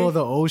the middle of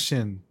the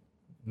ocean.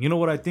 You know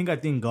what I think? I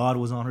think God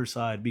was on her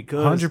side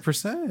because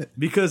 100%.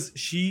 Because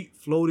she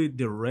floated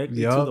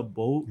directly to the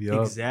boat,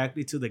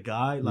 exactly to the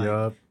guy.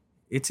 Like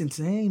it's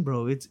insane,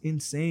 bro. It's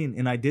insane.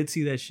 And I did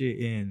see that shit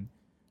in.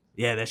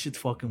 Yeah, that shit's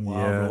fucking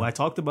wild, bro. I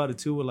talked about it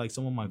too with like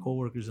some of my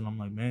coworkers, and I'm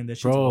like, man, that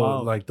shit's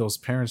wild. Like those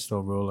parents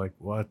though, bro. Like,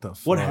 what the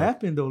fuck? What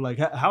happened though? Like,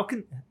 how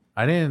can?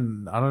 I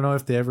don't know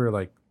if they ever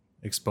like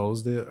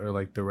exposed it or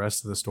like the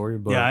rest of the story,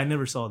 but yeah, I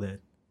never saw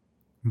that.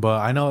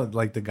 But I know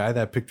like the guy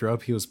that picked her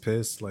up, he was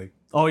pissed. Like,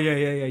 oh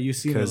yeah. You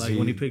seen it like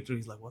when he picked her,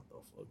 he's like, what the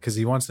fuck? Because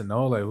he wants to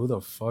know like who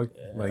the fuck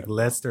like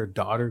lets their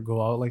daughter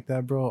go out like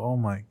that, bro. Oh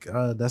my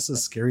god, that's the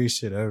scariest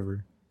shit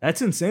ever.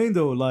 That's insane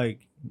though.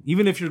 Like,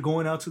 even if you're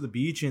going out to the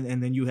beach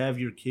and then you have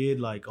your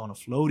kid like on a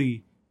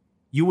floaty,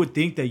 you would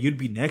think that you'd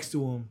be next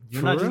to him.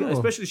 You're not just,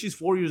 especially she's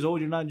 4 years old.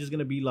 You're not just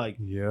gonna be like,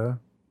 you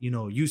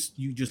know, you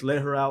just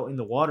let her out in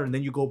the water and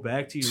then you go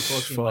back to your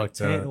fucking like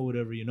tent or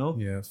whatever, you know?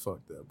 Yeah,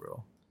 fuck that,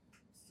 bro.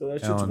 So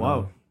that shit's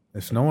wild.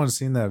 If no one's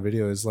seen that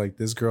video, it's like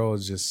this girl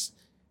is just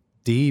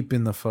deep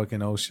in the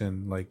fucking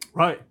ocean, like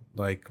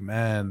like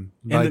man,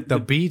 and like the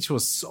beach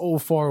was so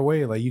far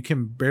away, like you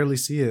can barely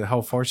see it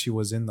how far she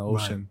was in the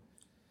ocean.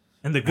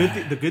 And the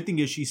good thing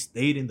is she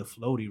stayed in the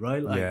floaty,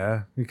 right?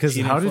 Like, because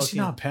how did she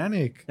not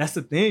panic? That's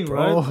the thing,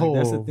 right? Like,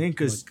 that's the thing,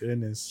 because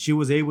goodness, she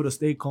was able to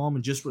stay calm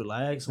and just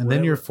relax. And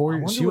then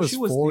she was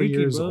 4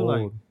 years old.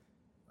 Like,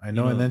 I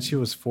know, and then she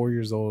was 4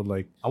 years old.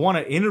 Like, I want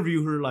to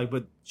interview her, like,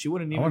 but she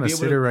wouldn't even. I want to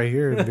sit her right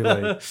here and be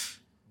like,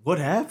 "What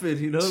happened?"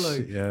 You know,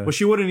 like, but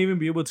she wouldn't even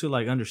be able to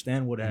like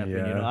understand what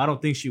happened. You know, I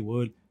don't think she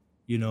would.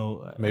 You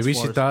know, maybe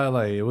she thought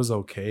like it was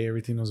okay,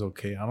 everything was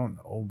okay. I don't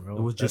know, bro.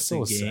 It was just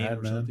so a game sad,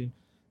 or man. something.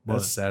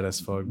 That's sad as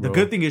fuck, bro. The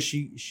good thing is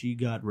she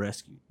got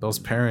rescued. Those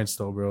parents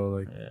though, bro,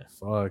 like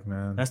fuck,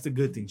 man. That's the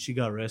good thing. She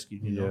got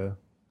rescued, you know?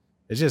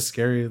 It's just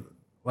scary.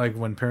 Like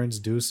when parents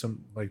do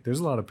some, like there's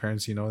a lot of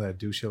parents, you know, that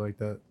do shit like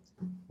that,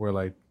 where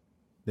like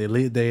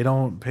they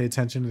don't pay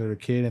attention to their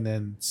kid, and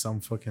then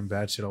some fucking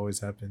bad shit always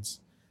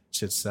happens.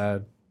 Shit's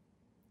sad.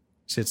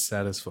 Shit's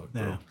sad as fuck,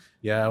 bro.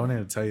 Yeah, I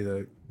wanted to tell you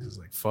that because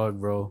like fuck,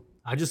 bro.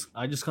 I just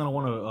kind of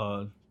want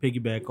to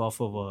piggyback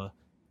off of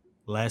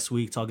last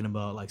week talking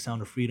about like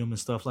Sound of Freedom and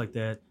stuff like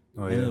that.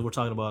 Oh, and then we're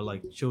talking about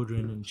like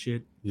children and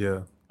shit.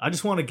 Yeah. I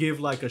just want to give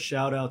like a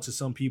shout out to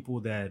some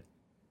people that,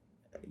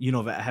 you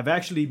know, have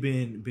actually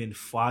been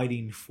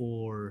fighting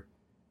for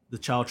the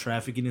child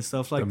trafficking and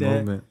stuff like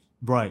that. Movement.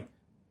 Right.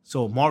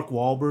 So Mark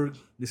Wahlberg,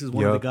 this is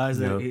one of the guys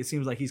that it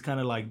seems like he's kind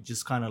of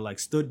like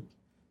stood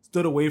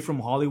away from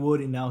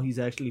Hollywood, and now he's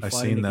actually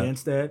fighting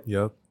against that.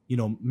 Yep. You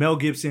know, Mel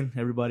Gibson,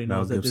 everybody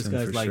knows that this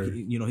guy's like,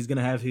 you know, he's going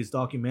to have his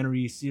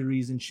documentary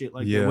series and shit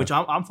like that, which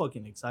I'm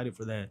fucking excited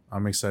for that.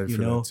 I'm excited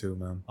for that too,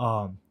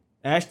 man.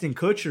 Ashton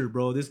Kutcher,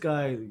 bro, this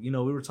guy, you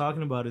know, we were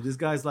talking about it. This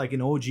guy's like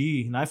an OG,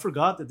 and I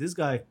forgot that this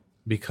guy.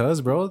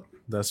 Because, bro,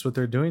 that's what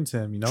they're doing to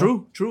him, you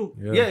know? True.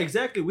 Yeah,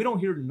 exactly. We don't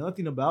hear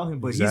nothing about him,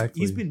 but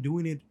he's been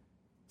doing it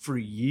for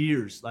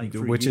years,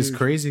 which is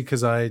crazy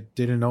because I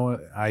did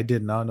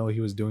not know he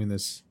was doing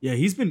this. Yeah,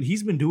 he's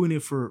been doing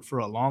it for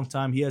a long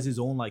time. He has his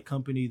own like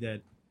company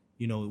that,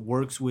 you know,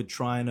 works with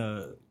trying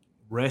to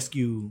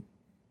rescue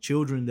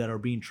children that are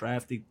being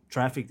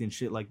trafficked and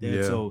shit like that.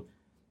 Yeah. So,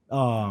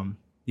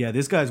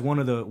 this guy's one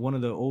of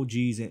the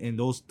OGs, and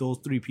those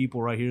three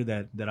people right here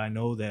that I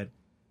know that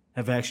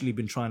have actually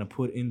been trying to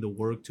put in the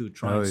work to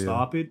try and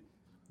stop it,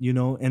 you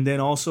know. And then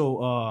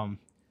also,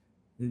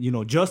 you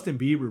know, Justin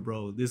Bieber,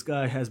 bro. This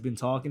guy has been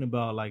talking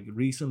about like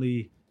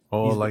recently.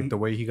 Oh, like the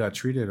way he got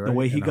treated, right? The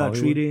way he got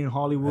treated in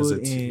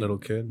Hollywood as a little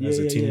kid, as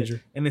a teenager.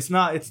 Yeah. And it's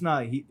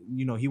not. He,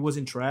 you know, he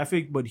wasn't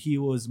trafficked, but he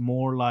was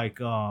more like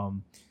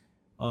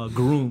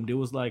groomed. It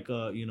was like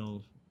you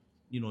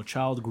know,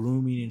 child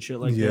grooming and shit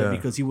like that,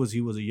 because he was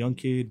a young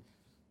kid,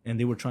 and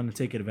they were trying to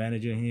take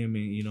advantage of him.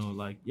 And you know,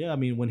 like I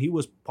mean, when he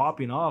was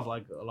popping off,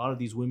 like a lot of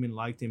these women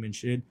liked him and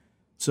shit,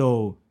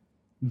 so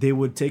they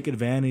would take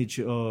advantage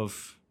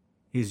of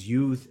his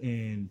youth,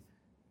 and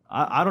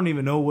I don't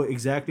even know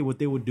exactly what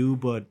they would do,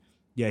 but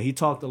he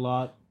talked a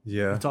lot.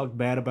 Yeah, he talked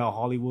bad about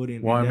Hollywood,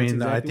 and I mean,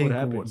 exactly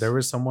I think there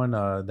was someone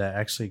that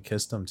actually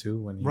kissed him too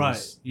when he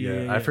was.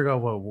 Yeah. I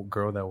forgot what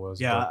girl that was.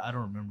 Yeah, I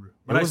don't remember.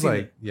 But it was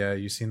like,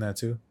 you seen that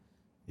too?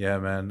 Yeah,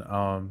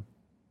 man.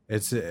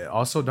 It's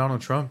also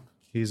Donald Trump.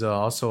 He's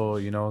also,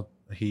 you know,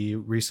 he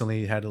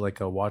recently had like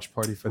a watch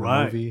party for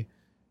the movie,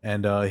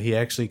 and he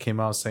actually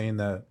came out saying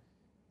that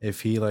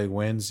if he like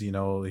wins, you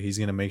know, he's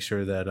gonna make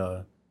sure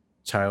that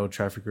child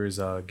traffickers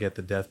get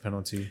the death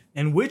penalty.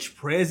 And which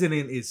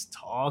president is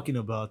talking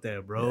about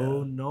that, bro?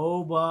 Yeah.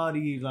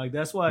 Nobody. Like,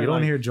 that's why you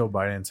don't hear Joe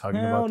Biden talking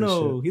about this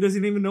shit. He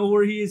doesn't even know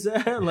where he is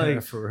at.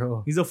 Like, for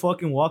real, he's a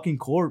fucking walking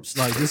corpse.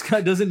 Like, this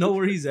guy doesn't know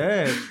where he's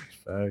at.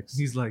 Facts.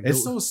 He's like,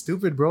 it's so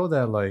stupid, bro,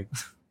 that like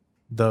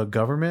the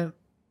government,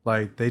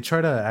 like, they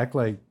try to act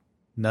like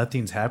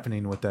nothing's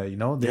happening with that, you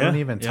know. They don't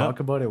even talk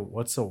about it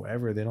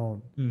whatsoever. They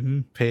don't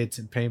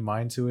pay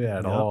mind to it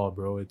at all,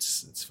 bro.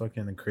 It's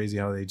fucking crazy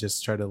how they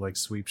just try to like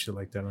sweep shit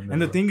like that.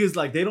 And the thing is,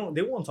 like, they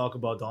won't talk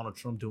about Donald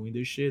Trump doing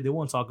this shit. They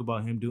won't talk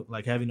about him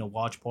having a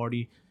watch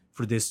party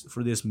for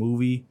this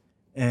movie.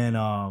 And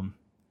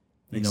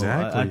you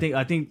know, I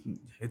think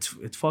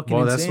it's fucking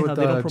insane that's what how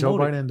they don't Joe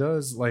promote Biden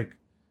does. Like,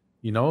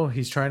 you know,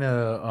 he's trying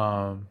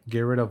to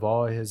get rid of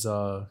all his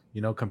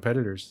you know,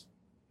 competitors.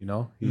 You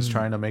know, he's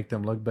trying to make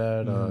them look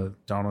bad.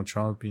 Donald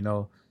Trump, you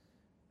know,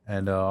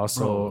 and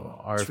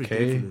also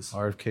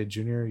RFK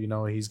Jr., you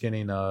know, he's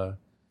getting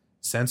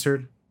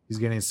censored. He's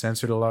getting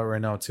censored a lot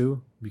right now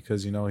too,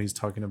 because, you know, he's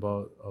talking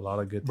about a lot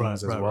of good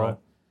things as well. Right.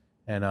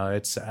 And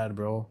it's sad,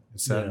 bro.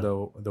 It's sad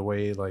the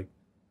way like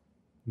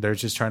they're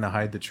just trying to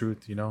hide the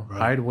truth, you know,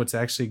 hide what's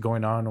actually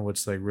going on and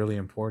what's like really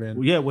important.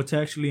 Well, yeah, what's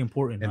actually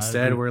important.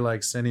 Instead, we're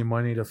like sending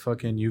money to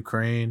fucking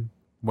Ukraine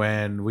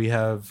when we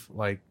have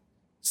like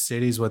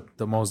cities with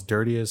the most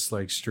dirtiest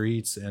like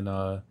streets, and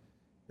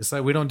it's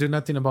like we don't do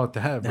nothing about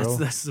that, bro.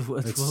 That's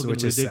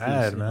which is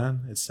sad,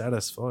 man. It's sad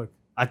as fuck.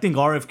 I think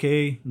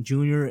RFK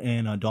Jr.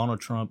 and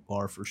Donald Trump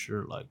are for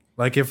sure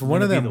like if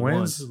one of them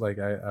wins, like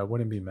I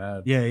wouldn't be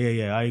mad. Yeah.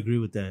 I agree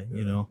with that.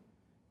 You know,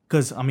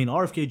 because I mean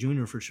RFK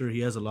Jr. for sure, he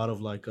has a lot of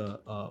like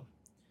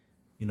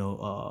you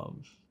know,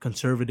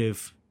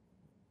 conservative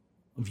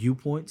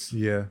viewpoints.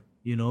 Yeah,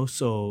 you know,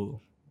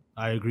 so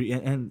I agree,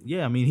 and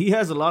I mean he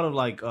has a lot of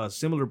like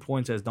similar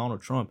points as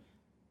Donald Trump.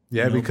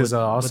 Yeah, you know, because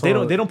also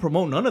but they don't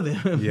promote none of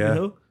them. Yeah, you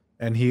know?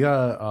 And he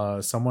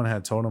got someone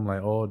had told him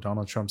like, oh,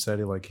 Donald Trump said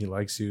he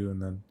likes you,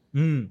 and then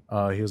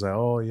he was like,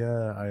 oh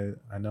yeah,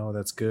 I know,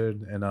 that's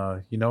good,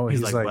 and you know,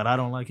 he's like, but I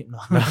don't like it. No.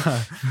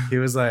 He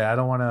was like, I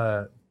don't want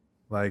to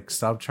like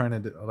stop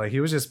trying to like,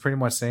 he was just pretty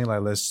much saying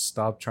like, let's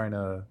stop trying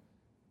to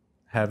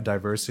have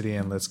diversity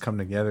and let's come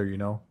together, you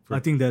know. I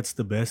think that's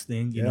the best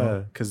thing, you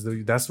know. Because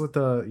that's what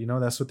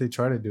that's what they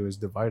try to do, is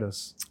divide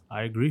us.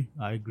 I agree.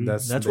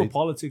 That's what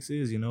politics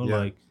is, you know.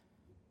 Like,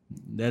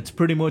 that's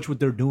pretty much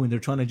what they're doing. They're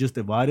trying to just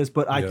divide us.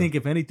 But I think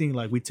if anything,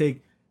 like, we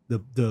take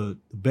the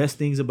best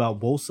things about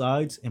both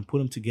sides and put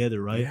them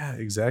together, right? Yeah,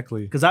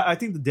 exactly. Because I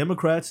think the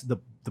Democrats, the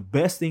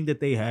best thing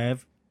that they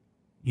have,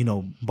 you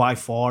know, by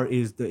far,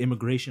 is the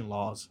immigration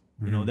laws.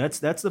 You know, that's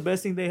the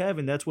best thing they have,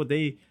 and that's what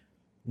they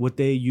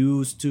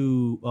use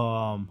to,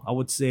 I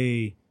would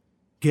say,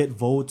 get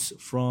votes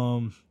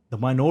from the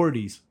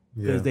minorities,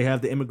 because they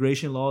have the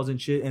immigration laws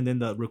and shit. And then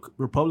the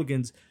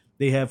Republicans,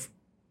 they have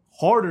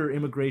harder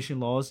immigration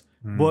laws,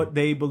 but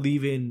they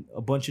believe in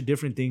a bunch of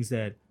different things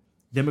that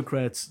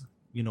Democrats,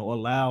 you know,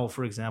 allow.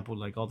 For example,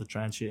 like all the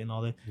trans shit and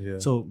all that. Yeah.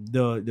 So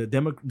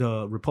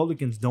the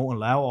Republicans don't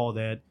allow all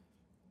that,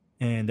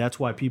 and that's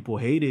why people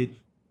hate it.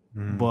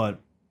 But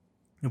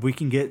if we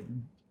can get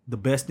the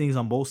best things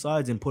on both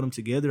sides and put them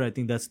together, I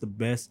think that's the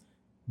best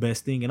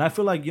thing. And I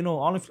feel like, you know,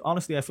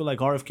 honestly, I feel like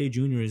RFK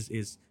Jr.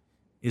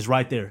 is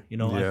right there. You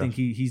know, I think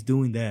he's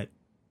doing that.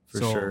 For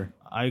sure.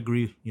 I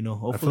agree. You know,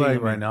 hopefully, I feel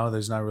like right now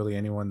there's not really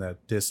anyone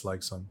that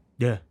dislikes him.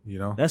 Yeah. You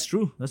know? That's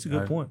true. That's a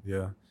good point.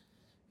 Yeah.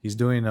 He's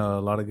doing a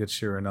lot of good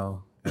shit right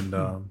now. And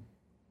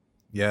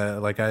yeah,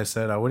 like I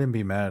said, I wouldn't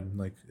be mad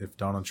like if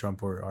Donald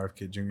Trump or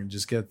RFK Jr.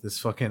 just get this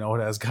fucking old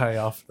ass guy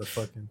off the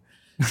fucking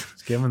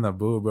just give him the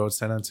boo, bro.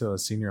 Send him to a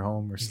senior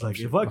home or something. Like,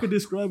 if I could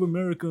describe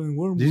America in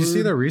one word. Did you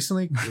see the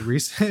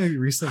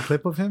recent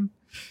clip of him?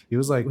 He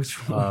was like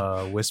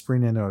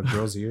whispering in a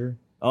girl's ear.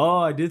 Oh,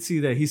 I did see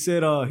that. He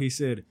said,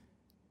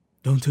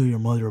 don't tell your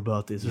mother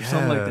about this or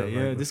something like that.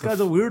 Yeah, like, this guy's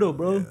a weirdo,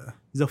 bro. Yeah.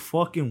 He's a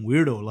fucking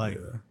weirdo. Like,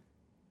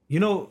 you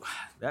know,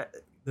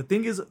 the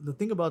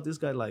thing about this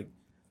guy, like,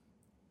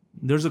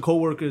 there's a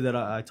coworker that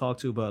I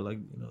talked to about, like,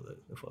 you know,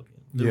 the fucking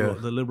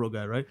the liberal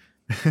guy, right?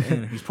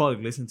 And he's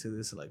probably listening to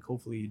this. Like,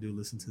 hopefully you do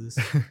listen to this.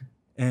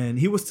 And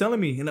he was telling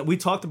me, and we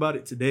talked about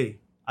it today.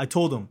 I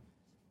told him,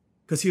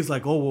 because he was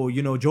like, oh, well,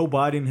 you know, Joe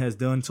Biden has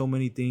done so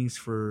many things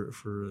for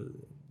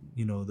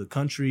you know, the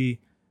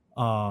country.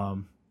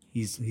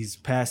 He's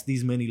passed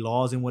these many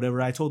laws and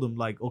whatever. I told him,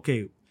 like,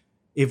 okay,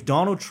 if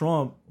Donald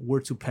Trump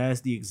were to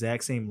pass the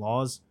exact same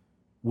laws,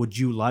 would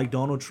you like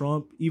Donald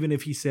Trump, even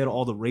if he said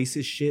all the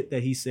racist shit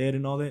that he said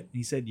and all that? And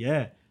he said,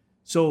 yeah.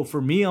 So for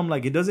me, I'm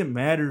like, it doesn't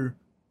matter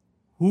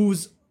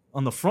who's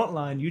on the front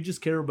line. You just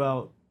care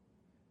about,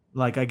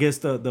 like, I guess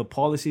the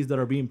policies that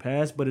are being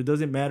passed, but it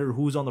doesn't matter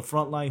who's on the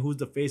front line, who's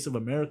the face of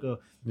America.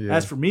 Yeah.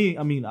 As for me,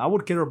 I mean, I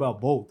would care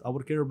about both. I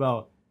would care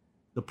about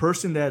the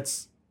person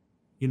that's,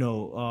 you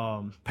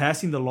know,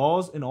 passing the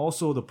laws, and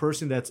also the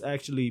person that's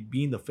actually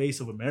being the face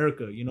of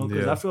America, you know,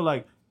 because I feel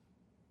like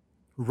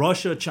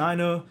Russia,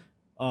 China,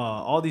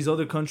 all these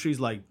other countries,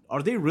 like,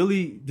 do they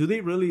really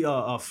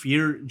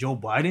fear Joe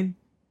Biden?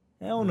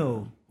 Hell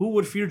no. Who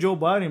would fear Joe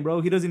Biden,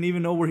 bro? He doesn't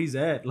even know where he's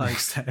at. Like,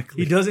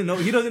 exactly. He doesn't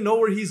know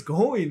where he's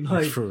going.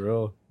 Like, for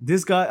real.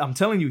 This guy, I'm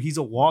telling you, he's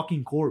a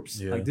walking corpse.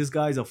 Yeah. Like, this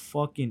guy's a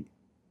fucking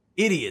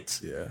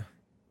idiot. Yeah.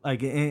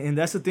 Like, and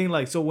that's the thing.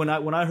 Like, so when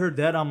I heard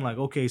that, I'm like,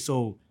 okay,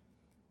 so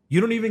you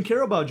don't even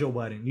care about Joe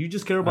Biden. You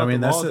just care about the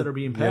laws that are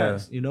being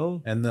passed, you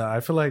know? And I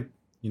feel like,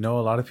 you know,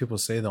 a lot of people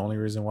say the only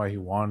reason why he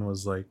won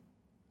was, like,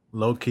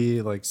 low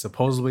key, like,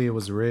 supposedly it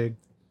was rigged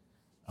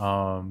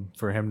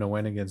for him to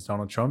win against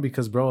Donald Trump,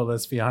 because, bro,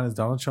 let's be honest,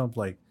 Donald Trump,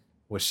 like,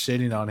 was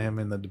shitting on him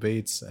in the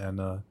debates.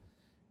 And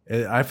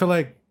I feel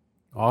like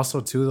also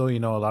too, though, you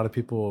know, a lot of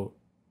people,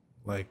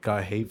 like,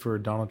 got hate for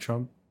Donald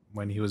Trump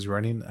when he was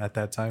running at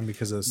that time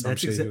because of some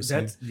shit he was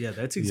saying.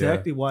 That's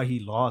exactly why he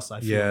lost, I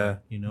feel like,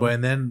 you know. But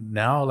and then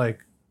now,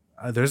 like,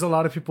 there's a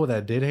lot of people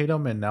that did hate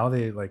him, and now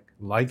they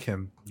like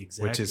him,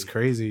 which is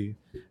crazy.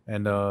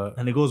 And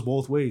it goes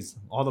both ways.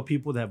 All the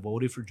people that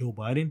voted for Joe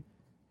Biden,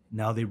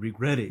 now they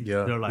regret it.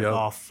 Yeah, they're like,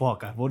 oh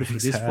fuck, I voted for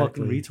this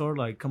fucking retard.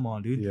 Like, come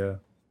on, dude. Yeah.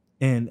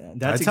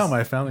 And I tell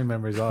my family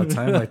members all the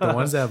time, like, the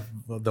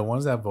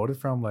ones that voted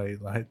for him,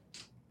 like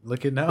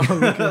look at now.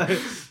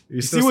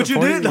 You see what you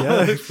did?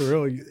 Yeah, for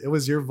real. It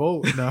was your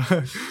vote. No.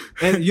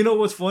 And you know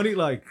what's funny?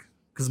 Like,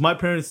 because my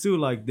parents too,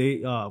 like,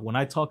 they when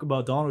I talk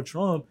about Donald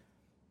Trump,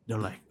 they're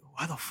like,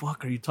 why the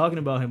fuck are you talking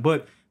about him?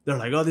 But they're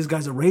like, oh, this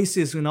guy's a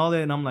racist and all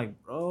that. And I'm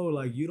like, bro,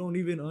 like, you don't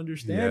even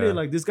understand it.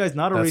 Like, this guy's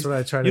not a racist. That's what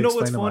I try to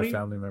explain to my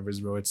family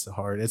members, bro. It's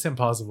hard. It's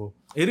impossible.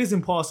 It is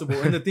impossible.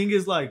 And the thing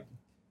is, like,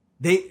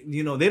 they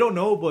don't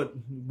know, but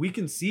we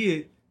can see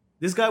it.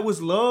 This guy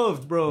was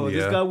loved, bro. Yeah.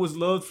 This guy was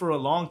loved for a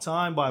long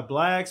time by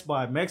blacks,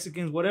 by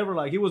Mexicans, whatever.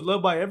 Like, he was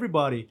loved by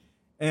everybody.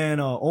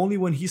 And only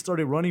when he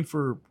started running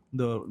for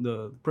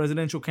the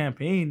presidential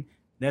campaign,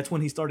 that's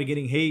when he started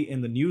getting hate,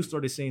 and the news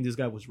started saying this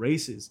guy was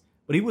racist.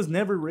 But he was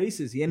never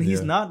racist, and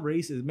he's not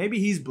racist. Maybe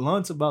he's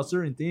blunt about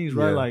certain things,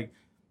 right? Like,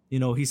 you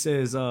know, he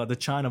says the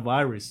China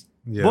virus.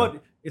 Yeah.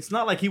 But it's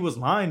not like he was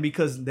lying,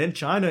 because then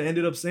China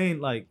ended up saying,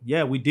 like,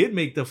 yeah, we did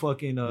make the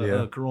fucking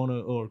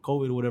corona or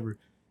COVID or whatever.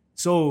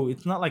 So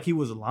it's not like he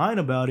was lying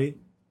about it.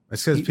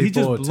 It's because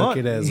people took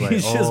it as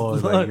like, oh,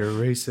 like, you're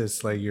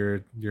racist, like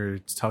you're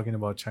talking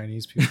about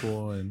Chinese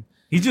people, and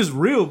He's just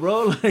real,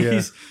 bro. Like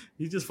he's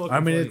just fucking. I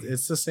mean, funny.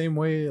 it's the same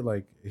way.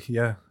 Like,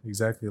 yeah,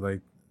 exactly.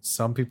 Like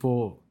some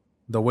people,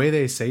 the way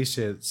they say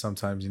shit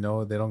sometimes, you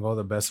know, they don't go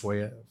the best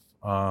way.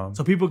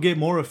 So people get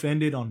more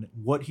offended on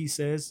what he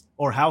says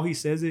or how he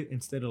says it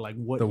instead of like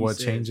what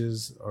says.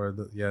 Changes or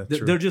true.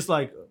 They're just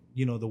like,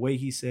 you know, the way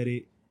he said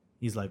it.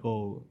 He's like,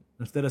 oh,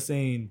 instead of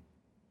saying,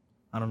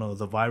 I don't know,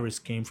 the virus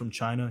came from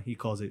China, he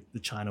calls it the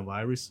China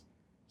virus.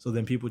 So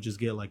then people just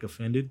get like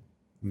offended.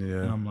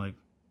 Yeah. And I'm like,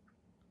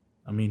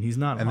 I mean, he's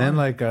not. And then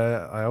like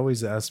I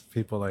always ask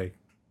people like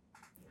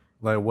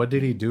what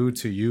did he do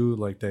to you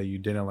like that you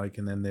didn't like?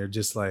 And then they're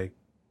just like,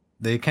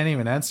 they can't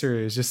even answer.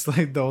 It's just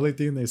like the only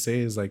thing they say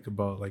is like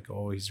about like,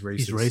 oh, he's racist.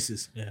 He's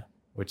racist, yeah.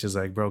 Which is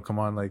like, bro, come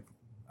on. Like,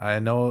 I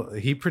know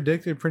he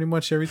predicted pretty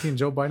much everything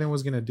Joe Biden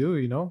was gonna do.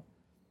 You know,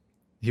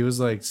 he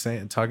was like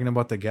talking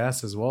about the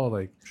gas as well.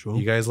 Like, True.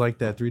 You guys like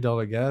that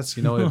 $3 gas?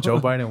 You know, if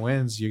Joe Biden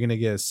wins, you're gonna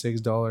get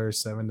 $6,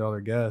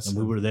 $7 gas. And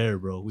we were there,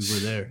 bro. We were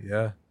there.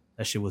 Yeah,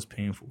 that shit was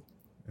painful.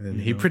 And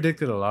he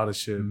predicted a lot of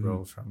shit,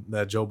 bro, from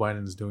that Joe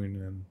Biden's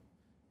doing, and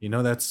you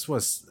know that's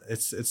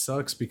it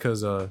sucks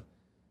because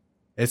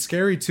it's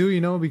scary too, you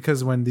know,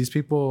 because when these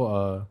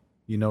people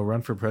you know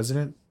run for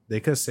president, they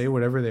could say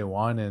whatever they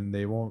want and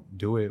they won't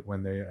do it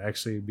when they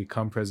actually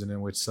become president,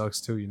 which sucks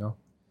too, you know.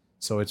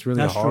 So it's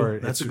really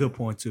hard. True. That's a good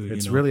point too.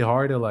 It's really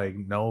hard to like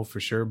know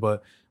for sure,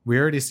 but we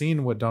already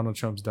seen what Donald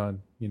Trump's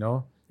done, you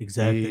know.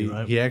 Exactly.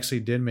 Right. He actually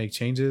did make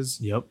changes.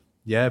 Yep.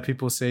 Yeah,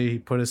 people say he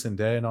put us in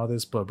debt and all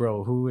this, but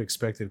bro, who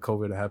expected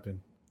COVID to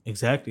happen?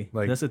 Exactly.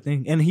 Like, that's the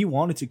thing. And he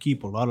wanted to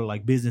keep a lot of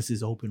like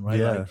businesses open, right?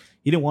 Yeah. Like,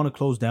 he didn't want to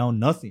close down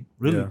nothing,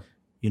 really.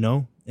 You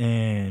know?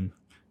 And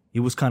he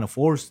was kind of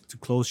forced to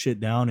close shit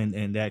down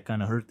and that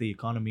kind of hurt the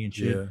economy and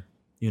shit. Yeah.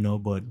 You know,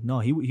 but no,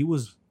 he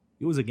was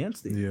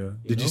against it. Yeah.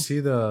 Did you see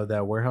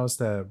that warehouse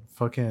that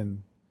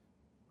fucking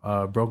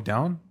broke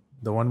down?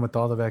 The one with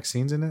all the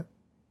vaccines in it?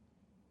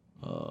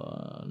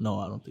 No,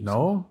 I don't think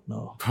so.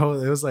 No.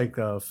 Bro, it was like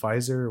a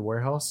Pfizer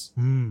warehouse.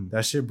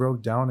 That shit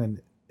broke down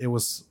and it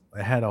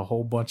had a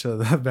whole bunch of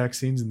the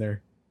vaccines in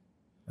there.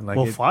 And like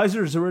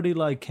Pfizer's already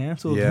like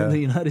canceled in the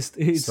United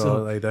States.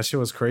 So like that shit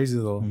was crazy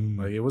though.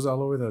 Like it was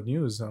all over the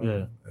news.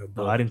 Yeah.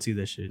 No, I didn't see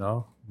that shit.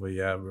 No? But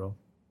yeah, bro.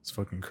 It's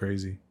fucking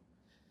crazy.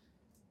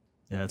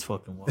 Yeah, it's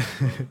fucking wild,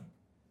 bro.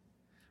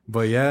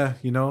 But yeah,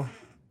 you know,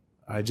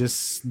 I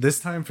just this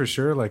time for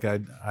sure. Like I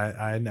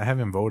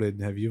haven't voted.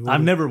 Have you voted?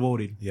 I've never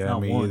voted. Yeah,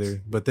 not me once.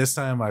 Either. But this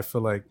time I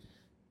feel like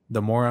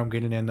the more I'm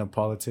getting into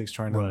politics,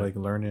 trying to like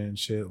learn it and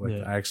shit,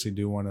 like I actually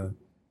do want to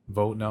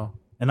vote now.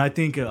 And I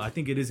think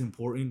it is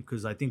important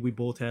because I think we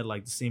both had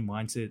like the same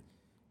mindset.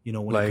 You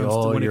know, when it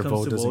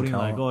comes to voting,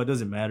 like it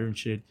doesn't matter and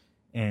shit.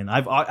 And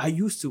I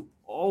used to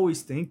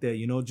always think that,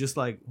 you know, just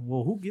like,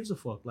 well, who gives a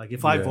fuck? Like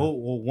if I vote,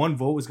 well, one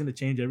vote is gonna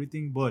change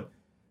everything. But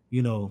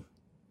you know,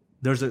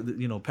 there's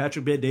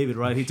Patrick Bet David,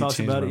 right? He talks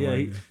about it.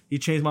 Yeah, he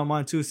changed my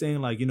mind too,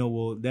 saying like, you know,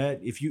 well, that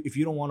if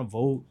you don't want to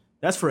vote,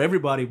 that's for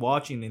everybody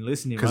watching and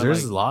listening. Because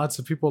there's lots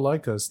of people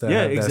like us that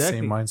have that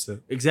same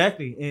mindset.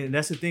 Exactly, and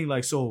that's the thing.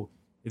 Like, so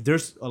if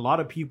there's a lot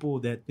of people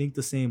that think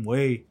the same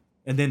way,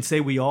 and then say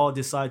we all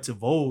decide to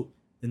vote,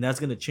 then that's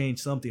gonna change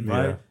something,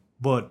 right?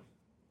 But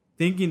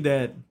thinking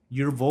that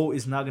your vote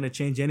is not gonna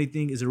change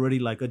anything is already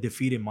like a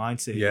defeated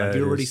mindset. Yeah,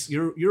 like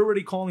you're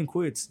already calling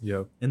quits.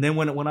 Yep. And then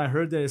when I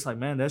heard that, it's like,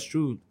 man, that's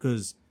true.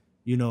 Because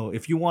you know,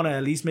 if you want to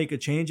at least make a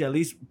change, at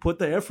least put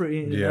the effort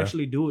in and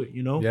actually do it.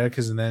 You know. Yeah,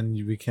 because then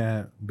we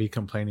can't be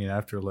complaining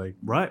after, like,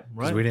 right.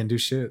 We didn't do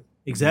shit.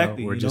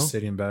 Exactly. You know? We're just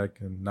sitting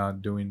back and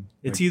not doing.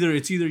 It's either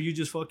you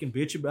just fucking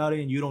bitch about it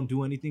and you don't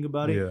do anything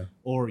about it,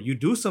 or you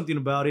do something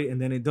about it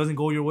and then it doesn't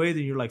go your way.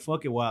 Then you're like,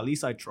 fuck it. Well, at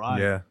least I tried.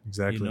 Yeah,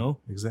 exactly. You know,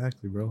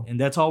 exactly, bro. And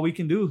that's all we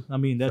can do. I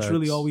mean, that's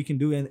really all we can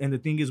do. And the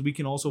thing is, we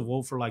can also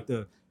vote for like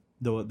the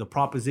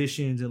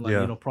propositions and like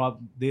you know, prop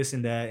this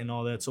and that and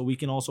all that. So we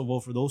can also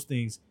vote for those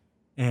things,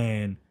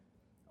 and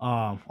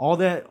all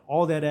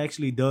that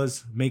actually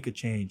does make a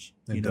change,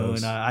 you know.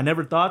 And I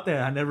never thought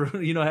that. I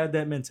never, you know, had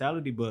that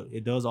mentality, but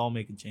it does all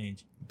make a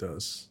change. It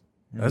does.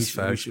 And that's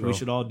facts, we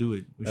should all do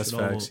it. That's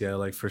facts. Yeah,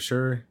 like for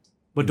sure.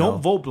 But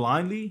don't vote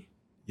blindly.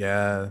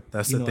 Yeah,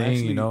 that's the thing,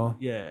 actually, you know.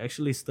 Yeah,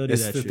 actually study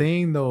it's that. It's the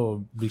thing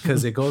though,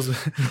 because it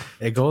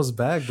goes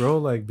back, bro.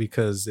 Like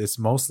because it's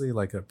mostly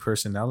like a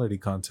personality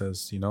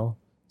contest, you know.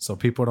 So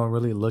people don't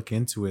really look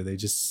into it. They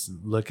just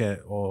look at,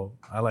 oh,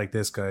 I like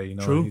this guy, you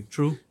know.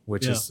 True.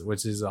 Which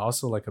is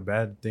also like a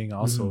bad thing,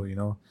 also, you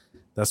know.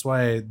 That's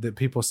why the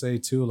people say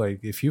too,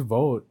 like if you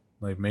vote,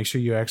 like make sure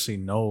you actually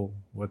know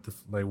what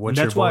and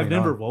that's why I've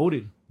never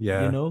voted.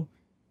 Yeah, you know,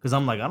 because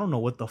I'm like, I don't know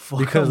what the fuck.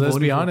 Because let's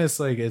be honest,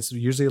 like it's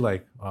usually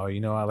like, oh, you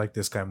know, I like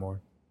this guy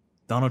more.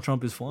 Donald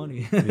Trump is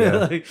funny. Yeah.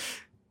 Like,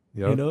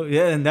 you know,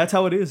 and that's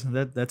how it is.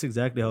 That's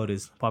exactly how it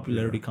is.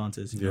 Popularity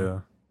contest. You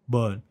know?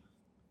 But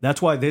that's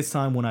why this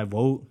time when I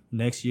vote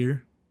next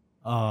year,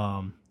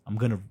 I'm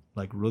gonna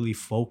like really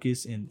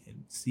focus and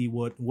see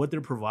what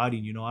they're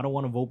providing. You know, I don't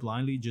want to vote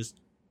blindly. Just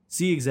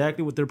see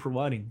exactly what they're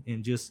providing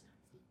and just,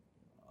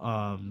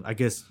 I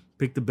guess,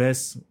 pick the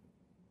best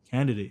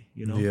candidate.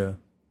 You know, yeah,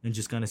 and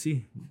just kind of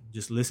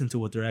just listen to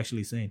what they're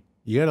actually saying.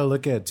 you got to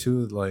look at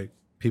too, like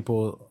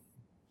people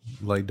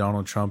like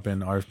Donald Trump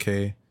and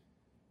RFK.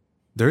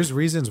 There's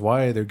reasons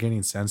why they're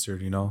getting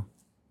censored, you know?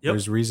 Yep.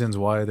 There's reasons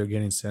why they're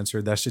getting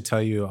censored. That should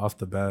tell you off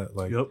the bat,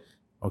 like, Yep.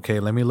 okay,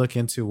 let me look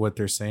into what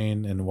they're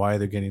saying and why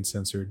they're getting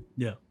censored.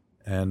 Yeah.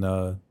 And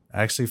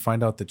actually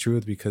find out the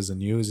truth, because the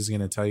news is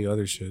going to tell you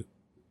other shit.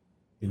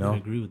 You know? I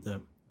agree with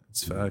that.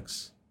 It's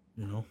facts.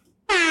 You know?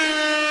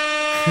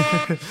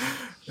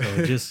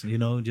 So just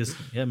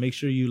make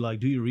sure you like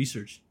do your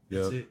research.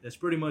 That's it. That's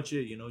pretty much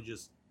it. You know,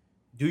 just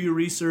do your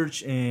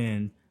research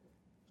and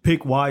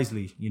pick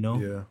wisely. You know.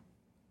 Yeah.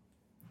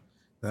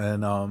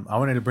 And I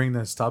wanted to bring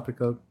this topic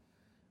up.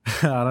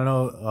 I don't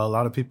know, a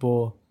lot of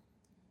people.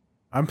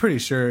 I'm pretty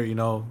sure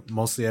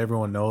mostly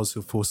everyone knows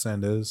who Full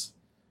Send is,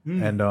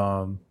 and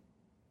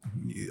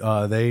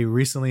they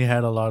recently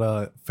had a lot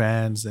of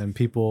fans and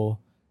people,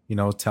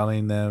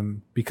 telling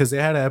them, because they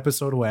had an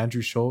episode with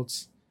Andrew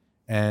Schulz.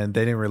 And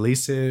they didn't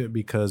release it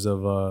because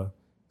of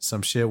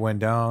some shit went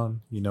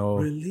down,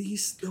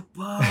 Release the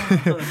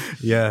pod.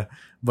 Yeah,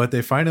 but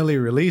they finally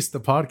released the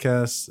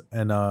podcast,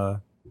 and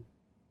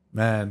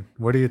man,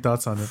 what are your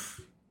thoughts on it?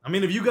 I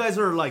mean, if you guys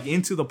are like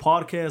into the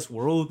podcast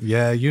world,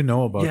 yeah, you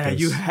know about this.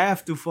 You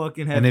have to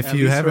fucking have. And if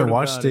you haven't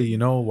watched it,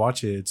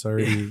 watch it.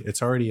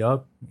 It's already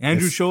up.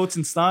 Andrew Schulz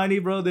and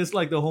Steiny, bro. There's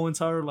like the whole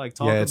entire like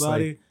talk about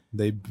like, it.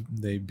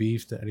 They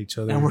beefed at each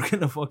other, and we're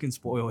gonna fucking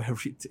spoil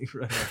everything,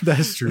 right?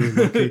 That's true.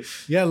 Low-key.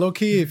 Yeah, low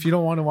key. If you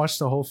don't want to watch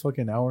the whole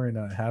fucking hour and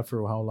a half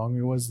or how long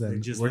it was,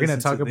 then we're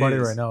gonna talk about it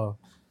right now.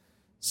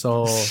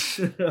 So,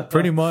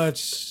 pretty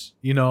much,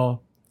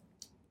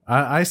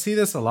 I see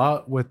this a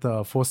lot with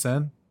Full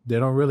Send. They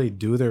don't really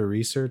do their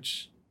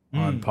research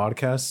on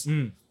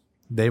podcasts.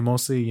 They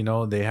mostly,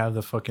 they have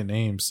the fucking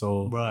name,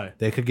 so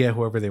they could get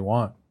whoever they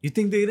want. You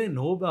think they didn't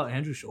know about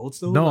Andrew Schulz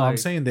though? No, I'm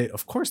saying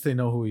of course they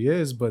know who he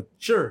is, but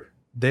sure,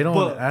 they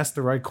don't ask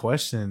the right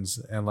questions,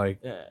 and I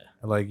feel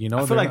like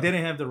they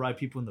didn't have the right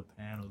people in the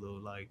panel though.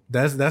 Like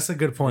that's a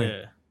good point.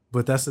 Yeah.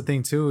 But that's the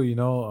thing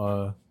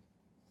too,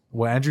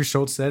 what Andrew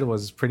Schulz said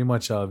was pretty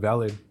much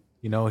valid.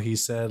 He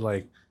said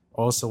like,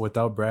 also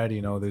without Brad,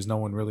 there's no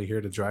one really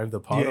here to drive the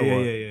pod.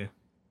 Yeah.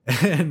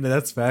 And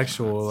that's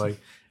factual. Like,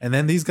 and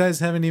then these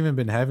guys haven't even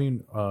been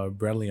having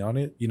Bradley on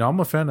it. I'm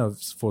a fan of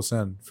Full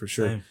Send for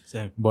sure.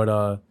 Same.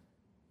 But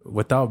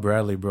without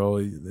Bradley,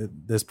 bro,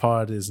 this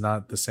pod is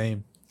not the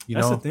same.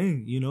 That's the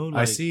thing.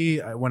 Like, I see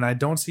when I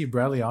don't see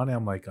Bradley on it,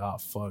 I'm like, oh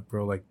fuck,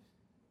 bro. Like,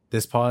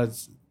 this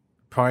pod's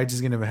probably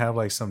just gonna have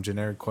like some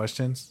generic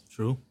questions.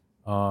 True.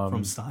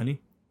 From Steiny.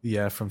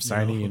 Yeah, from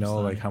Steiny,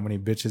 like how many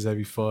bitches have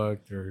you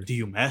fucked, or do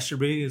you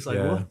masturbate? It's like,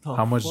 what the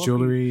how much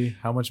jewelry,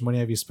 how much money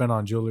have you spent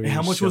on jewelry? And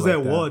how much was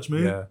that watch,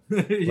 man?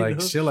 Yeah.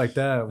 Like shit like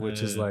that,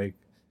 which is like,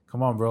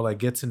 come on, bro, like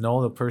get to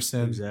know the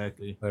person.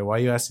 Exactly. Like, why are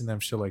you asking them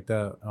shit like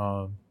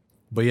that?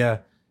 But yeah,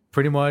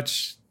 pretty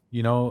much, they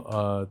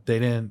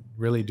didn't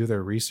really do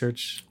their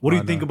research. What do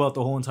you think about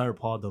the whole entire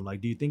pod though? Like,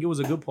 do you think it was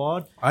a good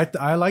pod?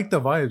 I like the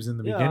vibes in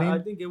the beginning. I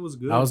think it was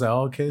good. I was like,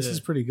 oh, okay, this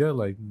is pretty good.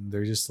 Like,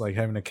 they're just like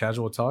having a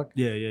casual talk.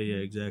 Yeah,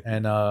 exactly.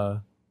 And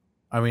I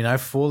mean, I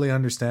fully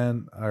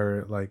understand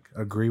or like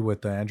agree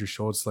with Andrew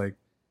Schulz. Like,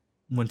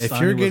 if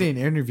you're getting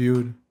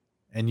interviewed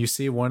and you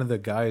see one of the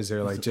guys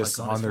there like just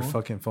like on their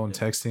fucking phone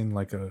texting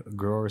like a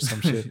girl or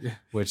some shit,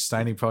 which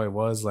Steiny probably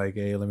was like,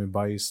 hey, let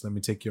me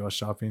take you out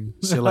shopping,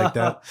 shit like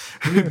that.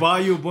 Let me buy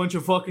you a bunch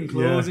of fucking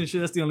clothes and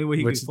shit. That's the only way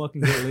he could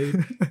fucking get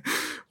laid.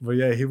 But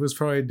yeah, he was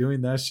probably doing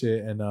that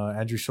shit, and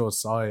Andrew Schulz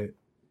saw it,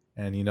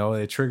 and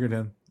it triggered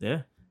him.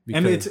 Yeah,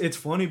 and it's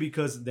funny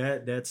because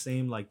that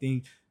same like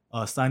thing,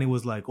 Steiny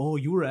was like, oh,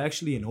 you were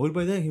actually annoyed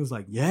by that? He was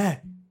like,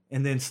 yeah,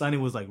 and then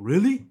Steiny was like,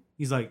 really?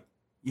 He's like,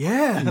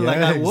 yeah, like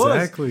I was.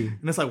 Exactly.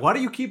 And it's like, why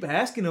do you keep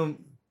asking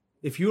him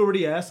if you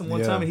already asked him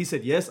one time and he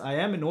said, yes, I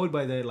am annoyed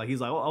by that? Like,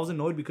 he's like, oh, I was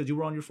annoyed because you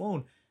were on your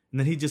phone. And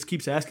then he just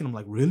keeps asking him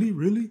like,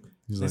 really?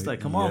 It's like,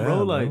 come on,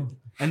 bro. Like,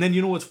 and then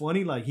you know what's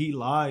funny? Like, he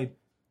lied.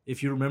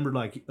 If you remember,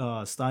 like,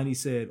 Steiny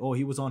said, oh,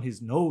 he was on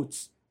his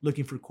notes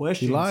looking for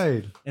questions. He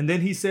lied. And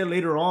then he said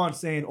later on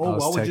saying, oh, I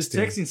was just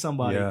texting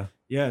somebody.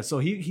 Yeah, so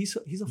he's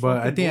a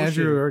But I think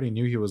Andrew already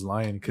knew he was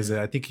lying because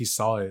I think he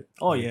saw it.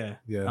 Oh, yeah.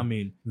 I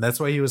mean. And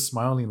that's why he was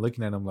smiling,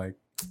 looking at him like,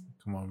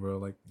 come on, bro.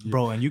 Like,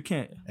 bro, and you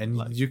can't. And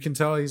like, you can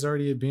tell he's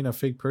already being a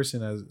fake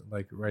person as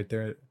like right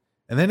there.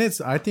 And then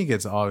I think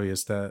it's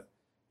obvious that,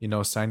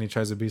 Steiny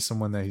tries to be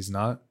someone that he's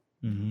not.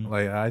 Mm-hmm.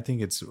 Like, I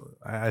think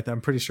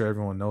I'm pretty sure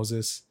everyone knows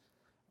this.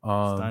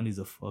 Steiny's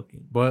a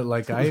fucking. But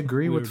like, I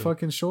agree with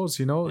fucking Schulz.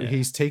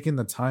 He's taking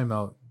the time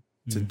out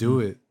to do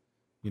it.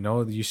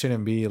 You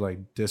shouldn't be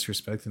like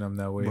disrespecting him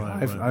that way.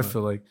 I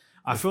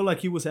feel like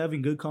he was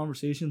having good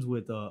conversations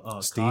with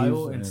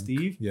Kyle and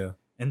Steve. Yeah.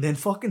 And then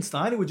fucking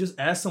Steiny would just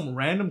ask some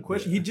random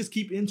question. He'd just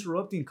keep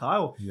interrupting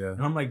Kyle. Yeah.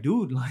 And I'm like,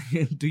 dude,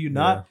 like, do you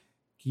not?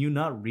 Can you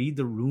not read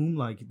the room?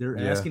 Like, they're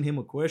asking him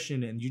a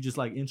question and you just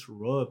like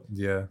interrupt.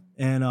 Yeah.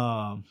 And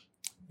and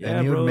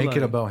he would make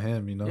it about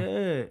him,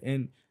 Yeah.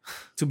 And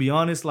to be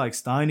honest, like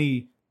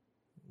Steiny,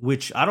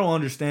 which I don't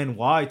understand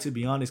why, to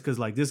be honest, because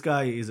like this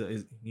guy is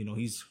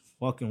he's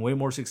fucking way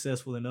more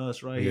successful than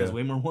us, right? He has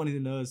way more money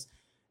than us.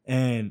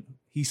 and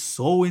he's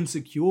so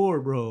insecure,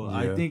 bro. Yeah.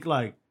 I think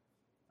I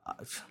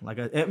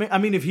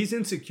mean, if he's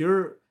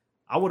insecure,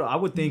 I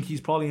would think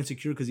he's probably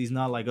insecure because he's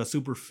not like a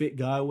super fit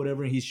guy or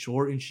whatever, and he's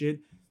short and shit.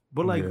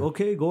 But like,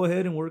 okay, go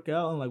ahead and work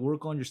out and like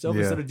work on yourself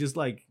instead of just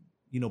like,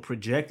 you know,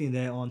 projecting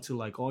that onto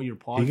like all your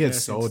podcasts. He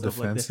gets so and stuff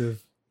defensive. like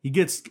that. He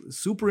gets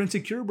super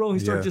insecure, bro. He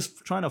starts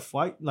just trying to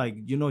fight, like,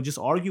 you know, just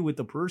argue with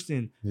the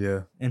person.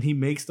 Yeah. And he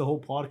makes the whole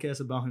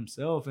podcast about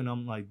himself. And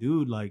I'm like,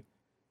 dude, like,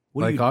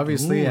 what like, are you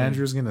obviously, doing?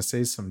 Andrew's going to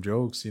say some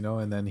jokes, you know,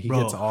 and then he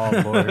gets all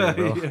butthurt,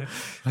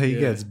 bro. He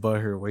gets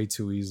butthurt way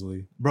too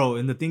easily. Bro,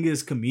 and the thing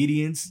is,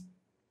 comedians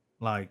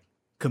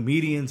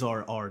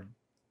are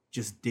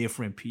just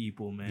different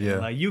people, man. Yeah.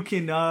 Like, you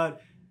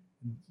cannot...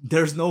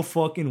 There's no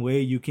fucking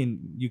way you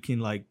can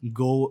like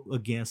go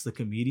against the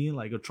comedian,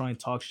 like, or try and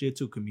talk shit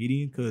to a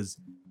comedian, because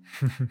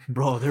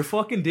bro, they're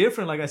fucking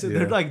different. Like I said,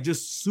 they're like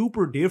just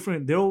super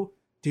different. They'll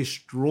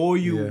destroy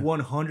you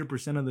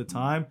 100% of the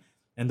time,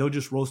 and they'll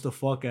just roast the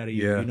fuck out of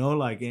you. You know,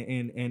 like,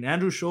 and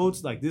Andrew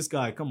Schulz, like, this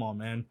guy, come on,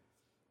 man.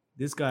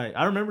 This guy,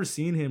 I remember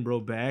seeing him, bro,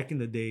 back in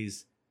the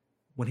days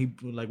when he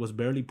like was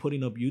barely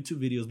putting up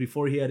YouTube videos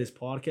before he had his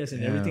podcast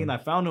and everything. And I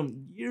found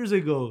him years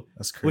ago.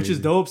 That's crazy. Which is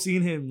dope,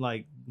 seeing him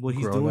like what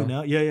he's doing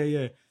now.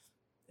 Yeah.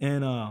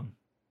 And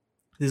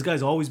this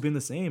guy's always been the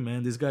same,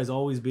 man. This guy's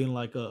always been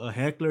like a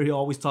heckler. He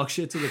always talks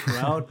shit to the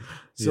crowd.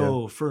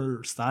 So for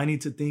Steiny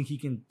to think he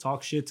can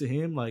talk shit to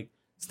him, like,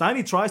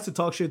 Steiny tries to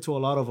talk shit to a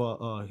lot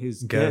of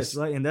his guests,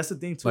 right? And that's the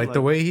thing too. Like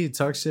the way he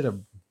talks shit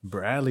to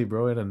Bradley,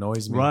 bro, it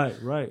annoys me.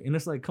 Right. And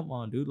it's like, come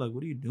on, dude. Like,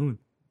 what are you doing?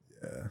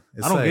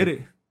 Yeah. I don't get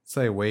it. It's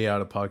like way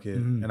out of pocket.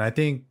 And I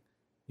think,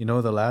 you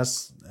know, the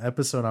last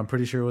episode, I'm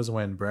pretty sure was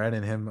when Brad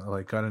and him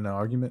like got in an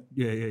argument.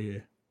 Yeah.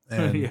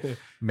 And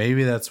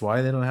maybe that's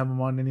why they don't have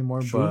him on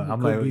anymore. True, but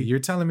I'm like, you're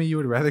telling me you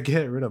would rather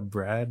get rid of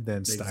Brad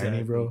than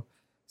Steiny, bro?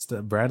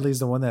 Bradley's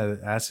the one that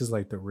asks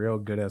like the real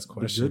good ass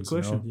questions. Good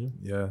questions, you know?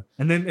 Yeah.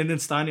 And then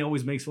Steiny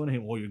always makes fun of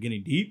him. Oh, you're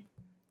getting deep.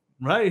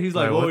 Right? He's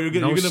like, you're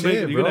gonna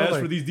ask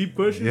for these deep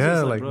questions.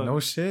 Yeah, like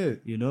no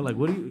shit. You know, like,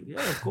 what do you? Yeah,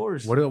 of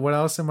course. What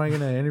else am I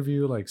gonna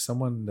interview? Like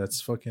someone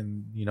that's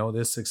fucking, you know,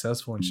 this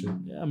successful and shit.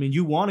 Yeah, I mean,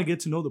 you want to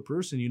get to know the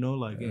person, you know,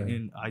 like,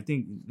 and I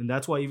think, and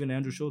that's why even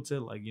Andrew Schulz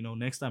said, like, you know,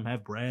 next time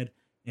have Brad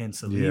and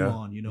Salim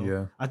on, you know.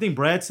 Yeah. I think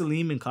Brad,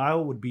 Salim, and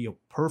Kyle would be a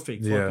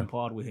perfect fucking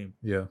pod with him.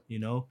 Yeah. You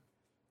know,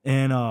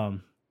 and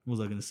what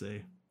was I gonna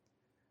say?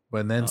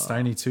 But then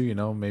Steiny too, you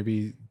know,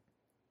 maybe.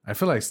 I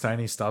feel like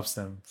Steiny stops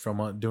them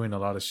from doing a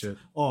lot of shit.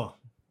 Oh,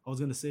 I was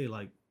going to say,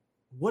 like,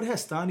 what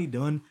has Steiny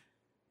done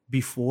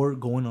before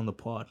going on the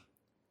pod?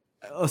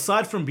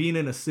 Aside from being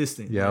an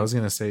assistant. Yeah, like, I was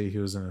going to say he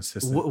was an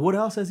assistant. What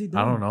else has he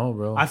done? I don't know,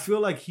 bro. I feel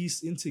like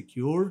he's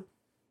insecure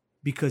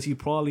because he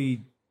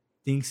probably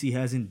thinks he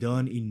hasn't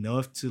done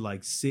enough to,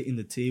 like, sit in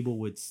the table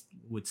with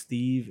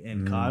Steve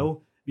and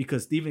Kyle.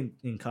 Because Steve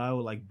and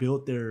Kyle, like,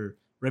 built their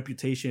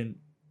reputation,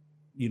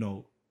 you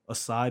know,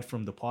 aside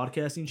from the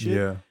podcasting shit.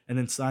 Yeah. And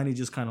then Steiny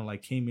just kind of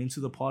like came into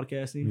the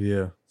podcasting.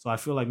 Yeah. So I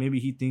feel like maybe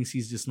he thinks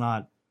he's just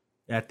not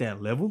at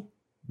that level.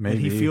 Maybe.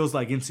 And he feels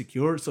like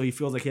insecure. So he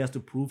feels like he has to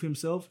prove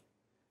himself.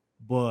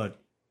 But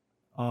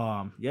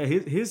yeah,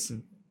 his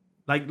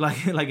like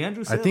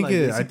Andrew said,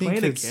 is he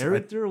playing a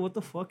character? What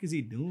the fuck is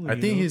he doing? I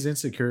think he's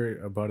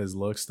insecure about his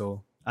looks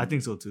though. I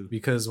think so too.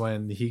 Because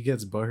when he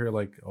gets butthurt,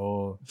 like,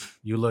 oh,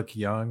 you look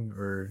young,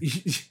 or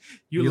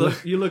you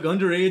look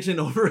underage and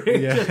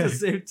overage at the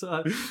same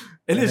time,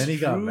 and it's then he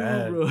got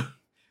mad, bro.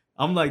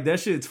 I'm like, that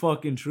shit's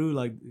fucking true.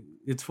 Like,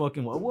 it's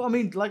fucking. Well, I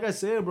mean, like I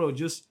said, bro,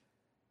 just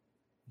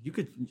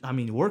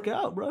work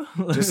out, bro.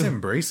 Just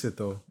embrace it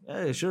though.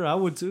 Yeah, sure, I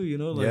would too. You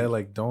know, like, yeah,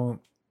 like don't.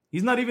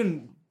 He's not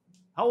even.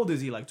 How old is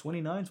he? Like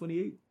 29,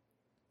 28?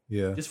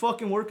 Yeah. Just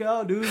fucking work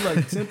out, dude.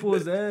 Like, simple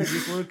as that.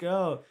 Just work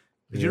out.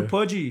 You're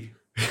pudgy.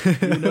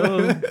 You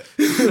know,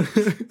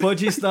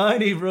 pudgy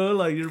Steiny, bro.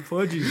 Like, you're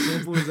pudgy.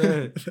 Simple as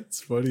that.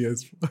 That's funny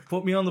as fuck.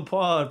 Put me on the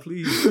pod,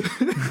 please.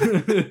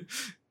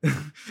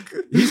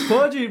 He's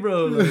pudgy,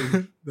 bro.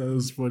 Like, that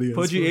was funny.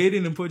 Pudgy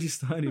Aiden and pudgy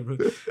Steiny, bro.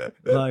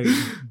 Like,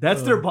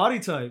 that's their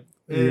body type.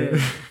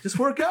 Yeah. Just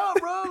work out,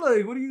 bro.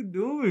 Like, what are you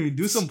doing?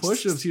 Do some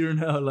push-ups here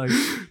now. Like,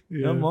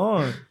 come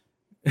on.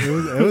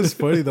 It was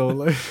funny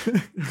though.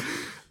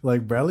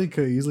 Like Bradley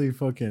could easily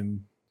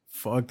fucking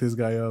fuck this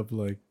guy up.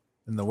 Like.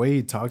 And the way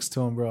he talks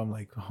to him, bro, I'm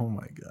like, oh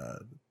my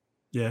God.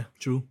 Yeah,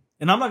 true.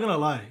 And I'm not going to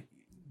lie.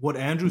 What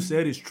Andrew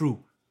said is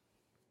true.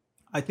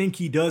 I think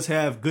he does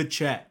have good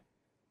chat.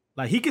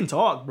 Like, he can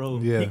talk, bro.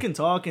 Yeah. He can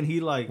talk, and he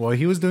like... Well,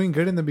 he was doing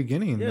good in the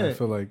beginning, yeah. I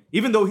feel like.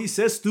 Even though he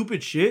says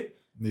stupid shit,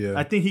 yeah,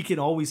 I think he can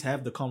always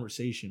have the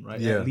conversation, right?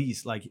 Yeah. At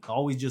least. Like,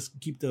 always just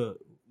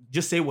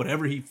just say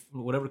whatever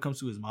comes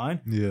to his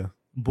mind. Yeah.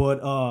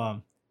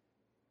 But,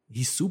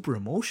 he's super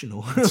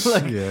emotional.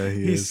 Like, yeah,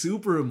 he's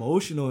super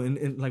emotional,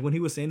 and like when he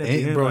was saying that, to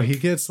him, bro, like, he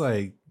gets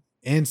like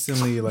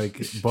instantly like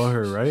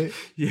butthurt, right?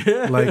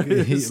 Yeah, like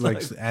he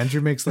like Andrew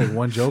makes like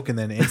one joke, and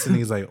then instantly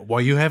he's like, "Well,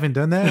 you haven't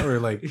done that,"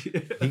 or like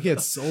he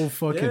gets so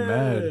fucking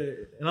mad.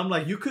 And I'm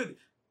like,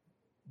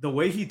 the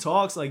way he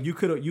talks, like you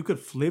could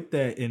flip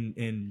that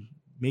and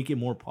make it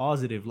more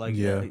positive. Like,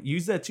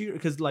 use that to your,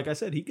 because like I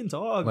said, he can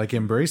talk. Like,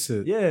 embrace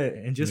it. Yeah,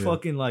 and just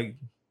fucking like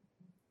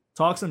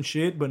talk some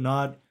shit, but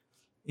not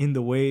in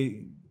the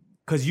way,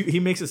 because he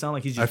makes it sound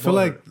like he's just. I feel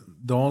like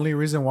the only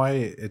reason why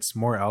it's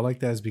more out like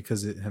that is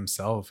because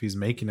he's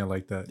making it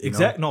like that.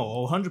 Exactly. No,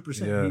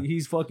 100%.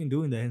 He's fucking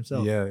doing that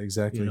himself. Yeah,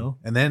 exactly. You know?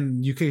 And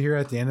then you could hear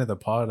at the end of the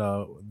pod,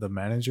 the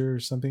manager or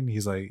something,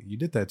 he's like, "You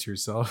did that to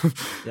yourself."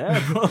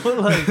 Yeah, bro.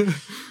 Like,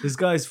 this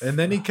guy's. And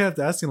then he kept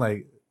asking,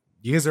 like,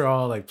 "You guys are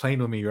all like playing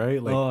with me,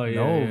 right?" Like, bro.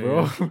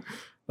 Yeah.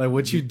 Like,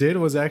 what you did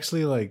was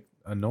actually like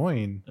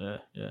annoying. Yeah.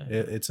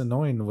 It's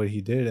annoying what he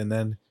did. And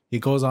then he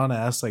goes on to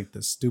ask like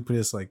the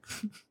stupidest like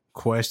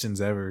questions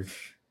ever.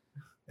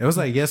 It was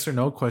like yes or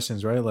no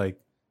questions, right? Like,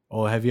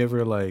 oh, have you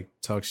ever like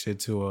talked shit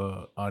to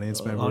a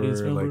audience member?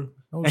 Like,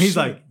 oh, and he's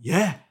like,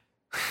 yeah.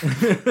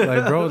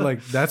 Like, bro,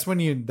 like that's when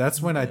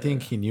I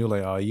think he knew,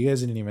 like, oh, you guys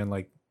didn't even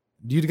like,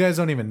 you guys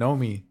don't even know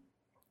me.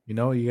 You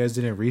guys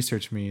didn't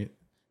research me.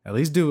 At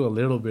least do a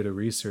little bit of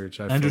research.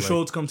 Andrew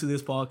Shulz, come to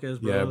this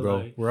podcast, bro. Yeah, bro.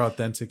 Like, we're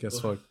authentic as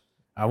fuck.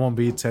 I won't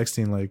be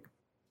texting like.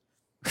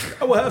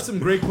 I will have some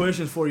great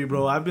questions for you,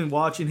 bro. I've been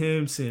watching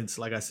him since,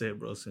 like I said,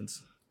 bro,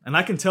 and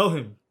I can tell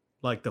him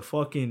like the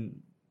fucking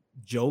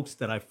jokes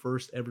that I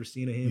first ever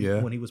seen of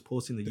him when he was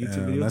posting the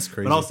YouTube video. That's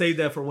crazy. But I'll save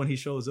that for when he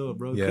shows up,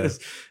 bro. Yeah.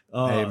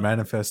 Hey,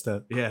 manifest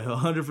that. Yeah,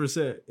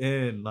 100%.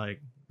 And like,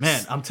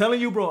 man, I'm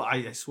telling you, bro,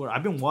 I swear,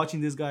 I've been watching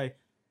this guy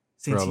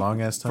since for a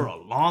long ass time. For a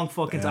long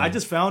fucking time. I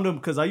just found him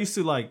because I used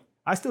to like,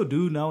 I still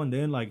do now and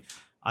then. Like,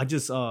 I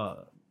just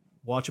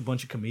watch a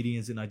bunch of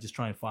comedians and I just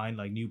try and find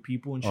like new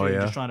people and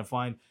shit. Just trying to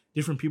find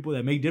different people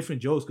that make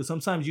different jokes, because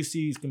sometimes you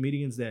see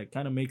comedians that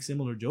kind of make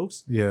similar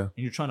jokes. Yeah. And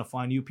you're trying to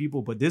find new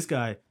people. But this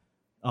guy,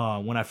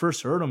 when I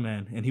first heard him,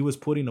 man, and he was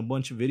putting a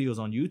bunch of videos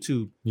on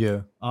YouTube.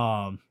 Yeah.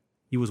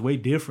 He was way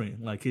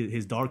different. Like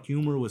his dark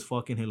humor was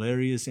fucking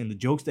hilarious, and the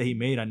jokes that he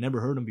made, I never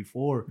heard him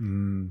before.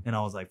 And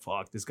I was like,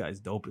 fuck, this guy's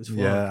dope as fuck.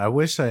 Yeah, I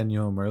wish I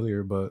knew him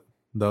earlier, but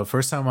the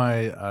first time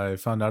I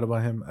found out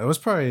about him, it was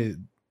probably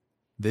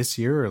this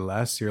year or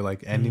last year,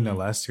 like ending of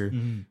last year,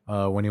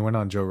 when he went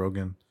on Joe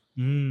Rogan.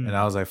 And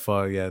I was like,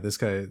 fuck yeah, this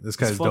guy's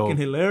fucking dope.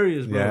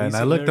 Hilarious, bro. Yeah, and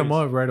I looked him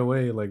up right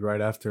away, like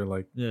right after,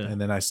 like,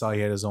 and then I saw he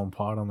had his own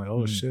pod. I'm like,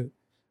 oh shit.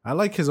 I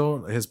like his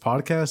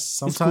podcast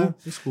sometimes.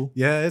 It's cool.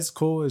 Yeah, it's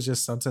cool. It's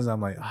just sometimes I'm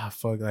like,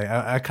 fuck. Like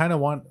I kind of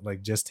want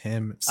like just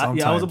him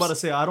sometimes. I was about to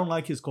say, I don't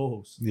like his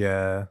co-host.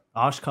 Yeah.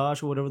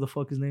 Oshkosh or whatever the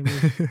fuck his name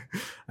is.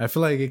 I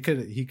feel like he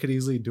could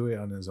easily do it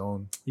on his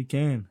own. He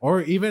can.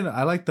 Or even,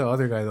 I like the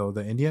other guy though,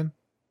 the Indian.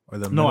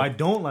 No, I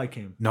don't like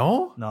him.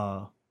 No?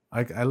 No.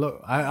 I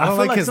don't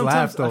like his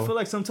laugh though. I feel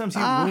like sometimes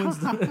he ruins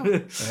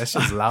that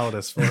shit's loud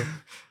as fuck.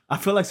 I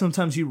feel like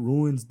sometimes he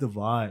ruins the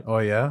vibe. Oh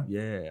yeah?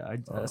 Yeah,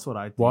 that's what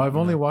I think. Well, I've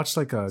only watched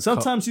like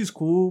sometimes he's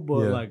cool,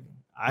 but like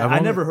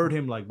I never heard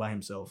him like by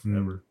himself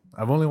ever.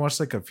 I've only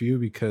watched like a few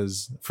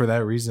because for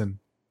that reason,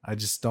 I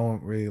just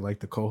don't really like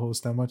the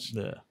co-host that much.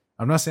 Yeah.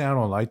 I'm not saying I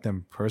don't like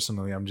them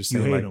personally. I'm just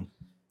saying you hate like him.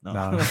 No.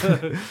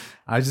 Nah.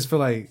 I just feel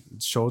like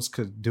Shulz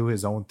could do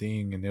his own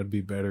thing and it'd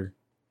be better.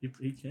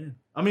 He can.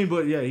 I mean,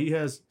 but yeah, he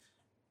has.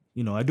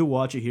 I do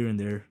watch it here and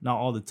there, not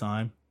all the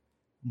time,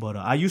 but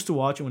I used to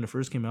watch it when it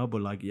first came out.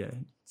 But like, yeah,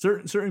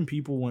 certain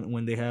people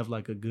when they have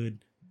like a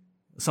good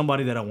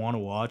somebody that I want to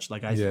watch,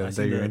 like I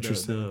that you're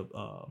interested.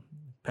 The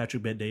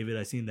Patrick Bet David,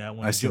 I seen that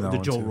one. I seen that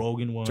one Joe too.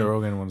 Rogan one. Joe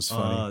Rogan one's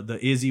funny.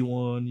 The Izzy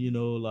one,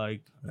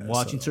 like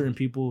watching certain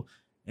people,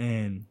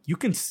 and you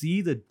can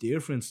see the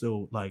difference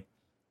though, like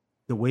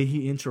the way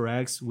he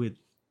interacts with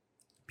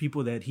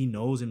people that he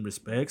knows and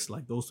respects,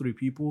 like those three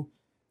people,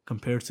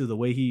 compared to the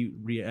way he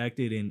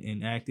reacted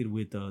and acted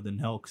with the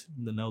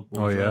Nelk boys.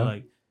 Oh yeah,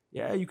 right?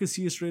 Like you can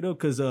see it straight up.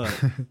 Because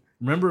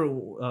remember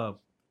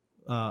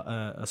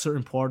a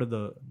certain part of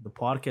the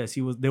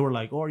podcast, they were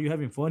like, "Oh, are you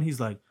having fun?"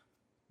 He's like,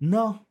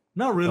 "No,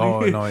 not really."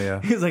 Oh no,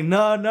 yeah. He's like,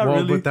 "No, not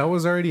really." But that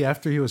was already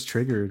after he was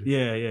triggered.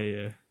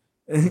 Yeah.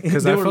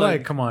 Because I feel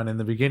like, come on, in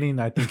the beginning,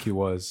 I think he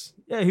was.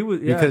 Yeah, he was.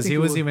 Because he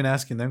was even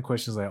asking them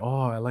questions like,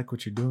 "Oh, I like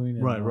what you're doing."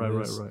 And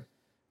right.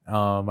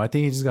 I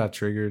think he just got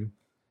triggered.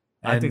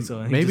 I think so.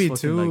 And maybe he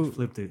just fucking, like,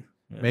 flipped it.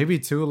 Yeah. Maybe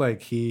too,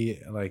 like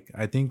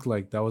I think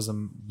like that was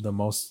the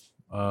most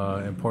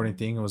important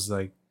thing was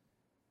like,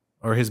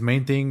 or his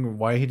main thing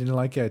why he didn't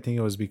like it. I think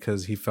it was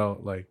because he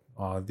felt like,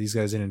 oh, these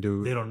guys didn't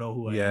do. They don't know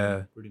who I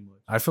am. Pretty much.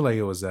 I feel like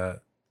it was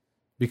that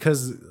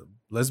because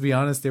let's be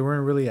honest, they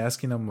weren't really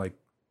asking him like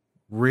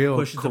real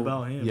questions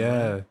about him.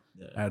 Yeah,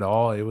 at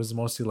all. It was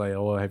mostly like,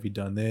 oh, have you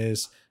done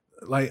this?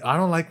 Like I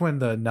don't like when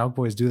the Nelk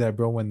boys do that,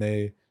 bro. When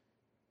they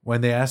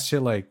ask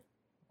shit like,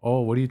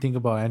 oh, what do you think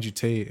about Andrew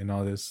Tate and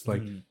all this?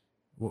 Like,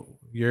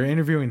 you're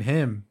interviewing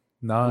him,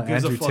 not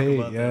Andrew Tate.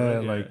 Right?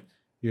 Like,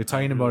 you're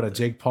talking about a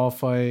Jake Paul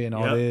fight and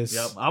all this.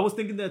 Yep. I was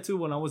thinking that too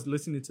when I was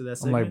listening to that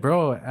segment. I'm like,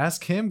 bro,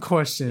 ask him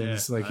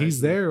questions. Like, he's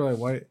there. Like,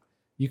 why?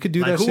 You could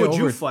do that shit over.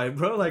 Who would you fight,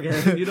 bro? Like,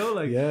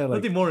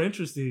 nothing more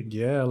interesting.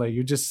 Yeah, like,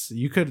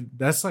 you could,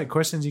 that's like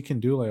questions you can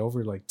do, like,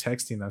 over, like,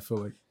 texting, I feel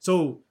like.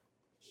 So,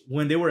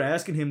 when they were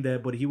asking him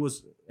that, but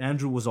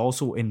Andrew was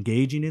also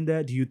engaging in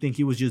that, do you think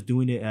he was just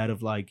doing it out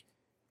of, like,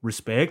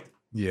 respect,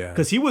 Yeah.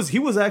 Because he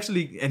was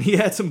actually, and he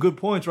had some good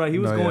points, right? He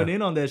was going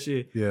in on that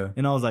shit. Yeah.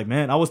 And I was like,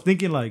 man, I was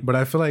thinking like. But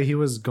I feel like he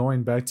was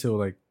going back to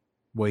like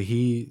what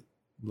he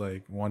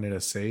like wanted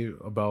to say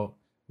about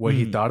what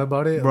he thought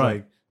about it. Right.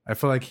 Like, I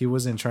feel like he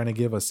wasn't trying to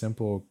give a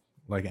simple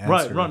like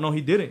answer. Right. No,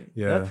 he didn't.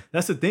 Yeah.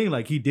 That's the thing.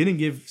 Like, he didn't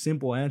give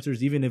simple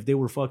answers, even if they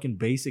were fucking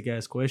basic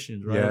ass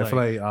questions, right? Yeah, I like, feel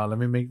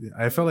like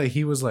I felt like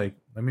he was like,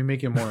 let me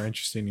make it more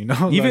interesting, you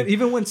know?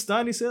 Even when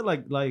Steiny said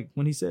like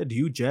when he said, do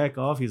you jack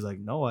off? He's like,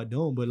 no, I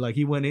don't. But like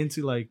he went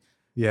into like,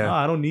 nah,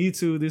 I don't need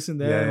to, this and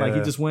that. Yeah, and like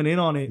he just went in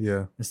on it.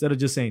 Yeah. Instead of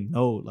just saying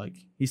no. Like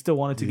he still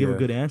wanted to give a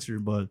good answer,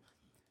 but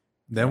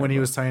then when he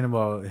was talking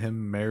about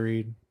him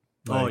married,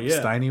 like,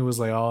 Steiny was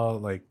like all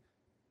like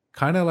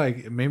kind of like,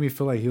 it made me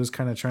feel like he was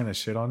kind of trying to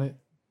shit on it.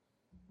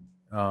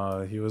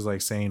 He was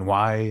like saying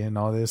why and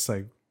all this,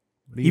 like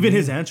even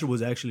his answer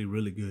was actually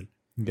really good.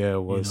 Yeah,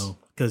 it was. You know,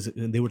 because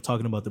they were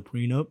talking about the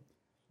prenup.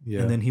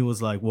 Yeah. And then he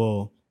was like,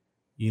 well,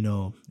 you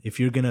know, if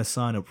you're gonna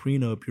sign a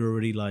prenup, you're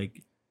already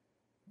like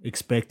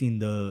expecting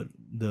the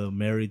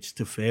marriage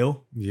to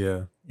fail.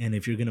 Yeah. And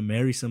if you're gonna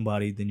marry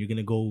somebody, then you're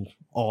gonna go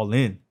all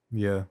in.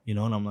 Yeah. You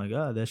know, and I'm like,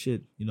 that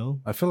shit, you know.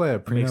 I feel like a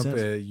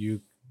prenup,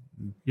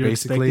 you're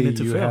basically it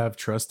to you fail. Have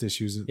trust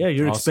issues. Yeah,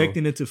 you're also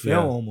expecting it to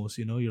fail almost.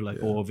 You know, you're like,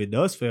 oh, if it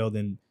does fail,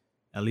 then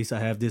at least I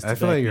have this. I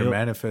feel like you're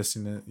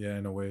manifesting it. Yeah,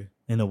 in a way.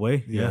 In a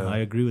way, yeah, I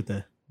agree with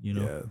that. You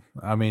know, yeah.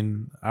 I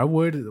mean, I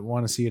would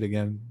want to see it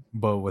again,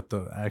 but with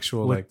the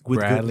actual with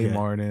Bradley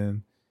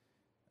Martin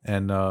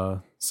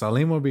and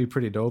Salim would be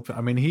pretty dope.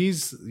 I mean,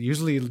 he's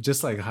usually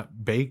just like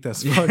baked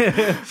as fuck,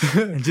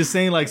 and just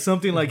saying like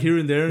something like here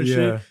and there and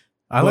shit.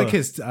 I like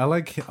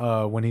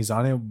when he's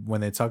on it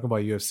when they talk about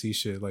UFC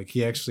shit. Like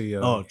he actually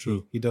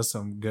true. He does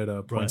some good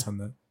points on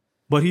that.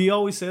 But he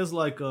always says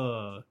like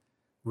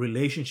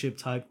relationship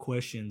type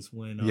questions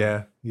when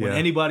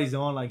anybody's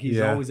on, like he's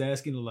always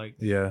asking like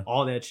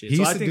all that shit. He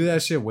used to do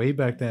that shit way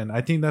back then.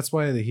 I think that's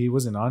why he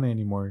wasn't on it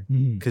anymore,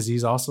 because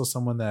he's also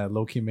someone that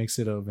low key makes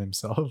it of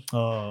himself.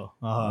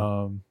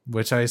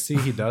 Which I see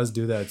he does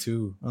do that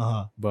too.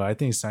 But I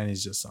think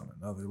Steiny's just on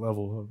another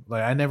level.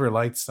 Like I never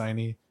liked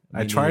Steiny.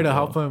 I try to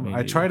help him.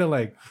 I try to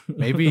like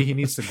maybe he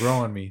needs to grow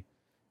on me.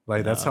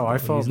 Like that's how I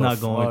felt. He's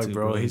not going to,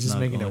 bro. He's just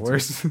making it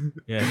worse.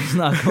 Yeah, he's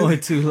not going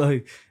to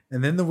like.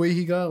 And then the way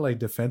he got like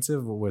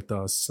defensive with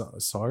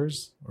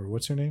SARS or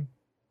what's her name?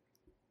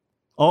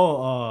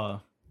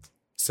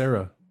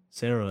 Sarah.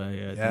 Sarah,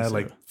 yeah. Yeah,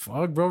 like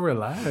fuck, bro,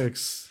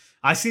 relax.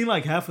 I seen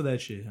like half of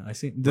that shit. I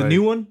seen the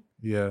new one.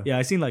 Yeah, yeah,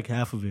 I seen like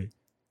half of it.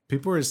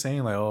 People were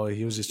saying like, oh,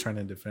 he was just trying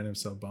to defend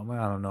himself, but I'm like,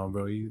 I don't know,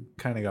 bro. You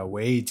kind of got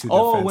way too.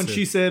 Oh, when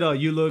she said,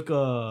 you look,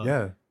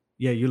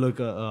 yeah, you look,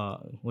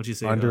 what'd you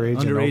say,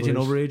 underage and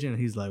overage, and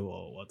he's like,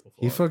 whoa, what the fuck?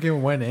 He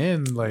fucking went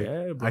in like,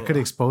 I could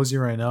expose you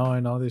right now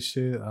and all this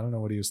shit. I don't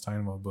know what he was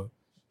talking about, but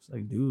it's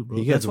like, dude, bro,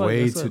 he gets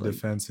way too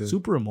defensive,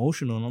 super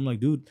emotional. And I'm like,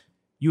 dude,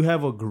 you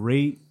have a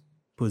great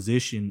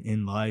position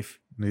in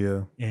life,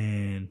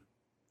 and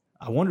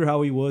I wonder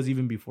how he was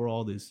even before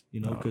all this, you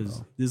know,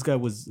 because this guy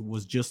was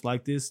just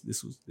like this.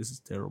 This is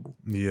terrible.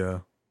 Yeah,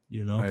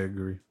 you know, I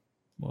agree.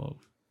 Well,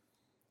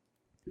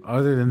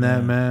 other than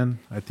that, man,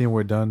 I think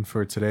we're done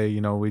for today.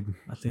 You know, we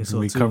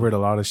covered a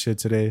lot of shit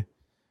today.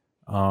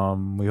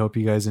 We hope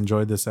you guys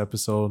enjoyed this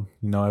episode.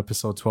 You know,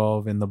 episode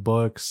 12 in the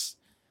books.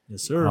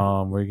 Yes, sir.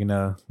 We're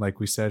gonna,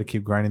 like we said,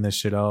 keep grinding this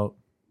shit out,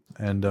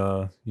 and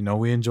you know,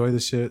 we enjoy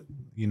this shit.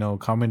 You know,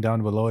 comment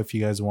down below if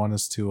you guys want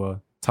us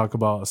to talk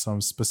about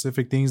some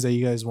specific things that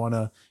you guys want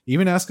to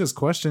even ask us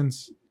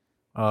questions,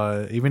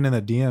 even in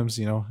the DMs,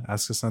 you know,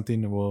 ask us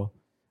something.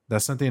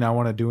 That's something I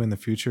want to do in the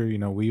future. You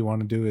know, we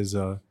want to do is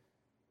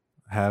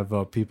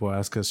have people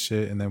ask us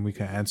shit and then we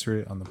can answer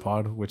it on the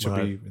pod, which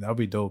that'll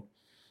be dope.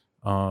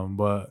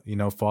 But you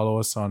know, follow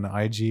us on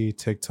IG,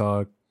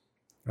 TikTok,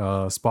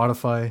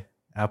 Spotify,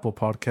 Apple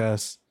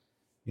Podcasts.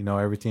 You know,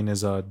 everything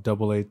is AA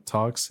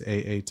Talks.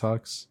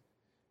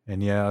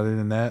 And yeah, other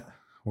than that,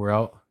 we're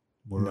out.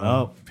 We're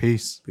out.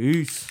 Peace.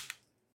 Peace.